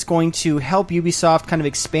deal that's going to help Ubisoft kind of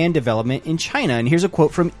expand development in China. And here's a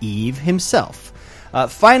quote from Yves himself.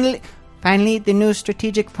 Finally, the new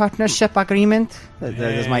strategic partnership agreement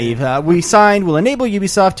that's my Yves, we signed will enable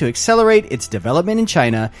Ubisoft to accelerate its development in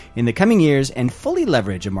China in the coming years and fully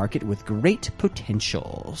leverage a market with great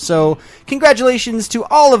potential. So, congratulations to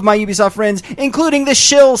all of my Ubisoft friends, including the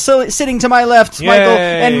shill sitting to my left, Yay. Michael,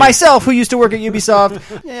 and myself, who used to work at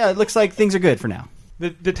Ubisoft. Yeah, it looks like things are good for now.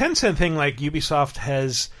 The Tencent thing, like Ubisoft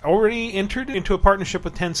has already entered into a partnership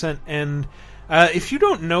with Tencent, and if you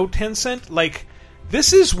don't know Tencent, like...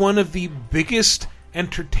 This is one of the biggest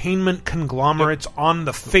entertainment conglomerates on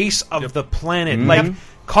the face of the planet. Like,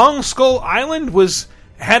 Kong Skull Island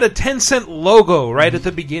had a Tencent logo right at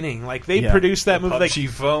the beginning. Like, they produced that movie. PUBG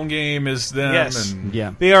phone game is them. Yes. And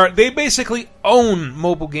They basically own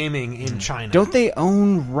mobile gaming in China. Don't they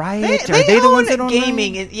own Riot? They Are they the own ones that own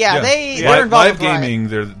gaming? Riot? They're involved live with Riot. gaming.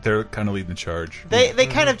 They're kind of leading the charge. They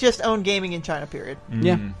kind of just own gaming in China. Period.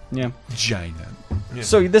 Yeah. China. Yeah.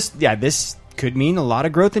 So this could mean a lot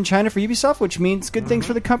of growth in China for Ubisoft, which means good things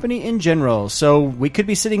for the company in general. So we could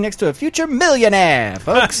be sitting next to a future millionaire,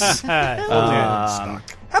 folks. How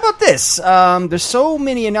about this? There's so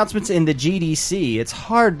many announcements in the GDC. It's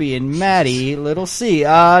hard being Maddie, little C.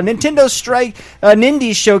 Nintendo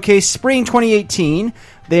Nindies Showcase Spring 2018.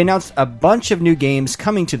 They announced a bunch of new games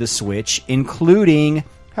coming to the Switch, including...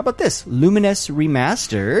 How about this? Lumines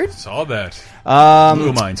Remastered. Saw that.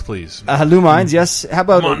 Lumines, please. Lumines, yes. How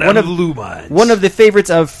about one of the favorites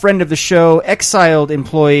of friend of the show, exiled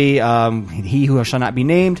employee, he who shall not be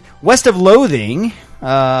named, West of Loathing,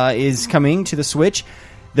 is coming to the Switch.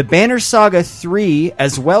 The Banner Saga 3,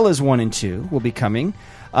 as well as 1 and 2, will be coming.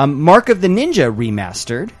 Mark of the Ninja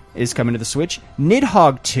Remastered is coming to the Switch.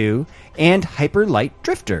 Nidhogg 2, and Hyper Light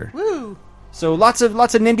Drifter. Woo! So lots of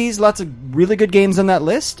Nindies, lots of really good games on that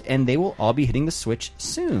list, and they will all be hitting the Switch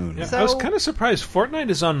soon. Yeah, I was kind of surprised. Fortnite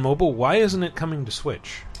is on mobile. Why isn't it coming to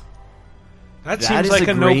Switch? That seems like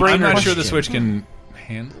a no-brainer. I'm not sure the Switch can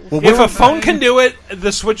handle it. Well, if a phone can do it,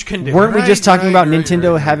 the Switch can do it. Weren't we just talking about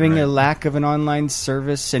Nintendo having a lack of an online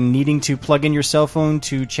service and needing to plug in your cell phone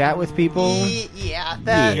to chat with people? Yeah,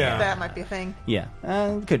 that might be a thing. Yeah,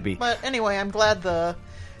 could be. But anyway, I'm glad the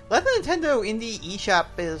Nintendo Indie eShop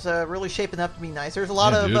is really shaping up to be nice. There's a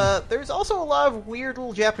lot of there's also a lot of weird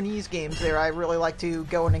little Japanese games there I really like to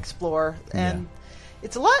go and explore, and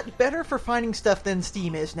it's a lot better for finding stuff than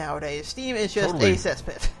Steam is nowadays. Steam is just a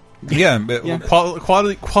cesspit. Yeah, but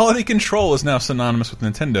quality control is now synonymous with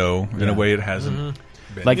Nintendo in a way it hasn't.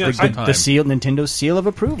 like the Nintendo's seal of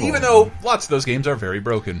approval. Even though lots of those games are very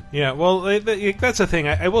broken. Yeah, well, that's the thing.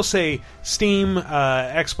 I will say, Steam,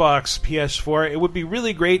 Xbox, PS4. It would be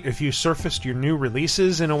really great if you surfaced your new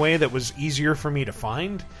releases in a way that was easier for me to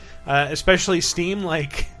find, especially Steam.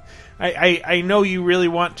 Like, I know you really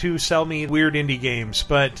want to sell me weird indie games,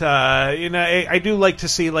 but I do like to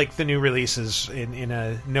see like the new releases in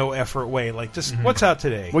a no effort way. Like, just what's out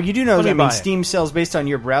today. Well, you do know that Steam sells based on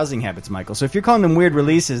your browsing habits, Michael. So if you're calling them weird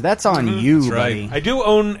releases, that's on you, buddy. I do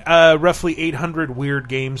own roughly 800 weird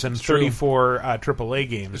games and 34 AAA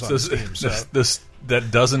games on Steam. So.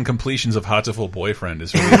 That dozen completions of Hatoful Boyfriend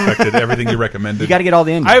has really affected everything you recommended. You got to get all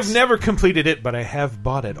the endings. I've never completed it, but I have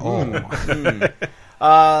bought it all.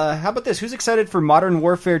 How about this? Who's excited for Modern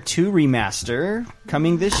Warfare 2 Remaster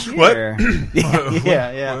coming this year? What?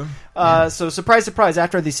 yeah. So, surprise, surprise,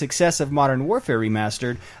 after the success of Modern Warfare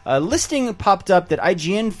Remastered, a listing popped up that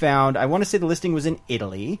IGN found, I want to say the listing was in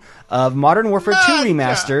Italy, of Modern Warfare 2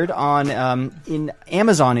 Remastered on in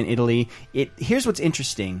Amazon in Italy. Here's what's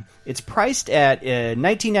interesting. It's priced at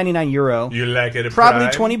 €19.99. You like it at probably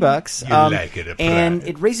Prime? $20. You like it at Prime. And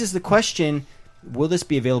it raises the question, will this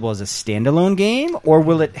be available as a standalone game, or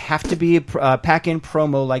will it have to be a pack-in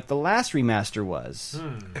promo like the last remaster was?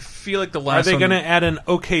 I feel like the last Are they one... going to add an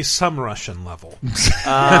OK Some Russian level?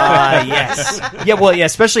 Yes. Yeah,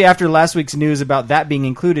 especially after last week's news about that being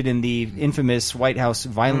included in the infamous White House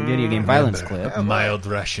video game violence clip. Mild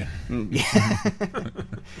Russian.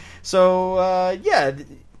 So,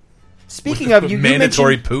 speaking of, you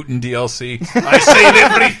mandatory Putin DLC. I save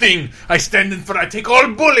everything. I stand in front. I take all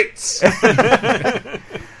bullets.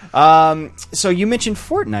 So you mentioned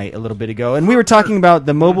Fortnite a little bit ago, and we were talking about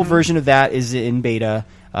the mobile version of that is in beta.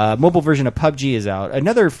 Mobile version of PUBG is out.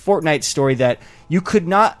 Another Fortnite story that you could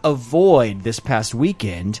not avoid this past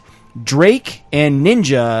weekend. Drake and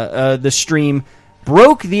Ninja, the stream,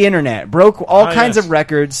 broke the internet, broke all kinds of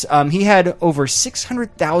records. He had over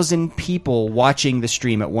 600,000 people watching the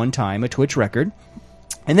stream at one time, a Twitch record.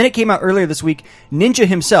 And then it came out earlier this week, Ninja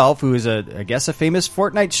himself, who is I guess a famous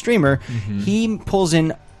Fortnite streamer, he pulls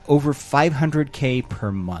in over $500K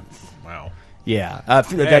per month. Wow. Yeah,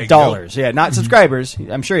 dollars. Yeah, not subscribers.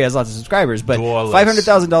 I'm sure he has lots of subscribers, but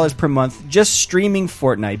 $500,000 per month just streaming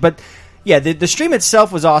Fortnite. But yeah, the stream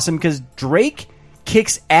itself was awesome because Drake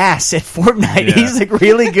kicks ass at Fortnite. Yeah. He's like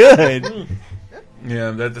really good.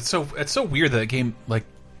 Yeah, that's so weird that game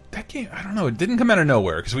that game. I don't know. It didn't come out of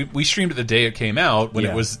nowhere because we streamed it the day it came out when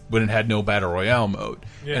it had no battle royale mode,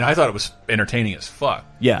 and I thought it was entertaining as fuck.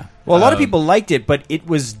 Yeah. Well, a lot of people liked it, but it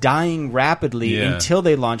was dying rapidly until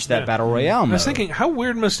they launched that battle royale mode. I was thinking, how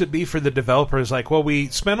weird must it be for the developers? Like, well, we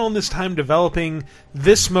spent all this time developing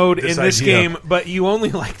this mode in this game, but you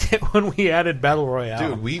only liked it when we added battle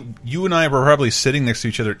royale. Dude, you and I were probably sitting next to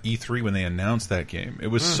each other at E3 when they announced that game. It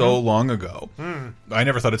was so long ago. I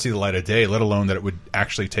never thought it'd see the light of day, let alone that it would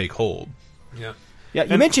actually take hold. Yeah. Yeah,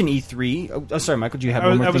 you mentioned E3. Oh, sorry, Michael, do you have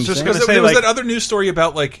one more thing to say? I was just going to say, there was that other news story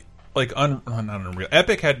about not Unreal.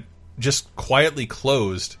 Epic had just quietly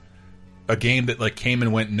closed a game that came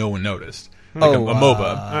and went, no one noticed. Like a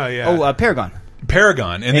MOBA.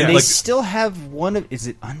 Paragon. And they still have one of... Is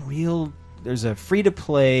it Unreal... There's a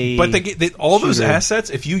free-to-play... But all those assets,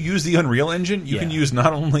 if you use the Unreal Engine, you can use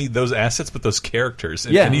not only those assets, but those characters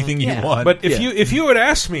and anything you want. But if you had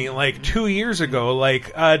asked me, 2 years ago,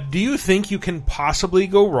 do you think you can possibly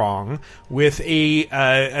go wrong with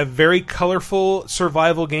a very colorful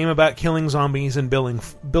survival game about killing zombies and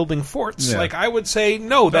building forts? Yeah. I would say,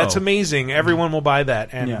 no, that's amazing. Everyone will buy that.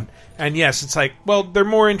 And yes, it's they're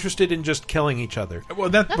more interested in just killing each other. Well,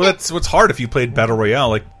 that's what's hard if you played Battle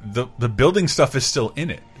Royale. The building stuff is still in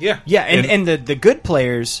it. Yeah. Yeah, and the good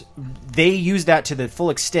players, they use that to the full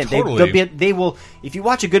extent. Totally. They will, if you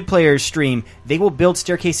watch a good player's stream, they will build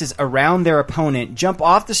staircases around their opponent, jump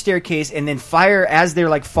off the staircase, and then fire as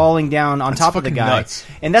they're falling down on top of the guy. Nuts.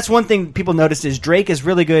 And that's one thing people noticed is Drake is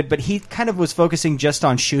really good, but he kind of was focusing just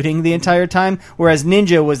on shooting the entire time, whereas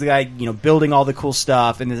Ninja was the guy, building all the cool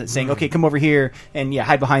stuff and then saying, okay, come over here and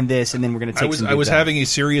hide behind this, and then we're going to take some I was big having a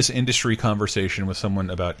serious industry conversation with someone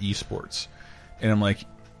about esports, and I'm like,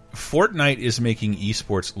 Fortnite is making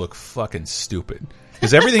esports look fucking stupid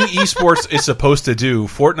because everything esports is supposed to do,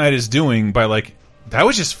 Fortnite is doing by that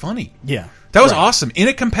was just funny. Yeah. That was awesome in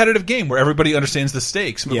a competitive game where everybody understands the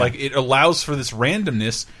stakes, but like it allows for this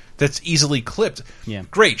randomness that's easily clipped. Yeah.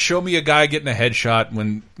 Great. Show me a guy getting a headshot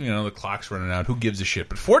when the clock's running out. Who gives a shit?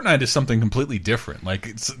 But Fortnite is something completely different.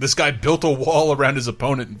 Like this guy built a wall around his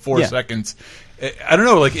opponent in 4 seconds. I don't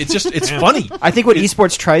know. Like it's funny. I think what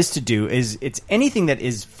esports tries to do is it's anything that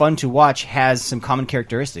is fun to watch has some common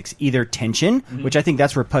characteristics. Either tension, which I think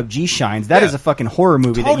that's where PUBG shines. That is a fucking horror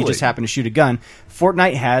movie that you just happen to shoot a gun.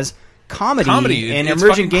 Fortnite has comedy and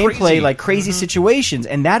emergent gameplay, crazy. like crazy situations,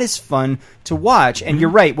 and that is fun to watch. And you're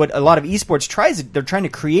right, what a lot of esports tries, they're trying to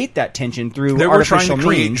create that tension through They were trying artificial to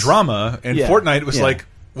create means. drama, and Fortnite was like,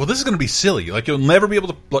 well, this is going to be silly. Like, you'll never be able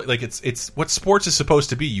to... Like, it's what sports is supposed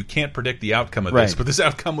to be. You can't predict the outcome of this, but this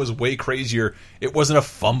outcome was way crazier. It wasn't a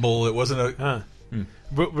fumble. It wasn't a...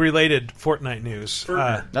 Related Fortnite news.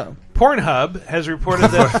 Pornhub has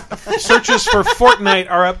reported that searches for Fortnite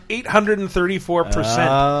are up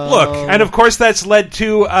 834%. Look, and of course that's led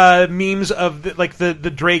to memes of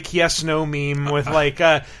the Drake yes no meme with like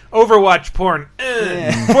Overwatch porn,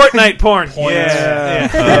 Fortnite porn.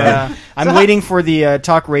 Yeah. I'm waiting for the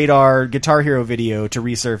Talk Radar Guitar Hero video to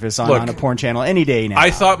resurface on a porn channel any day now.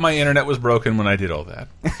 I thought my internet was broken when I did all that,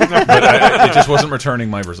 but it just wasn't returning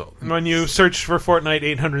my result. When you search for Fortnite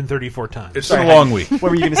 834 times. It's been a long week. What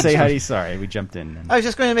were you going to say, Heidi? Sorry, we jumped in. I was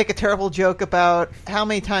just going to make a terrible joke about how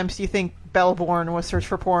many times do you think Battleborn was searched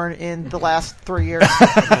for porn in the last 3 years?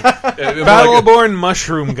 Battleborn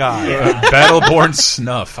mushroom guy. Battleborn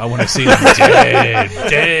snuff. I want to see them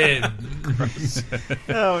dead.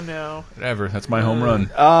 Oh no. Whatever. That's my home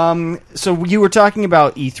run. So you were talking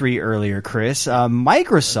about E3 earlier, Chris.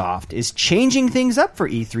 Microsoft is changing things up for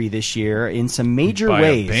E3 this year in some major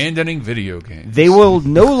ways. Abandoning video games. They will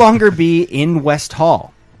no longer be in West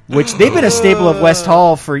Hall, which they've been a staple of West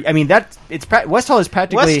Hall for. I mean, West Hall is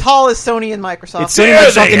practically West Hall is Sony and Microsoft. It's Sony,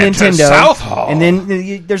 Microsoft, and Nintendo. South Hall. And then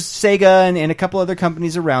there's Sega and a couple other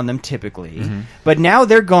companies around them, typically. But now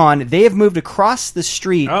they're gone. They have moved across the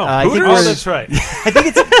street. That's right. I think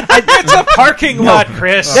it's it's a parking lot,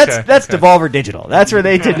 Chris. That's Devolver Digital. That's where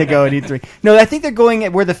they tend to go at E3. No, I think they're going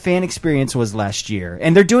at where the fan experience was last year,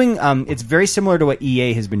 and they're doing. It's very similar to what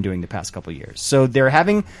EA has been doing the past couple of years. So they're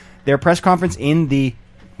having their press conference in the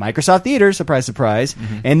Microsoft Theater, surprise, surprise.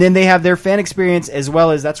 And then they have their fan experience as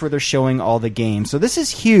well as that's where they're showing all the games. So this is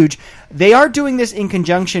huge. They are doing this in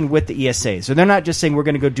conjunction with the ESA. So they're not just saying we're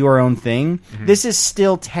going to go do our own thing. This is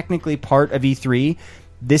still technically part of E3.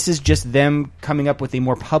 This is just them coming up with a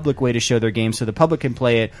more public way to show their games so the public can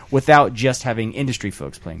play it without just having industry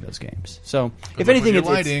folks playing those games. So, if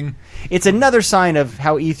anything, it's another sign of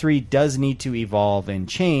how E3 does need to evolve and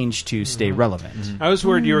change to stay relevant. I was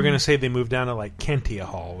worried you were going to say they moved down to like Kentia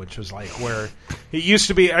Hall, which was like where it used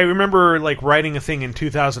to be. I remember like writing a thing in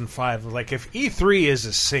 2005, like if E3 is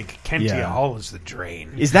a sink, Kentia Hall is the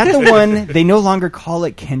drain. Is that the one? They no longer call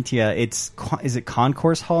it Kentia. Is it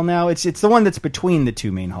Concourse Hall now? It's the one that's between the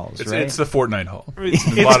two main halls, right? It's the Fortnite Hall.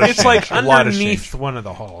 It's like underneath one of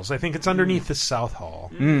the halls. I think it's underneath the South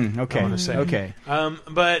Hall. Okay. I want to say. Okay.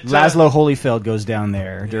 But Laszlo Holyfield goes down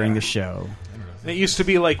there during the show. It used to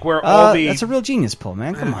be like where all the... That's a real genius pull,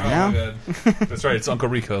 man. Come on now. That's right. It's Uncle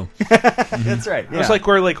Rico. That's right. It was like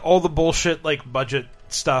where like all the bullshit like budget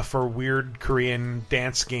stuff or weird Korean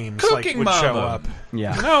dance games would show up.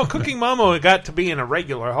 Yeah. No, Cooking Mama got to be in a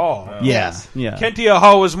regular hall. Yeah. Kentia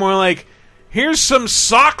Hall was more like, here's some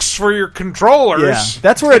socks for your controllers. Yeah.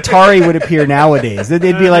 That's where Atari would appear nowadays. They'd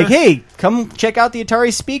be like, hey, come check out the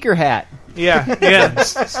Atari speaker hat. Yeah,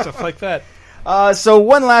 stuff like that. So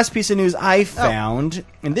one last piece of news I found,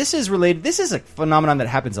 and this is related. This is a phenomenon that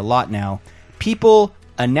happens a lot now. People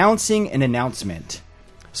announcing an announcement.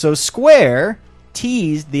 So Square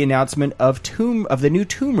teased the announcement of the new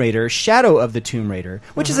Tomb Raider, Shadow of the Tomb Raider,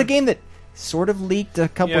 which is a game that sort of leaked a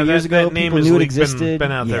couple years ago. That name People knew it existed.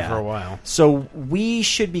 Been out there for a while. So we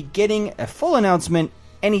should be getting a full announcement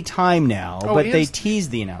any time now, but they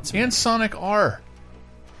teased the announcement. And Sonic R.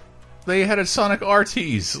 They had a Sonic R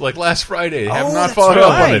tease like last Friday. Have not followed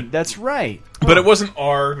up on it. That's right. But it wasn't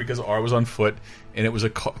R because R was on foot, and it was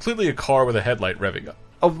clearly a car with a headlight revving up.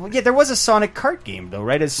 Oh, yeah, there was a Sonic kart game, though,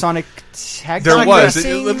 right? A Sonic Tag There was.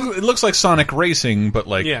 Racing? It looks like Sonic Racing, but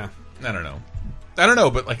like... Yeah. I don't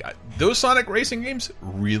know, but like those Sonic Racing games,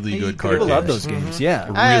 really good card games. People love those games,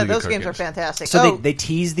 yeah. Those games are fantastic. So they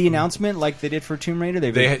teased the announcement like they did for Tomb Raider?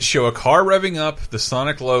 They show a car revving up, the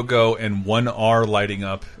Sonic logo, and one R lighting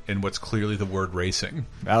up in what's clearly the word racing.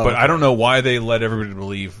 But I don't know why they let everybody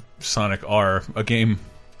believe Sonic R, a game...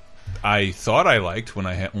 I thought I liked when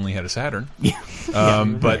I only had a Saturn.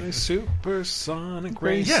 But supersonic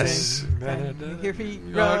racing. Yes. Your feet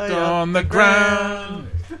Rocked right on the ground.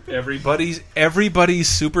 Everybody's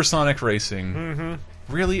supersonic racing.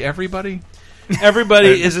 Mm-hmm. Really, everybody?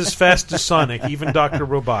 Everybody is as fast as Sonic, even Dr.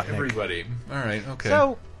 Robotnik. Everybody. All right, okay.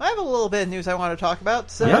 So, I have a little bit of news I want to talk about.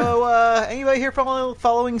 So, anybody here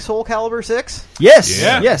following Soul Calibur 6? Yes.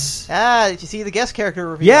 Yeah. Yes. Did you see the guest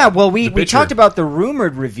character reveal? Yeah, well, we picture. talked about the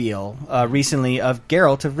rumored reveal recently of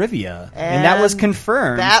Geralt of Rivia, and that was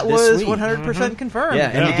confirmed. That this was week. 100% confirmed.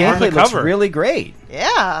 Yeah, and the on the gameplay looks cover. really great. Yeah,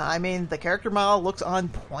 I mean, the character model looks on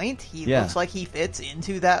point. He looks like he fits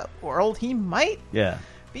into that world. He might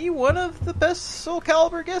be one of the best Soul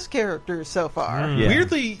Calibur guest characters so far. Yeah.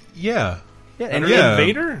 Weirdly, yeah. And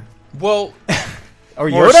Vader? Well, or Or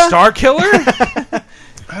Yoda? Star Killer? I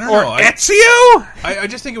don't Or know. Ezio? I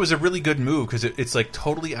just think it was a really good move because it's like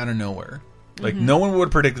totally out of nowhere. Like no one would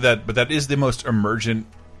have predicted that, but that is the most emergent,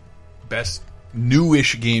 best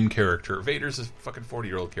newish game character. Vader's a fucking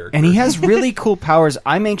 40-year-old character, And he has really cool powers.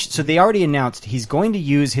 I'm anxious. So they already announced he's going to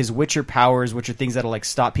use his Witcher powers, which are things that'll like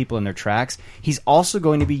stop people in their tracks. He's also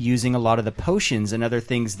going to be using a lot of the potions and other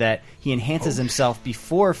things that he enhances himself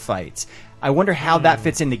before fights. I wonder how that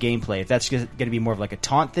fits into gameplay. If that's going to be more of like a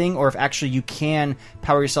taunt thing, or if actually you can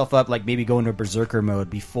power yourself up, like maybe go into berserker mode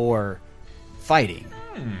before fighting.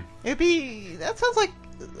 That sounds like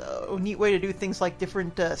a neat way to do things like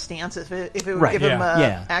different stances. If it would give him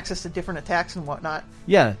access to different attacks and whatnot.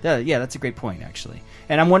 Yeah, that's a great point, actually.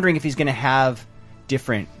 And I'm wondering if he's going to have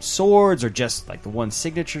different swords or just like the one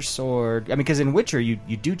signature sword. I mean, because in Witcher, you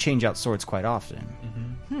do change out swords quite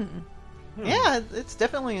often. Yeah, it's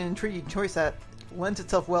definitely an intriguing choice that lends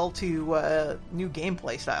itself well to new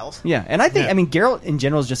gameplay styles. Yeah, and I think, I mean, Geralt in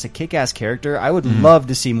general is just a kick-ass character. I would love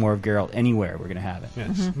to see more of Geralt anywhere we're going to have it.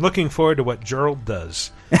 Yes. Looking forward to what Gerald does.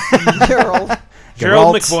 Gerald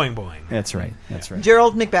McBoing Boing. That's right.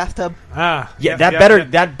 Gerald McBathtub.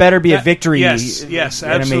 That better be a victory Yes,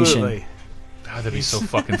 animation. absolutely. God, that'd be so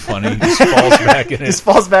fucking funny. He just falls back in it. Just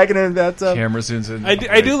falls back in a bathtub. Camera zooms in.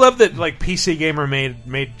 I do love that like PC Gamer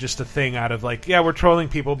made just a thing out of like, we're trolling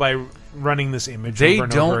people by running this image. They over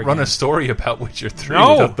and don't over run again. a story about Witcher 3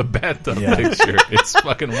 No. without the bathtub picture. It's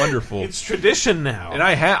fucking wonderful. It's tradition now. And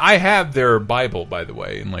I have their Bible, by the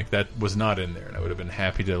way, and like that was not in there, and I would have been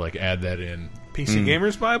happy to like add that in. PC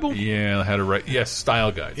Gamer's Bible? Yeah, how to write. Yes,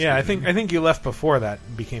 style guides. Yeah, I think you left before that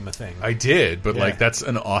became a thing. I did, but like that's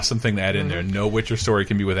an awesome thing to add in there. No Witcher story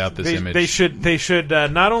can be without this image. They should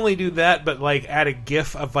not only do that, but like add a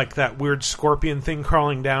GIF of like that weird scorpion thing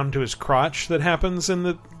crawling down to his crotch that happens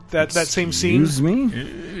in that same scene. Excuse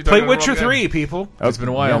me? Play Witcher 3, people. It's been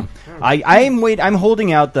a while. Yeah. I'm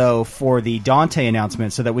holding out though for the Dante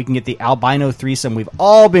announcement so that we can get the albino threesome we've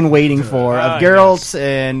all been waiting for of Geralt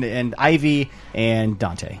and Ivy and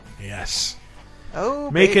Dante. Yes. Oh,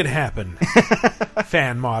 Make baby. it happen.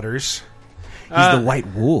 Fan modders. He's the White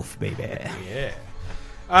Wolf, baby. Yeah.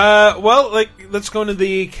 Well, let's go into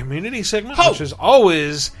the community segment, which is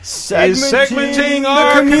always segmenting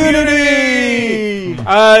our community.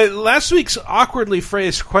 Last week's awkwardly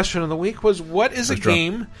phrased question of the week was, what is a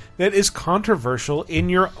game that is controversial in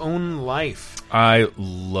your own life? I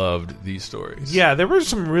loved these stories. Yeah, there were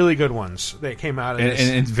some really good ones that came out of this.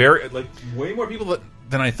 And very like way more people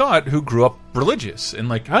than I thought who grew up religious and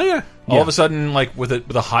like all of a sudden like with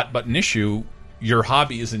a hot button issue, your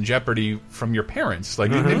hobby is in jeopardy from your parents.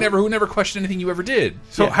 Like who never questioned anything you ever did.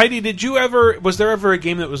 So Heidi, was there ever a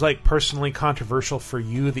game that was like personally controversial for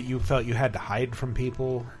you that you felt you had to hide from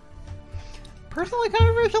people? Personally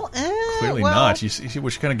controversial? Clearly not. You see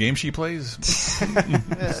which kind of game she plays?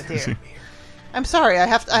 Oh, dear. I'm sorry. I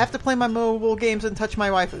have to play my mobile games and touch my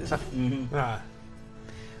waifus.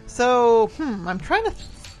 So, I'm trying to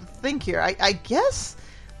think here. I guess,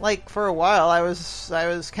 like for a while, I was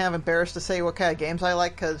kind of embarrassed to say what kind of games I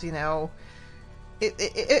like because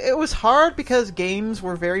it was hard because games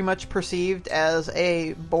were very much perceived as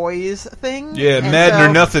a boys thing. Yeah, and Madden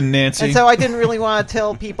or nothing, Nancy. And so I didn't really want to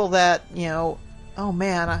tell people that oh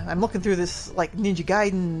man, I'm looking through this like Ninja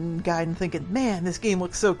Gaiden guide and thinking, man, this game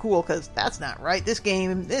looks so cool because that's not right. This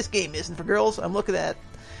game isn't for girls. I'm looking at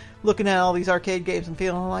all these arcade games and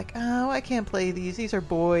feeling like, oh, I can't play these. These are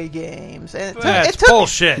boy games. And it took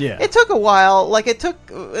bullshit. Yeah. It took a while. Like it took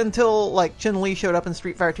until like Chun-Li showed up in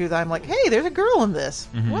Street Fighter 2 that I'm like, hey, there's a girl in this.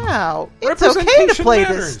 Wow, it's okay to play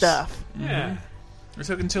this stuff. Yeah. It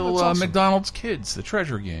took until McDonald's Kids, the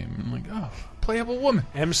treasure game. I'm like, oh, playable woman.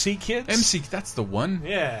 MC Kids? That's the one.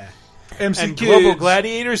 Yeah. MC and Kids. Global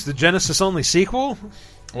Gladiators, the Genesis-only sequel?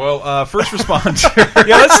 Well, first responder.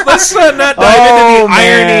 Yeah, let's not dive into the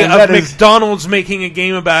irony of McDonald's making a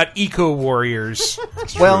game about eco warriors.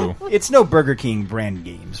 Well, it's no Burger King brand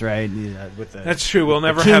games, right? With That's true. We'll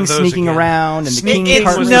never king have those sneaking again. around and the king.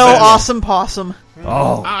 It's no Awesome Possum.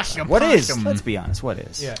 Oh, Awesome what is? Possum. Let's be honest. What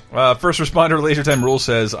is? Yeah. First Responder Laser Time Rule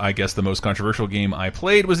says, I guess the most controversial game I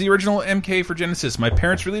played was the original MK for Genesis. My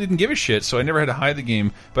parents really didn't give a shit, so I never had to hide the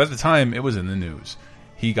game, but at the time, it was in the news.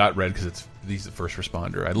 He got red because he's the first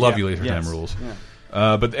responder. I love you, Laser Time Rules.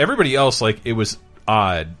 Yeah. But everybody else, like, it was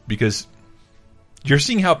odd because you're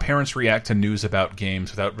seeing how parents react to news about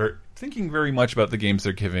games without thinking very much about the games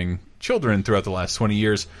they're giving children throughout the last 20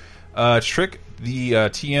 years. Trick, the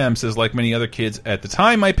TM, says, like many other kids at the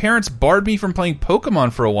time, my parents barred me from playing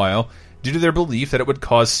Pokemon for a while due to their belief that it would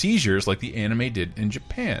cause seizures like the anime did in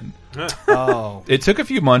Japan. Oh. It took a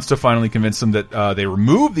few months to finally convince them that they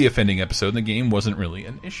removed the offending episode and the game wasn't really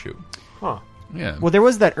an issue. Huh. Yeah. Well, there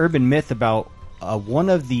was that urban myth about one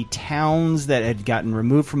of the towns that had gotten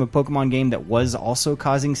removed from a Pokemon game that was also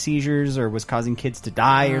causing seizures or was causing kids to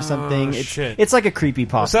die or something. It's like a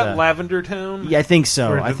creepypasta. Was that Lavender Town? Yeah, I think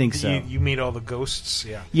so. I think so. You meet all the ghosts.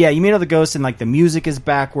 Yeah. Yeah, you meet all the ghosts and like the music is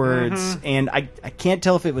backwards, and I can't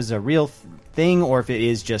tell if it was a real thing or if it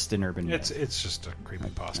is just an urban myth. It's just a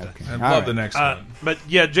creepypasta. Okay. I love the next one. But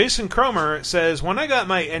yeah, Jason Cromer says, when I got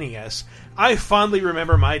my NES, I fondly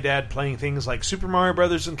remember my dad playing things like Super Mario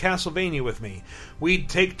Brothers and Castlevania with me. We'd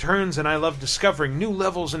take turns and I loved discovering new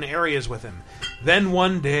levels and areas with him. Then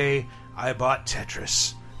one day, I bought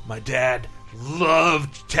Tetris. My dad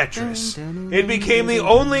loved Tetris. It became the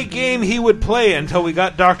only game he would play until we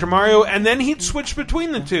got Dr. Mario, and then he'd switch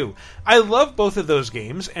between the two. I love both of those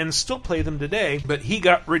games and still play them today, but he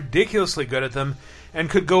got ridiculously good at them and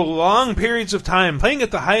could go long periods of time playing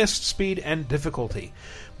at the highest speed and difficulty.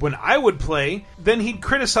 When I would play, then he'd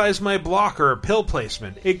criticize my block or pill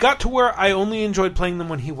placement. It got to where I only enjoyed playing them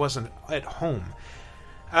when he wasn't at home.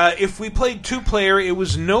 If we played two-player, it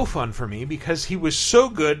was no fun for me because he was so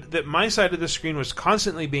good that my side of the screen was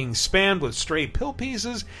constantly being spammed with stray pill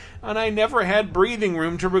pieces, and I never had breathing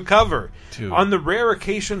room to recover. On the rare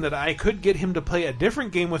occasion that I could get him to play a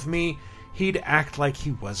different game with me, he'd act like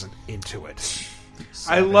he wasn't into it.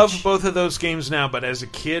 I love both of those games now, but as a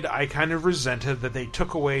kid, I kind of resented that they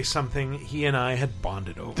took away something he and I had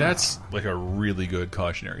bonded over. That's like a really good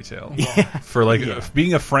cautionary tale for like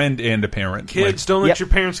being a friend and a parent. Kids, don't let your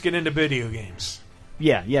parents get into video games.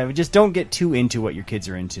 Yeah, just don't get too into what your kids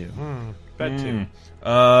are into. That too.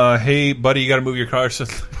 Hey, buddy, you got to move your car so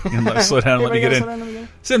slow down and let me get in.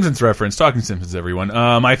 Simpsons reference, talking Simpsons, everyone.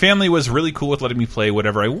 My family was really cool with letting me play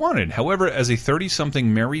whatever I wanted. However, as a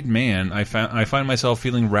 30-something married man, I find myself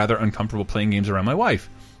feeling rather uncomfortable playing games around my wife,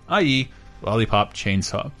 i.e., Lollipop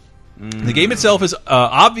Chainsaw. The game itself is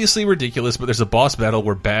obviously ridiculous, but there's a boss battle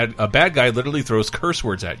where a bad guy literally throws curse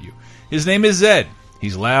words at you. His name is Zed.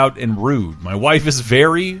 He's loud and rude. My wife is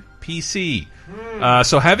very PC.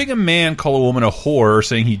 So having a man call a woman a whore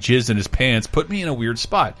saying he jizzed in his pants put me in a weird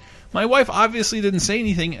spot. My wife obviously didn't say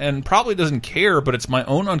anything and probably doesn't care, but it's my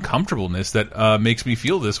own uncomfortableness that makes me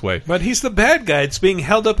feel this way. But he's the bad guy. It's being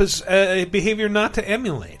held up as a behavior not to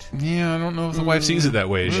emulate. Yeah, I don't know if the wife sees it that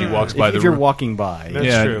way as she walks by the room. If you're walking by.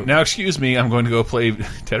 That's true. Now, excuse me, I'm going to go play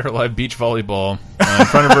Dead or Alive beach volleyball in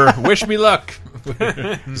front of her. Wish me luck.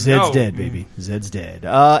 Zed's dead, baby. Zed's dead.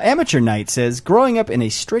 Amateur Knight says, growing up in a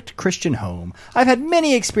strict Christian home, I've had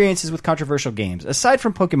many experiences with controversial games. Aside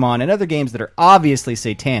from Pokemon and other games that are obviously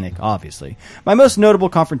satanic, my most notable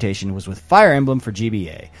confrontation was with Fire Emblem for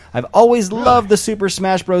GBA. I've always loved the Super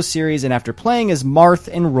Smash Bros. Series, and after playing as Marth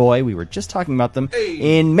and Roy, we were just talking about them,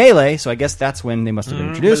 in Melee, so I guess that's when they must have been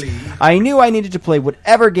introduced, I knew I needed to play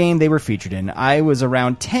whatever game they were featured in. I was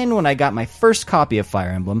around 10 when I got my first copy of Fire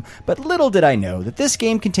Emblem, but little did I know that this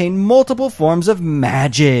game contained multiple forms of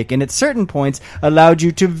magic, and at certain points allowed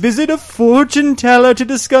you to visit a fortune teller to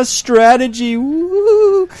discuss strategy.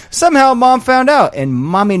 Woo! Somehow Mom found out, and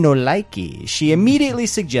Mommy no likey. She immediately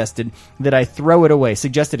suggested that I throw it away.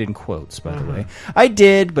 Suggested in quotes, by the way. I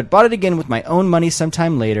did, but bought it again with my own money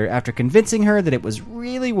sometime later after convincing her that it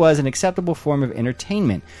really was an acceptable form of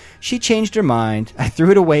entertainment. She changed her mind. I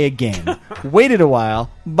threw it away again. Waited a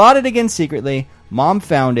while. Bought it again secretly. Mom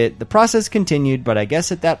found it. The process continued, but I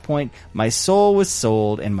guess at that point, my soul was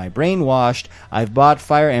sold and my brain washed. I've bought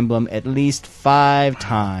Fire Emblem at least 5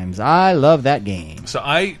 times. I love that game. So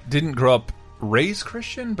I didn't grow up raised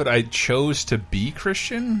Christian, but I chose to be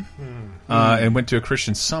Christian and went to a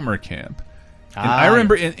Christian summer camp. And I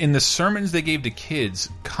remember in the sermons they gave to kids,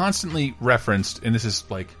 constantly referenced, and this is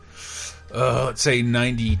like, let's say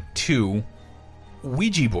 92,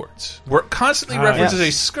 Ouija boards were constantly referenced as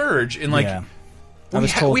a scourge. And like, I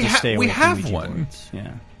was told to stay away we from have Ouija one. boards.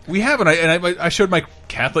 Yeah. We have, and I showed my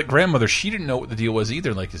Catholic grandmother. She didn't know what the deal was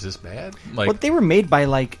either. Like, is this bad? Like, well, they were made by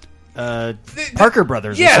like Parker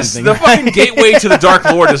Brothers. Yes, or something. the fucking gateway to the Dark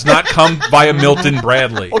Lord does not come via Milton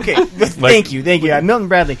Bradley. Okay, thank you, Milton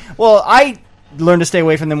Bradley. Well, I learned to stay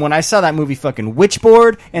away from them when I saw that movie fucking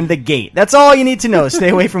Witchboard and The Gate. That's all you need to know. Stay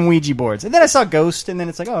away from Ouija boards. And then I saw Ghost, and then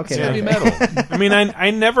it's like, oh, okay. It's heavy metal. I mean,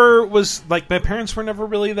 I never was like, my parents were never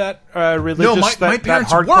really that religious. No, my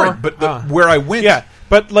parents that weren't. But where I went, yeah.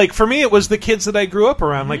 But like for me, it was the kids that I grew up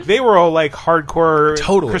around. Like they were all like hardcore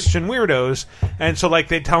Christian weirdos, and so like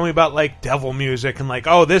they'd tell me about like devil music and like,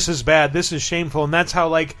 oh, this is bad, this is shameful, and that's how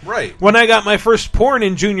like when I got my first porn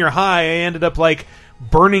in junior high, I ended up like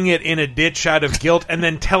burning it in a ditch out of guilt, and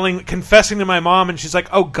then confessing to my mom, and she's like,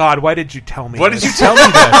 "Oh God, why did you tell me? What did you tell me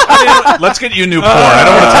then? Let's get you new porn. I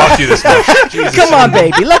don't want to talk to you this much. Jesus. Come on,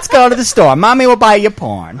 baby, let's go to the store. Mommy will buy you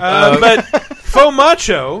porn." But Faux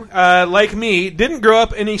Macho, like me, didn't grow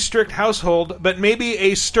up in a strict household, but maybe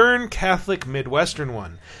a stern Catholic Midwestern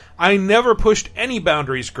one. I never pushed any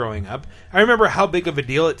boundaries growing up. I remember how big of a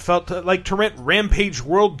deal it felt like to rent Rampage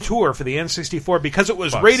World Tour for the N64 because it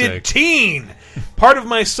was rated teen. Part of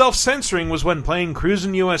my self-censoring was when playing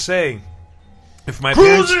Cruisin' USA. If my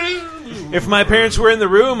parents were in the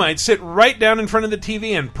room, I'd sit right down in front of the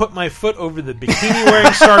TV and put my foot over the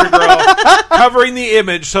bikini-wearing starter girl, covering the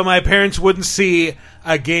image so my parents wouldn't see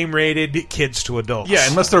a game rated kids to adults. Yeah,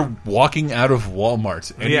 unless they're walking out of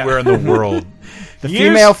Walmart anywhere in the world. The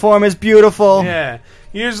female form is beautiful. Yeah.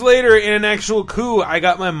 Years later, in an actual coup, I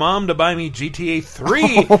got my mom to buy me GTA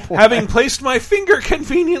 3, having placed my finger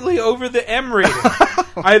conveniently over the M rating.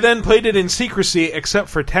 I then played it in secrecy, except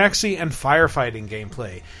for taxi and firefighting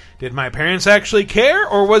gameplay. Did my parents actually care,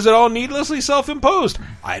 or was it all needlessly self-imposed?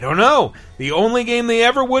 I don't know. The only game they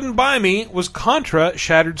ever wouldn't buy me was Contra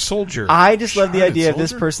Shattered Soldier. I just love the idea of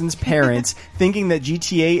this person's parents thinking that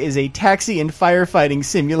GTA is a taxi and firefighting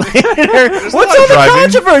simulator. What's all the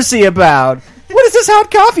controversy about? What is this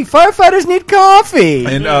hot coffee? Firefighters need coffee.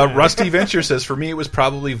 And Rusty Venture says, for me, it was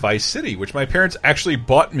probably Vice City, which my parents actually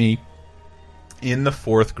bought me in the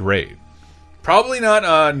 4th grade. Probably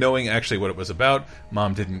not knowing actually what it was about.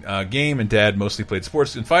 Mom didn't game, and Dad mostly played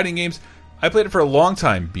sports and fighting games. I played it for a long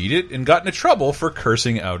time, beat it, and got into trouble for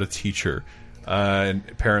cursing out a teacher.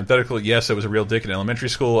 And parenthetically, yes, I was a real dick in elementary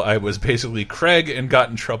school. I was basically Craig and got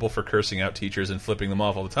in trouble for cursing out teachers and flipping them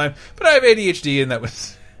off all the time. But I have ADHD, and that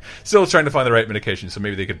was still trying to find the right medication, so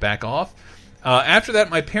maybe they could back off. After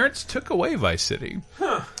that, my parents took away Vice City.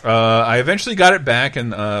 I eventually got it back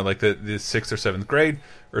in like the 6th or 7th grade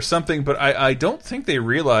or something, but I don't think they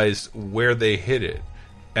realized where they hid it.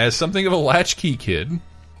 As something of a latchkey kid,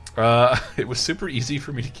 it was super easy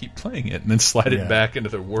for me to keep playing it and then slide it back into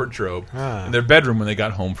their wardrobe in their bedroom when they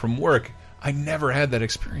got home from work. I never had that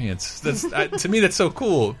experience. That's to me, that's so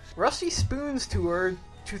cool. Rusty Spoon's Tour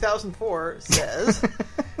 2004 says,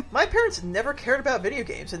 my parents never cared about video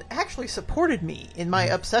games and actually supported me in my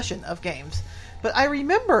obsession of games. But I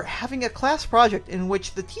remember having a class project in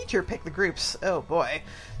which the teacher picked the groups. Oh boy.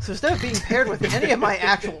 So instead of being paired with any of my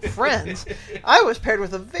actual friends, I was paired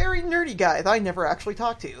with a very nerdy guy that I never actually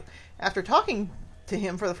talked to. After talking to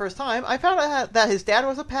him for the first time, I found out that his dad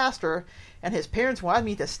was a pastor and his parents wanted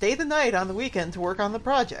me to stay the night on the weekend to work on the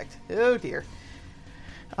project. Oh dear.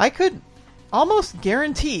 I could almost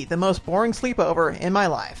guarantee the most boring sleepover in my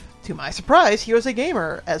life. To my surprise, he was a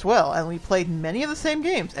gamer as well, and we played many of the same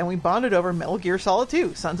games, and we bonded over Metal Gear Solid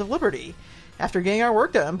 2, Sons of Liberty. After getting our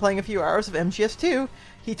work done playing a few hours of MGS2,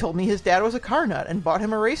 he told me his dad was a car nut and bought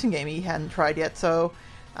him a racing game he hadn't tried yet, so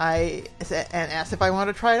I asked if I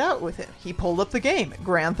wanted to try it out with him. He pulled up the game,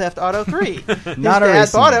 Grand Theft Auto 3. His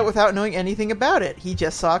dad bought it without knowing anything about it. He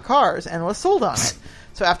just saw cars and was sold on it.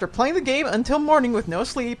 So after playing the game until morning with no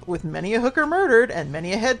sleep, with many a hooker murdered and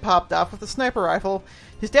many a head popped off with a sniper rifle,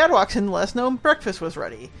 his dad walks in to let us know breakfast was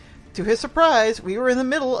ready. To his surprise, we were in the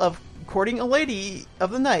middle of courting a lady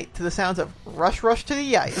of the night to the sounds of Rush Rush to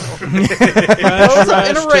the Yayo. He blows up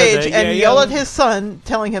in a rage and yelled at his son,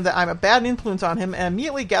 telling him that I'm a bad influence on him, and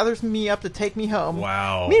immediately gathers me up to take me home.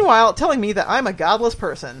 Wow. Meanwhile, telling me that I'm a godless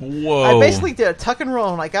person. Whoa. I basically did a tuck and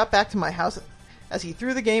roll when I got back to my house as he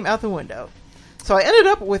threw the game out the window. So I ended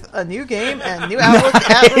up with a new game and new outlook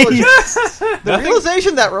at religion. The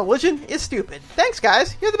realization that religion is stupid. Thanks,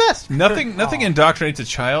 guys. You're the best. Nothing indoctrinates a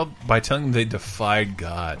child by telling them they defied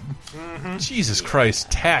God. Jesus Christ.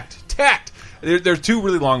 Tact. There are two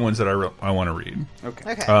really long ones that I want to read.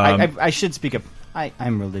 Okay. I should speak up.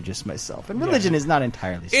 I'm religious myself, and religion is not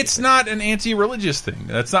entirely stupid. It's not an anti-religious thing.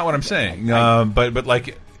 That's not what I'm saying. But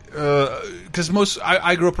like, because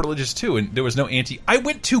I grew up religious too, and there was no I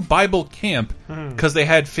went to Bible camp because they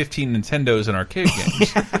had 15 Nintendos and arcade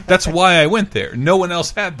games. That's why I went there. No one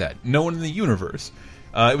else had that. No one in the universe.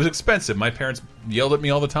 It was expensive. My parents yelled at me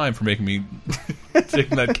all the time for making me take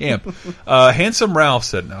that camp. Handsome Ralph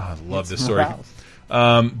said, "Oh, I love this story."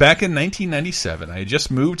 Back in 1997, I had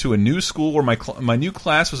just moved to a new school where my new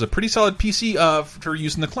class was a pretty solid PC for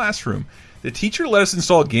use in the classroom. The teacher let us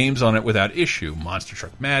install games on it without issue. Monster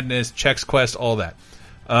Truck Madness, Chex Quest, all that.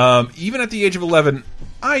 Even at the age of 11,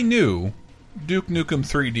 I knew Duke Nukem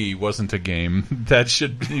 3D wasn't a game that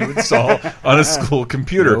should be installed on a school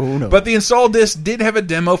computer. No. But the install disc did have a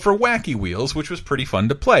demo for Wacky Wheels, which was pretty fun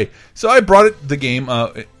to play. So I brought the game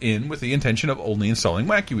in with the intention of only installing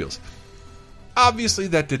Wacky Wheels. Obviously,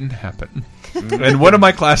 that didn't happen. And one of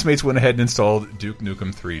my classmates went ahead and installed Duke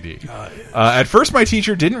Nukem 3D. At first, my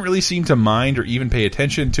teacher didn't really seem to mind or even pay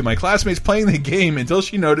attention to my classmates playing the game until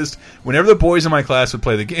she noticed whenever the boys in my class would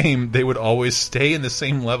play the game, they would always stay in the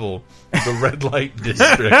same level, the red light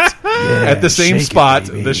district, at the same spot,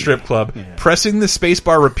 the strip club, pressing the space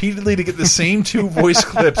bar repeatedly to get the same two voice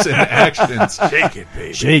clips and actions. Shake it,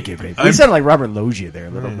 baby. Shake it, baby. You sounded like Robert Loggia there a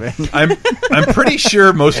little bit. I'm pretty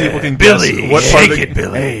sure most people can guess what part of the game.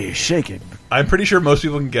 Billy. Hey, shake it. I'm pretty sure most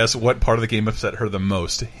people can guess what part of the game upset her the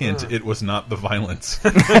most. Hint, it was not the violence.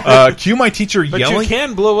 Cue my teacher yelling. But you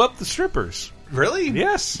can blow up the strippers. Really?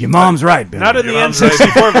 Yes. Your mom's right, Billy. Not in the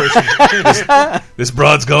N64 version. This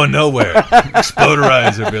broad's going nowhere.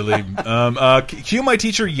 Exploderize her, Billy. Cue my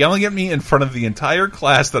teacher yelling at me in front of the entire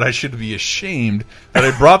class that I should be ashamed that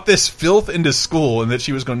I brought this filth into school and that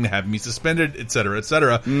she was going to have me suspended, etc.,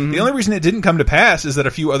 etc. The only reason it didn't come to pass is that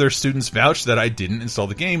a few other students vouched that I didn't install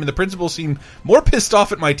the game, and the principal seemed more pissed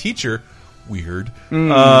off at my teacher. Weird.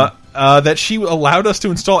 That she allowed us to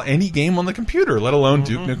install any game on the computer, let alone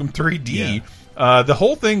Duke Nukem 3D. Yeah. The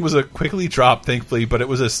whole thing was a quickly dropped, thankfully, but it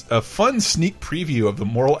was a fun sneak preview of the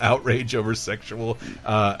moral outrage over sexual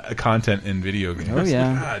content in video games. Oh,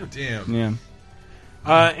 yeah. God damn. Yeah.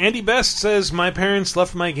 Andy Best says, my parents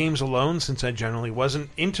left my games alone since I generally wasn't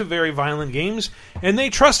into very violent games, and they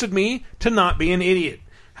trusted me to not be an idiot.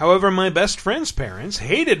 However, my best friend's parents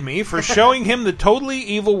hated me for showing him the totally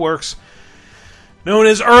evil works known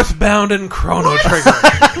as Earthbound and Chrono Trigger.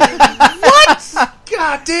 What?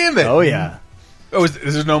 God damn it. Oh, yeah. Oh,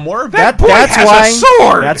 is there no more? That boy has a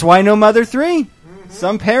sword! That's why no Mother 3.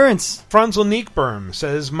 Some parents. Franzel Neekberm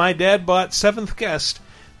says, my dad bought Seventh Guest,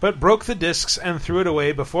 but broke the discs and threw it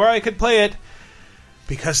away before I could play it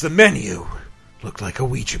because the menu looked like a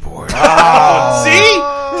Ouija board. Oh.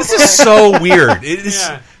 See? This is so weird. It is.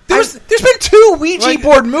 Yeah. There's been 2 Ouija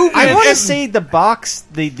board movies. I want to say the box,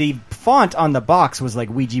 the font on the box was like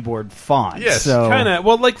Ouija board font. Yes, so. Kind of.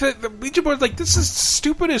 Well, like the Ouija board, like this is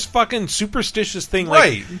stupidest fucking superstitious thing. Like,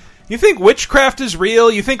 right. You think witchcraft is real?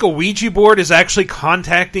 You think a Ouija board is actually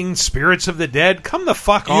contacting spirits of the dead? Come the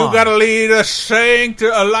fuck on. You gotta lead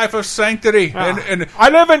a life of sanctity. And I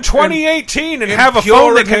live in 2018 and have a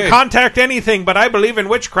phone that can contact anything, but I believe in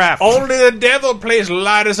witchcraft. Only the devil plays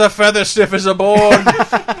light as a feather, stiff as a board.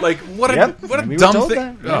 Like, what a dumb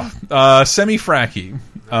thing. Yeah. Semi-Fracky.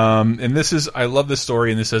 And this is, I love this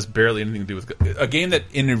story, and this has barely anything to do with a game that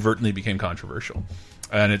inadvertently became controversial.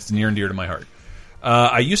 And it's near and dear to my heart.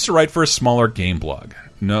 I used to write for a smaller game blog.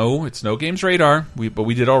 No, it's No Games Radar, but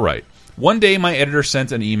we did all right. One day, my editor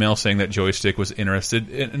sent an email saying that Joystick was interested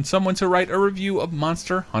in someone to write a review of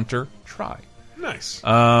Monster Hunter Tri. Nice.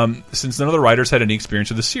 Since none of the writers had any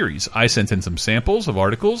experience with the series, I sent in some samples of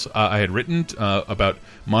articles I had written about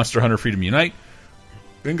Monster Hunter Freedom Unite,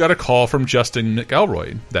 and got a call from Justin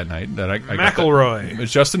McElroy that night. McElroy. It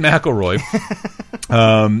was Justin McElroy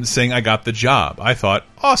saying I got the job. I thought,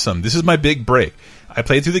 awesome, this is my big break. I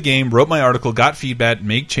played through the game, wrote my article, got feedback,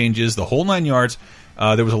 made changes, the whole 9 yards.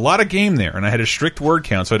 There was a lot of game there, and I had a strict word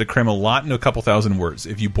count, so I had to cram a lot into a couple thousand words.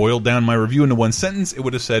 If you boiled down my review into one sentence, it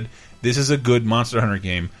would have said, this is a good Monster Hunter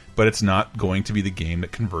game, but it's not going to be the game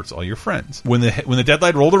that converts all your friends. When the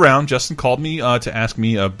deadline rolled around, Justin called me to ask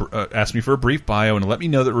me for a brief bio and to let me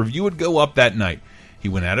know that review would go up that night. He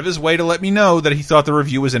went out of his way to let me know that he thought the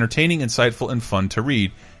review was entertaining, insightful, and fun to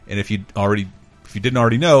read. And if you didn't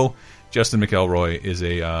already know, Justin McElroy is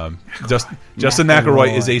Justin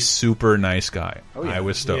McElroy is a super nice guy. Oh, yeah. I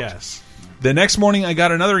was stoked. Yes. The next morning, I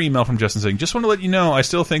got another email from Justin saying, "Just want to let you know, I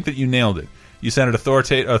still think that you nailed it. You sounded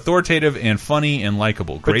authoritative and funny and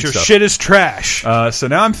likable. Great stuff. But your stuff. shit is trash." So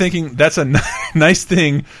now I'm thinking that's a nice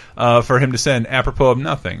thing for him to send, apropos of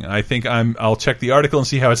nothing. I think I'll check the article and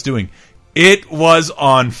see how it's doing. It was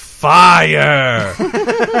on fire.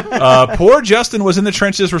 Poor Justin was in the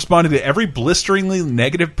trenches responding to every blisteringly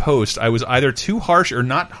negative post. I was either too harsh or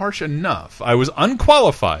not harsh enough. I was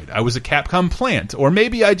unqualified. I was a Capcom plant. Or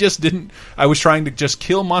maybe I was trying to just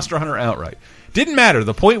kill Monster Hunter outright. Didn't matter.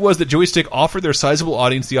 The point was that Joystick offered their sizable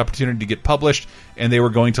audience the opportunity to get published, and they were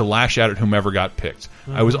going to lash out at whomever got picked.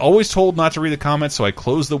 I was always told not to read the comments, so I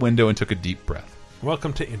closed the window and took a deep breath.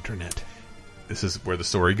 Welcome to Internet. This is where the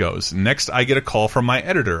story goes. Next, I get a call from my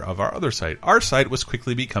editor of our other site. Our site was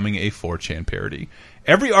quickly becoming a 4chan parody.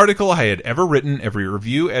 Every article I had ever written, every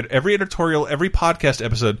review, every editorial, every podcast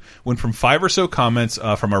episode went from 5 or so comments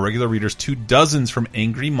from our regular readers to dozens from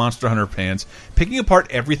angry Monster Hunter fans, picking apart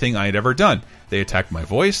everything I had ever done. They attacked my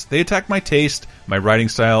voice, they attacked my taste, my writing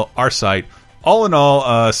style, our site. All in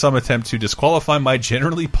all, some attempt to disqualify my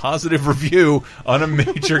generally positive review on a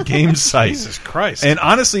major game site. Jesus Christ. And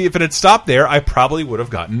honestly, if it had stopped there, I probably would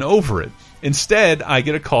have gotten over it. Instead, I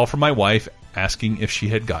get a call from my wife asking if she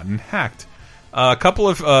had gotten hacked. A couple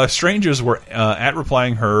of strangers were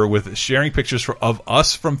replying her with sharing pictures of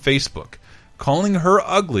us from Facebook, calling her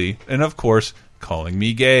ugly, and of course, calling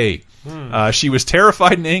me gay. She was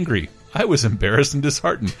terrified and angry. I was embarrassed and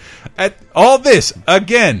disheartened. At all this,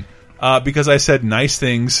 again... because I said nice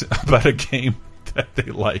things about a game that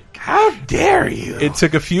they like. How dare you? It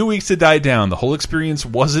took a few weeks to die down. The whole experience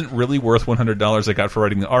wasn't really worth $100 I got for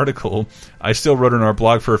writing the article. I still wrote on our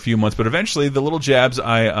blog for a few months, but eventually the little jabs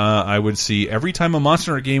I would see every time a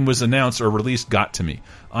Monster Hunter game was announced or released got to me.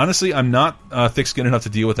 Honestly, I'm not thick-skinned enough to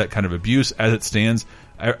deal with that kind of abuse. As it stands,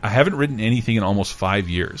 I haven't written anything in almost 5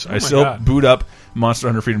 years. I still boot up Monster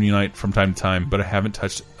Hunter Freedom Unite from time to time, but I haven't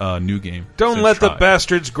touched a new game. Don't let the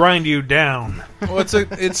bastards grind you down. Well, I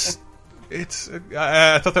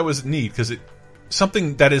thought that was neat because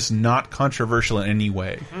something that is not controversial in any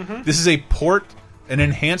way. This is an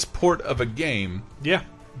enhanced port of a game. Yeah,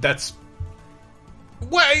 that's.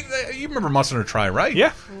 Well, you remember Monster Hunter Tri, right?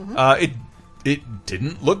 Yeah. It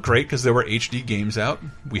didn't look great because there were HD games out.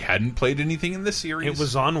 We hadn't played anything in this series. It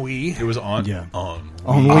was on Wii. It was on on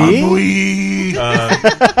Wii.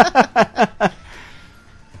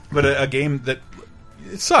 But a game that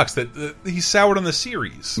it sucks that he soured on the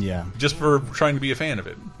series. Yeah, just for trying to be a fan of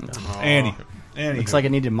it. Anywho. Looks like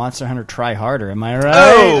it needed Monster Hunter Try Harder. Am I right?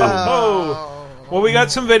 Oh. Well, we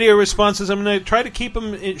got some video responses. I'm going to try to keep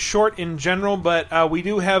them short in general, but we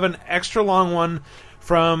do have an extra long one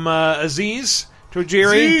from Aziz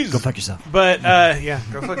Tojiri. Go fuck yourself. But yeah,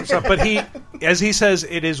 go fuck yourself. But as he says,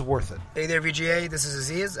 it is worth it. Hey there, VGA. This is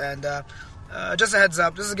Aziz, and just a heads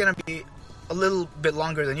up, this is going to be a little bit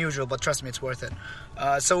longer than usual, but trust me, it's worth it.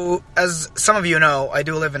 So, as some of you know, I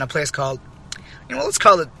do live in a place called, let's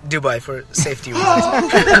call it Dubai for safety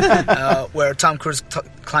reasons, where Tom Cruise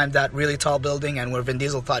climbed that really tall building and where Vin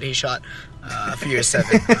Diesel thought he shot Furious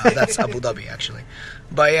 7. That's Abu Dhabi, actually.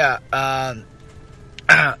 But yeah,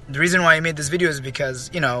 the reason why I made this video is because,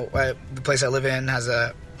 the place I live in has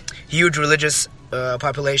a huge religious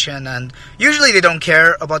population, and usually they don't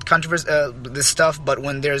care about controversy, this stuff, but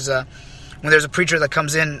when there's a preacher that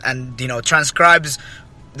comes in and, transcribes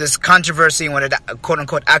this controversy and what it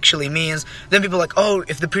quote-unquote actually means, then people are like, oh,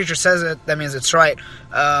 if the preacher says it, that means it's right.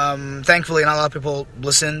 Thankfully, not a lot of people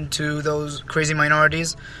listen to those crazy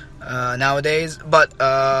minorities nowadays, but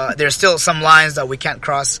there's still some lines that we can't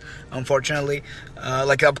cross, unfortunately,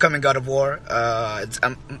 like the upcoming God of War.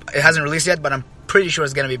 It hasn't released yet, but I'm pretty sure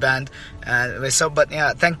it's going to be banned. But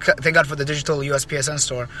yeah, thank God for the digital USPSN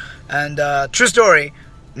store. And true story,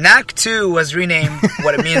 Knack 2 was renamed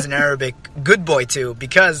what it means in Arabic, Good Boy 2,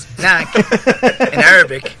 because Knack in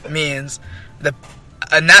Arabic means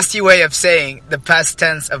a nasty way of saying the past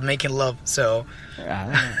tense of making love. So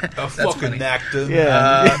fucking Knacked him.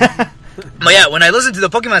 But yeah, when I listened to the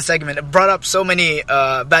Pokemon segment, it brought up so many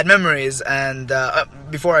bad memories. And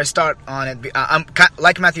before I start on it, I'm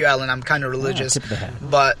like Matthew Allen. I'm kind of religious,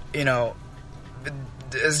 but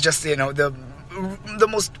it's just the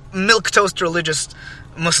most milquetoast religious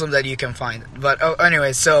Muslim that you can find. But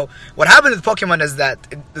anyway, so what happened with Pokemon is that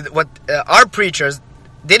our preachers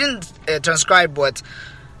didn't transcribe what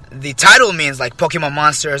the title means, like Pokemon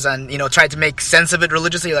monsters, and try to make sense of it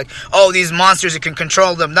religiously, like, oh, these monsters, you can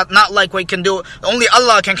control them, not like we can do, only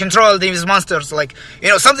Allah can control these monsters, like,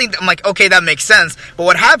 something. I'm like, okay, that makes sense. But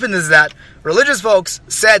what happened is that religious folks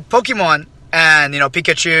said Pokemon and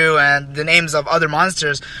Pikachu and the names of other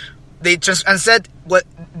monsters, they just and said what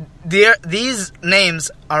these names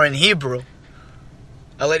are in Hebrew.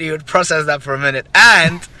 I'll let you process that for a minute.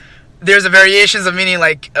 And there's a variations of meaning,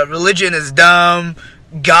 like religion is dumb,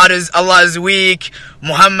 Allah is weak,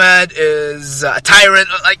 Muhammad is a tyrant,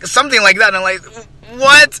 like something like that. And I'm like,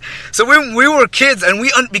 what? So we were kids, and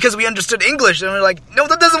because we understood English, and we were like, no,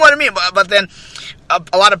 that doesn't what I mean. But then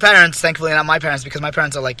a lot of parents, thankfully not my parents, because my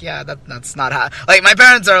parents are like, yeah, that's not how. Like, my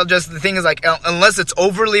parents are just, the thing is, like, unless it's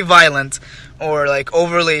overly violent or like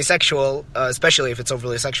overly sexual, especially if it's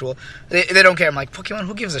overly sexual, they don't care. I'm like, Pokemon,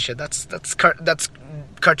 who gives a shit? That's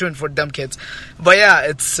cartoon for dumb kids. But yeah,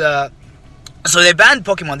 it's so they banned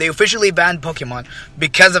Pokemon. They officially banned Pokemon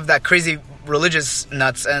because of that crazy religious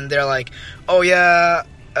nuts, and they're like, oh yeah,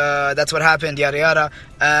 that's what happened, yada yada.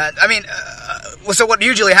 I mean, so what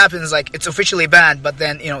usually happens is, like, it's officially banned, but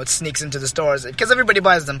then, it sneaks into the stores because everybody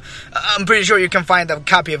buys them. I'm pretty sure you can find a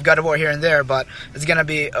copy of God of War here and there, but it's gonna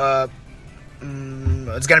be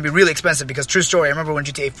really expensive because, true story, I remember when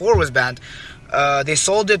GTA 4 was banned, they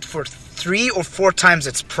sold it for 3 or 4 times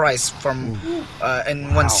its price from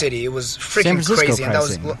in one city. It was freaking crazy, and that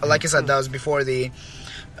was, like I said, that was before the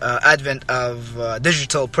advent of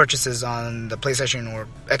digital purchases on the PlayStation or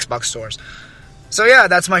Xbox stores. So yeah,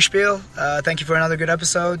 that's my spiel. Thank you for another good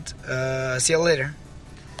episode. See you later.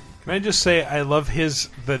 Can I just say I love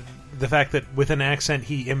the fact that with an accent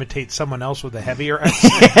he imitates someone else with a heavier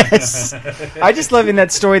accent. Yes. I just love in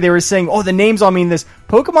that story they were saying, oh, the names all mean this.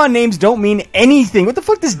 Pokemon names don't mean anything. What the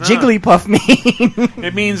fuck does Jigglypuff mean?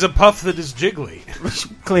 It means a puff that is jiggly.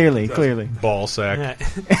 Clearly. Ball sack. Yeah.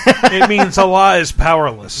 It means Allah is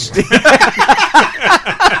powerless.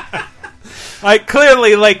 Like,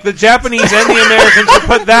 clearly, like, the Japanese and the Americans would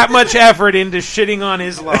put that much effort into shitting on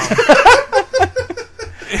Islam.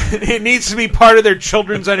 It needs to be part of their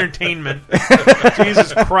children's entertainment.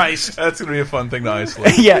 Jesus Christ. That's going to be a fun thing to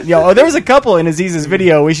isolate. Yeah. There was a couple in Aziz's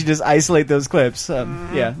video. We should just isolate those clips.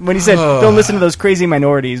 Yeah. When he said, don't listen to those crazy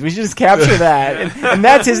minorities, we should just capture that. And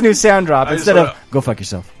that's his new sound drop instead of, go fuck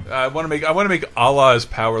yourself. I want to make Allah is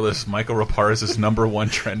powerless Michael Raparez's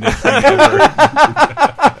 #1 trending thing ever.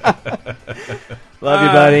 Love you,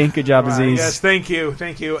 buddy. Good job, Aziz. Yes, thank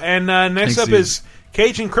you. And next up is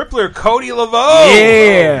Cajun Crippler, Cody Laveau.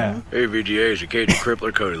 Yeah. Hey, VGAs, Cajun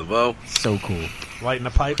Crippler, Cody Laveau. So cool. Lighting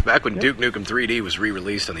a pipe. Back when Duke Nukem 3D was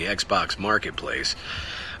re-released on the Xbox Marketplace,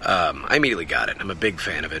 I immediately got it. I'm a big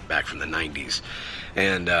fan of it back from the 90s.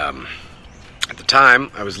 And at the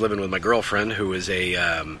time, I was living with my girlfriend, who is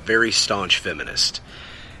a very staunch feminist.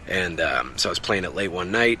 And so I was playing it late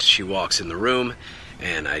one night. She walks in the room,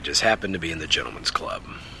 and I just happened to be in the gentleman's club.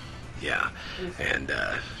 Yeah. And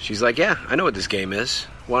she's like, yeah, I know what this game is.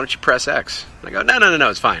 Why don't you press X? And I go, no,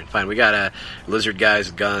 it's fine. We got lizard guys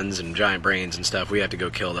with guns and giant brains and stuff. We have to go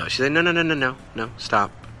kill those. She said, no,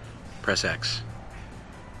 stop. Press X.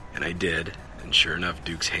 And I did. And sure enough,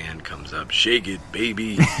 Duke's hand comes up. Shake it,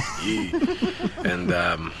 baby. Yeah. And,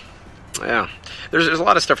 yeah. There's a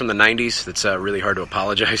lot of stuff from the 90s that's really hard to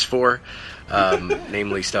apologize for.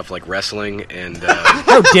 Namely stuff like wrestling and...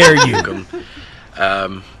 How dare you?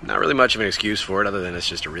 Nukem. Not really much of an excuse for it, other than it's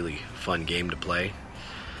just a really fun game to play.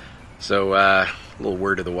 So, a little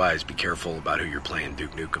word of the wise, be careful about who you're playing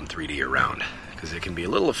Duke Nukem 3D around, because it can be a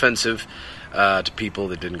little offensive to people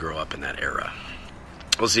that didn't grow up in that era.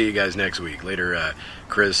 We'll see you guys next week. Later,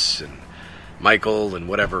 Chris and Michael and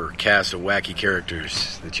whatever cast of wacky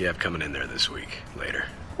characters that you have coming in there this week. Later.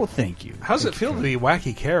 Well, thank you. How's it feel to be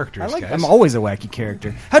wacky characters, guys? I'm always a wacky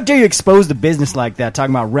character. How dare you expose the business like that,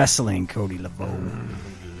 talking about wrestling, Cody Laveau.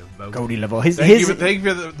 Cody Laveau. Thank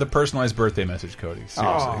you for the personalized birthday message, Cody.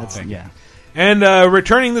 Seriously. Yeah. And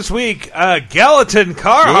returning this week, Gallatin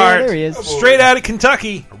Carhart. Yeah, there he is. Straight out of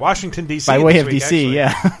Kentucky. Or Washington, D.C. By way of week, D.C., actually.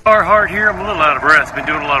 yeah. Carhart here. I'm a little out of breath. Been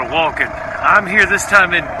doing a lot of walking. I'm here this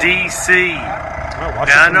time in D.C. Now,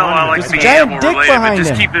 I know I like to be animal-related, but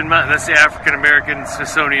just keep in mind, that's the African-American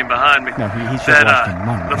Smithsonian behind me. No, he's that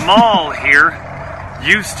the mall here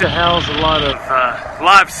used to house a lot of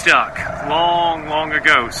livestock long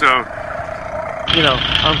ago. So, you know,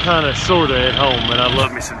 I'm kind of sort of at home, and I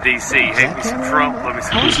love me some D.C. Hate me some Trump, love me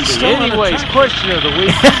some D.C. Anyways, question of the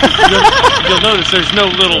week. You'll notice there's no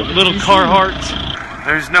little Carhartts.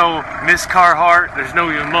 There's no Miss Carhart. There's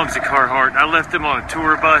no even Mumsy Carhart. I left them on a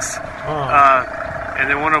tour bus. And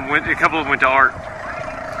then a couple of them went to art.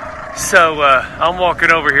 So I'm walking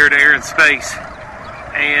over here to Air and Space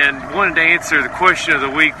and wanted to answer the question of the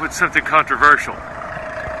week with something controversial.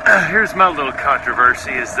 Here's my little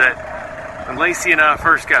controversy is that when Lacey and I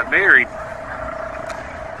first got married,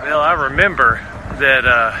 well, I remember that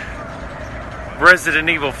Resident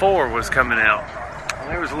Evil 4 was coming out. And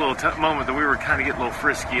there was a little moment that we were kind of getting a little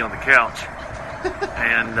frisky on the couch.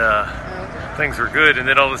 And things were good, and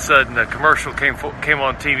then all of a sudden the commercial came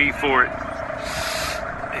on TV for it,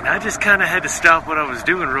 and I just kind of had to stop what I was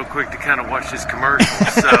doing real quick to kind of watch this commercial.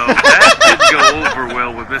 So that didn't go over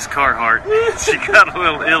well with Miss Carhart. She got a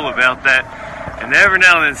little ill about that. And every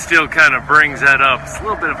now and then still kind of brings that up. It's a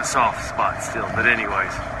little bit of a soft spot still, but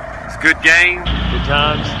anyways. It's a good game, good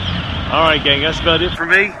times. All right, gang, that's about it for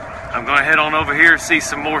me. I'm going to head on over here, see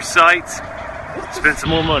some more sights, spend some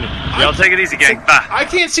more money. Y'all take it easy, gang. Bye. I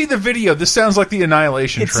can't see the video. This sounds like the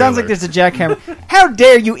Annihilation trailer. Sounds like there's a jackhammer. How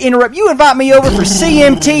dare you interrupt? You invite me over for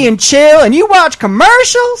CMT and chill, and you watch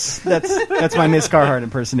commercials? That's my Miss Carhart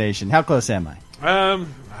impersonation. How close am I?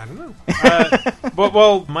 I don't know.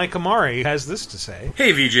 Well, Mike Amari has this to say.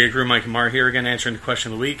 Hey, VJ crew, Mike Amari here again, answering the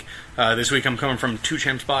question of the week. This week I'm coming from Two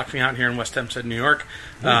Champs Boxing out here in West Hempstead, New York.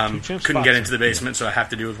 Couldn't get into the basement, so I have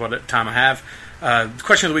to do with what time I have. The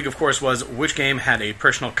question of the week, of course, was which game had a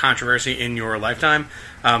personal controversy in your lifetime,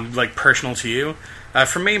 like personal to you?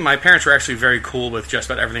 For me, my parents were actually very cool with just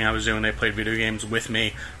about everything I was doing. They played video games with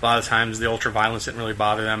me. A lot of times, the ultra-violence didn't really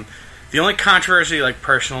bother them. The only controversy, like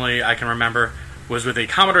personally, I can remember was with a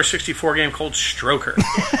Commodore 64 game called Stroker.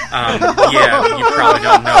 Yeah, you probably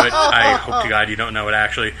don't know it. I hope to God you don't know it,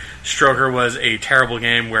 actually. Stroker was a terrible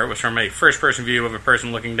game where it was from a first-person view of a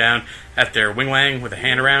person looking down at their wing-wang with a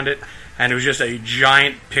hand around it. And it was just a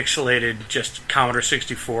giant, pixelated, just Commodore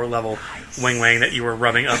 64 level wing-wang that you were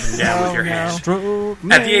rubbing up and down with your hand.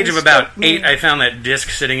 At the age of about 8, I found that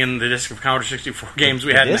disc sitting in the disc of Commodore 64 games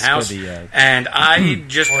we had in the house. And I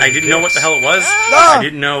didn't know what the hell it was. I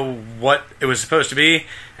didn't know what it was supposed to be.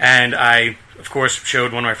 And I, of course,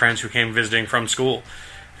 showed one of my friends who came visiting from school.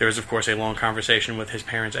 There was, of course, a long conversation with his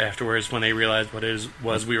parents afterwards when they realized what it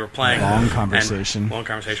was we were playing. Long conversation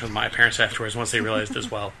with my parents afterwards once they realized as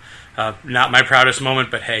well. Not my proudest moment,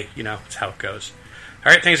 but hey, it's how it goes.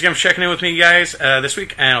 All right, thanks again for checking in with me, guys, this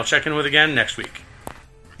week, and I'll check in with again next week.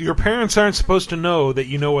 Your parents aren't supposed to know that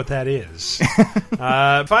you know what that is.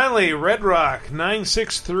 Finally, Red Rock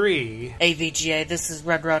 963. Hey, VGA, this is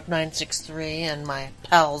Red Rock 963 and my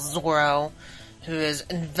pal Zorro, who is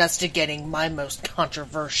investigating my most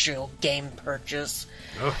controversial game purchase.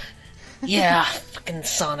 Oh. Yeah, fucking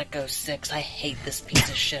Sonic 06. I hate this piece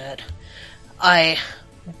of shit. I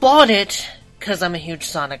bought it because I'm a huge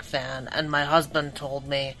Sonic fan, and my husband told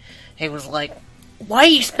me, he was like, why are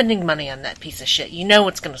you spending money on that piece of shit? You know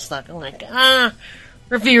it's gonna suck. I'm like,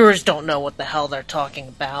 reviewers don't know what the hell they're talking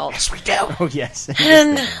about. Yes, we do. Oh, yes.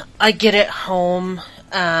 And I get it home,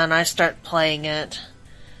 and I start playing it.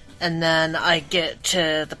 And then I get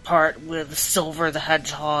to the part with Silver the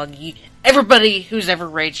Hedgehog. Everybody who's ever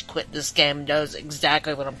rage quit this game knows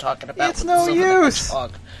exactly what I'm talking about. It's with no the Silver the use.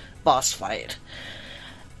 Hedgehog boss fight.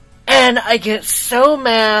 And I get so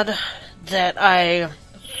mad that I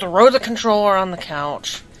throw the controller on the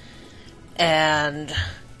couch and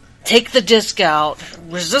take the disc out,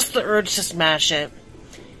 resist the urge to smash it,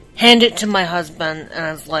 hand it to my husband,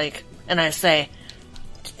 and I say,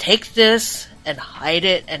 take this and hide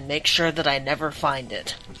it and make sure that I never find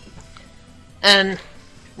it. And,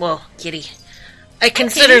 well, kitty, I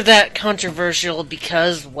consider that controversial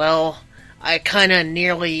because, well, I kind of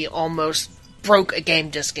nearly almost broke a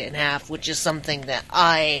game disc in half, which is something that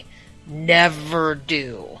I never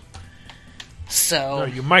do. So... No,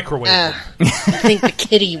 you microwave I think the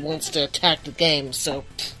kitty wants to attack the game, so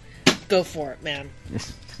go for it, man.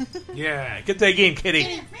 Yeah, get that game,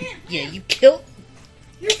 kitty. Yeah, you kill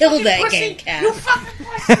that game, cat.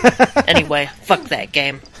 Anyway, fuck that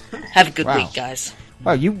game. Have a good week, guys.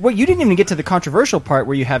 Wow, you didn't even get to the controversial part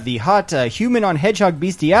where you have the hot human on hedgehog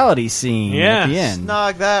bestiality scene at the end.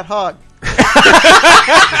 Snog that hog.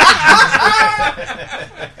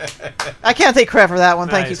 I can't take credit for that one.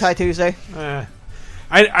 Thank you, Ty Tuesday.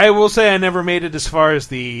 I will say I never made it as far as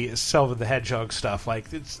the Silver the Hedgehog stuff. Like,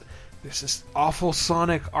 there's this awful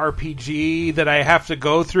Sonic RPG that I have to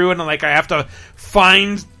go through, and I have to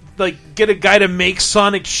get a guy to make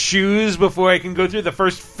Sonic shoes before I can go through the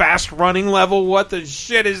first fast running level. What the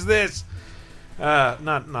shit is this? Not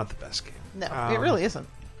the best game. No, it really isn't.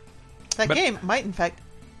 That game might, in fact,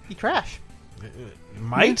 be trash.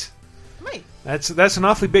 Might? Might. That's an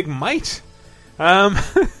awfully big might.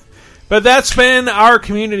 But that's been our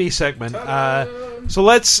community segment. So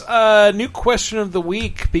let's new question of the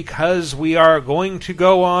week, because we are going to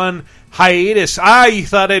go on hiatus. You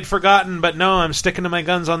thought I'd forgotten, but no, I'm sticking to my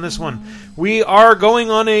guns on this one. We are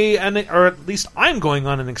going on or at least I'm going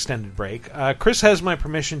on an extended break. Chris has my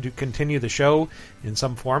permission to continue the show in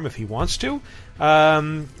some form if he wants to,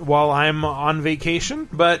 while I'm on vacation.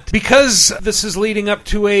 But because this is leading up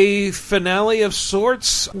to a finale of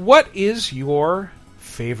sorts, what is your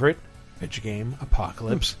favorite Vidjagame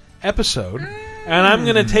Apocalypse episode And I'm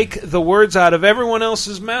going to take the words out of everyone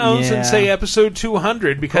else's mouths and say episode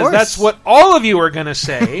 200 because that's what all of you are going to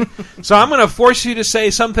say. So I'm going to force you to say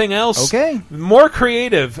something else more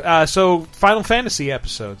creative. So Final Fantasy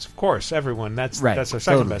episodes, of course, everyone. That's our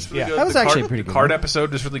second best. Really Yeah, that was actually pretty good. The card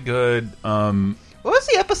episode was really good. What was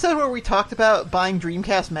the episode where we talked about buying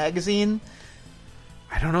Dreamcast magazine?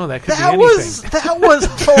 I don't know. That could be anything. That was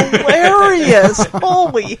hilarious.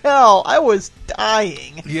 Holy hell. I was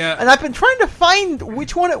dying. Yeah. And I've been trying to find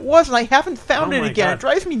which one it was, and I haven't found it again. God. It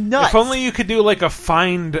drives me nuts. If only you could do like a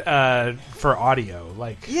find for audio.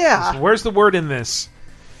 Like, where's the word in this?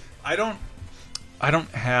 I don't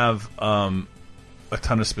have a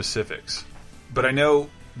ton of specifics, but I know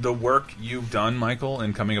the work you've done, Michael,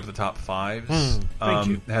 in coming up with the top fives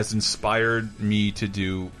has inspired me to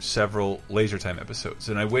do several Laser Time episodes,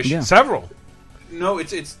 and I wish several. No,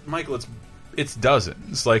 it's Michael. It's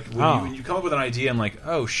dozens. Like when you come up with an idea, I'm like,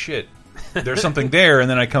 oh shit, there's something there, and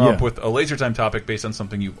then I come up with a Laser Time topic based on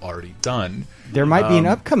something you've already done. There might be an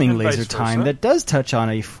upcoming Laser Time that does touch on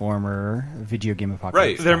a former Video Game Apocalypse.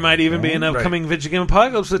 Right. There might even be an upcoming Video Game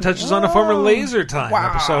Apocalypse that touches on a former Laser Time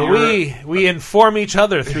episode. We inform each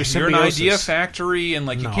other through symbiosis. You're an idea factory, and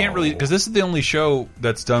like you can't really, because this is the only show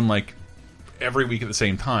that's done like every week at the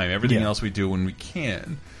same time. Everything else we do when we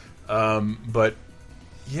can. But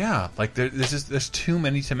yeah, like there's too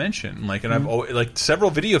many to mention. Like, and I've always, like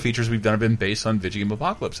several video features we've done have been based on Video Game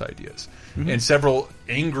Apocalypse ideas, and several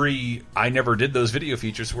angry I never did those video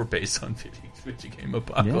features were based on Video Game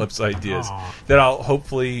Apocalypse ideas that I'll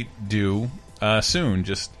hopefully do soon.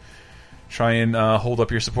 Just try and hold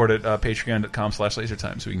up your support at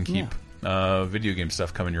patreon.com/lasertime so we can keep video game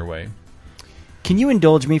stuff coming your way. Can you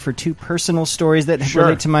indulge me for two personal stories that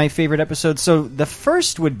relate to my favorite episodes? So the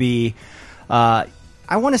first would be, I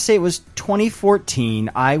want to say it was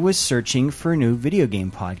 2014. I was searching for a new video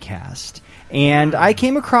game podcast, and I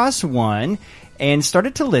came across one and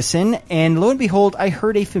started to listen, and lo and behold, I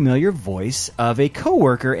heard a familiar voice of a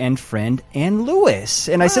coworker and friend, Ann Lewis.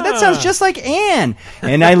 And I said, that sounds just like Ann.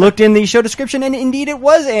 And I looked in the show description, and indeed it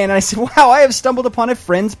was Ann. And I said, wow, I have stumbled upon a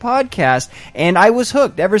friend's podcast. And I was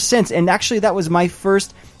hooked ever since. And actually, that was my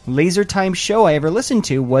first Laser Time show I ever listened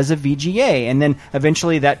to was a VGA, and then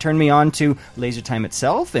eventually that turned me on to Laser Time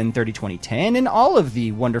itself and 30-20-10 and all of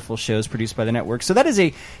the wonderful shows produced by the network. So that is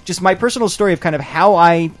just my personal story of kind of how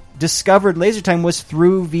I discovered Laser Time was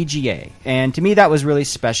through VGA, and to me that was really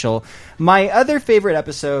special. My other favorite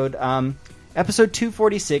episode, episode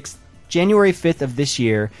 246, January 5th of this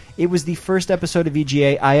year, it was the first episode of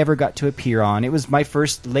VGA I ever got to appear on. It was my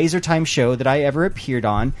first Laser Time show that I ever appeared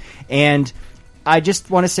on, and I just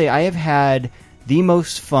want to say I have had the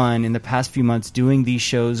most fun in the past few months doing these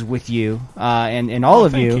shows with you and all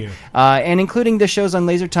of you. And including the shows on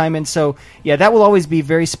Laser Time. And so, yeah, that will always be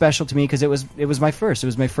very special to me because it was my first. It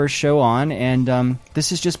was my first show on, and this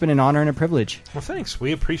has just been an honor and a privilege. Well, thanks.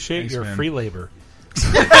 We appreciate your free labor.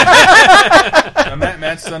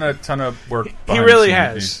 Matt's done a ton of work. He really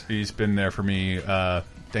has. He's been there for me.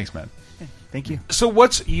 Thanks, Matt. Thank you. So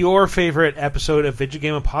what's your favorite episode of Video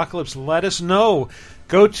Game Apocalypse? Let us know.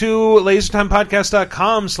 Go to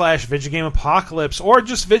lasertimepodcast.com/VideoGameApocalypse or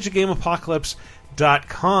just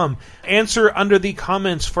VideoGameApocalypse.com. Answer under the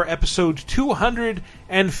comments for episode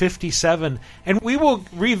 257. And we will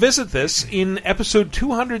revisit this in episode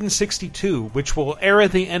 262, which will air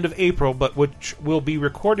at the end of April, but which will be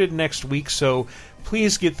recorded next week, so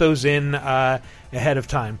please get those in ahead of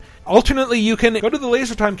time. Alternately, you can go to the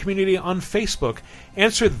Laser Time community on Facebook,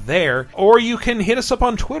 answer there, or you can hit us up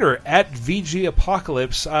on Twitter at VG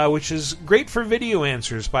Apocalypse, which is great for video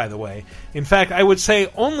answers, by the way. In fact, I would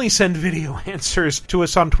say only send video answers to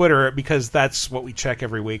us on Twitter because that's what we check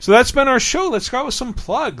every week. So that's been our show. Let's go with some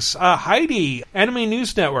plugs. Heidi, Anime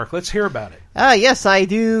News Network, let's hear about it. Yes, I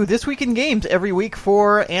do This Week in Games every week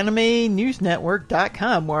for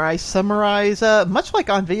AnimeNewsNetwork.com, where I summarize, much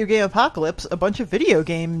like on Video Game Apocalypse, a bunch of video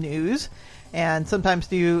game news, and sometimes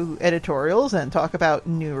do editorials and talk about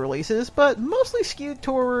new releases, but mostly skewed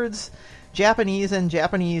towards Japanese and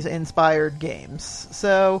Japanese-inspired games.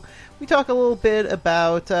 So we talk a little bit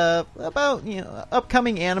about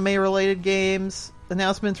upcoming anime-related games,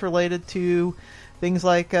 announcements related to things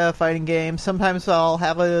like fighting games. Sometimes I'll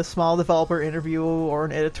have a small developer interview or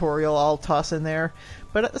an editorial I'll toss in there.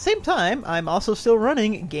 But at the same time, I'm also still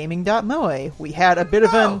running Gaming.moe. We had a bit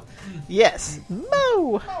of an... Yes,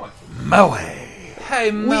 Moe! Moe!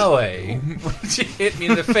 Hey, Moe! You hit me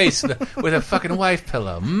in the face with a fucking wife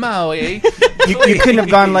pillow. Moe! You couldn't have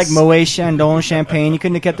gone like Moe Chandon Champagne. You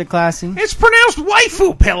couldn't have kept it classy. It's pronounced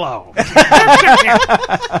waifu pillow!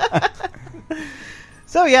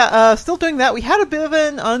 So yeah, still doing that. We had a bit of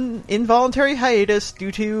an involuntary hiatus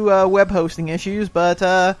due to web hosting issues, but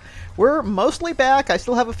we're mostly back. I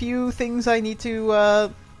still have a few things I need to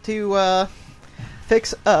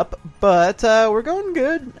fix up, but we're going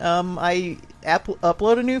good. I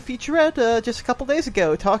uploaded a new featurette just a couple days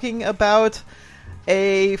ago talking about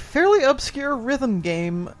a fairly obscure rhythm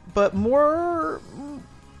game, but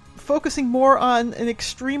focusing more on an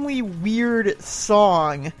extremely weird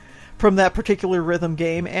song from that particular rhythm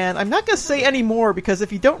game. And I'm not going to say any more, because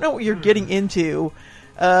if you don't know what you're getting into,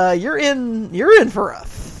 you're in for a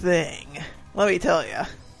thing. Let me tell you.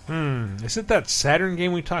 Is it that Saturn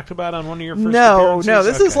game we talked about on one of your first appearances? No,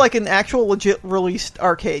 this Okay. is like an actual legit released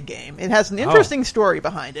arcade game. It has an interesting story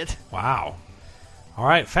behind it. Wow. All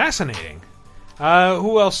right, fascinating.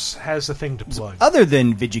 Who else has a thing to plug? Other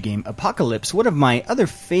than Vidjagame Apocalypse, one of my other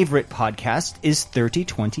favorite podcasts is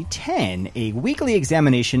 30-20-10, a weekly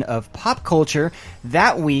examination of pop culture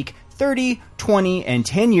that week, 30, 20, and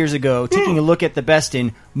 10 years ago, taking a look at the best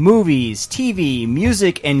in movies, TV,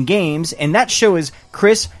 music, and games. And that show is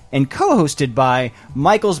Chris and co-hosted by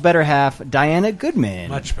Michael's better half, Diana Goodman.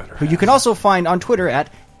 Much better who you can also find on Twitter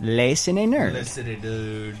at LesCineNerd.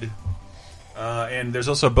 LesCineNerd. And there's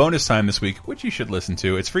also bonus time this week, which you should listen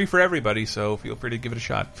to. It's free for everybody, so feel free to give it a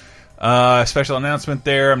shot. Special announcement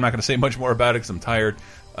there. I'm not going to say much more about it because I'm tired.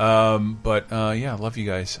 But yeah, love you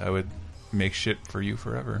guys. I would make shit for you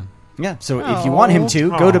forever. Yeah, so if you want him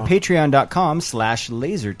to, go to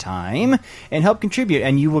patreon.com/lasertime and help contribute,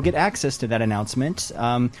 and you will get access to that announcement,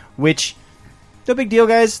 which, no big deal,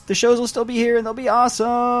 guys. The shows will still be here, and they'll be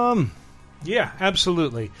awesome. Yeah,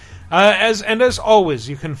 absolutely. As always,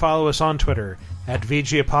 you can follow us on Twitter at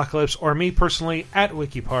VGApocalypse, or me personally at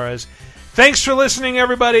Wikiparas. Thanks for listening,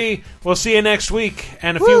 everybody. We'll see you next week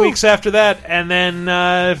and a few weeks after that, and then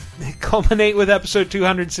culminate with episode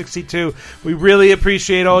 262. We really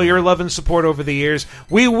appreciate all your love and support over the years.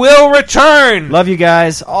 We will return. Love you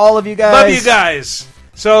guys. All of you guys. Love you guys.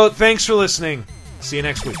 So thanks for listening. See you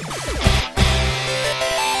next week.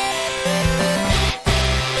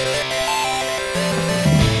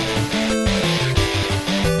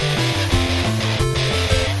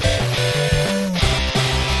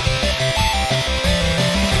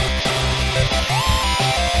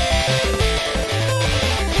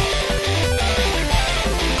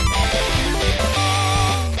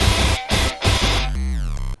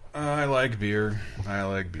 I like beer.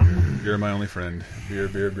 You're my only friend.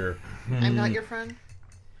 Beer. I'm not your friend?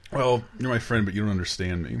 Well, you're my friend, but you don't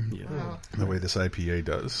understand me. Yeah. The way this IPA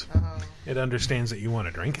does. It understands that you want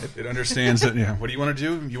to drink it. It understands that, yeah. What do you want to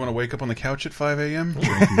do? You want to wake up on the couch at 5 a.m.?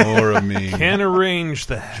 Drink more of me. Can arrange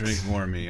that. Drink more of me.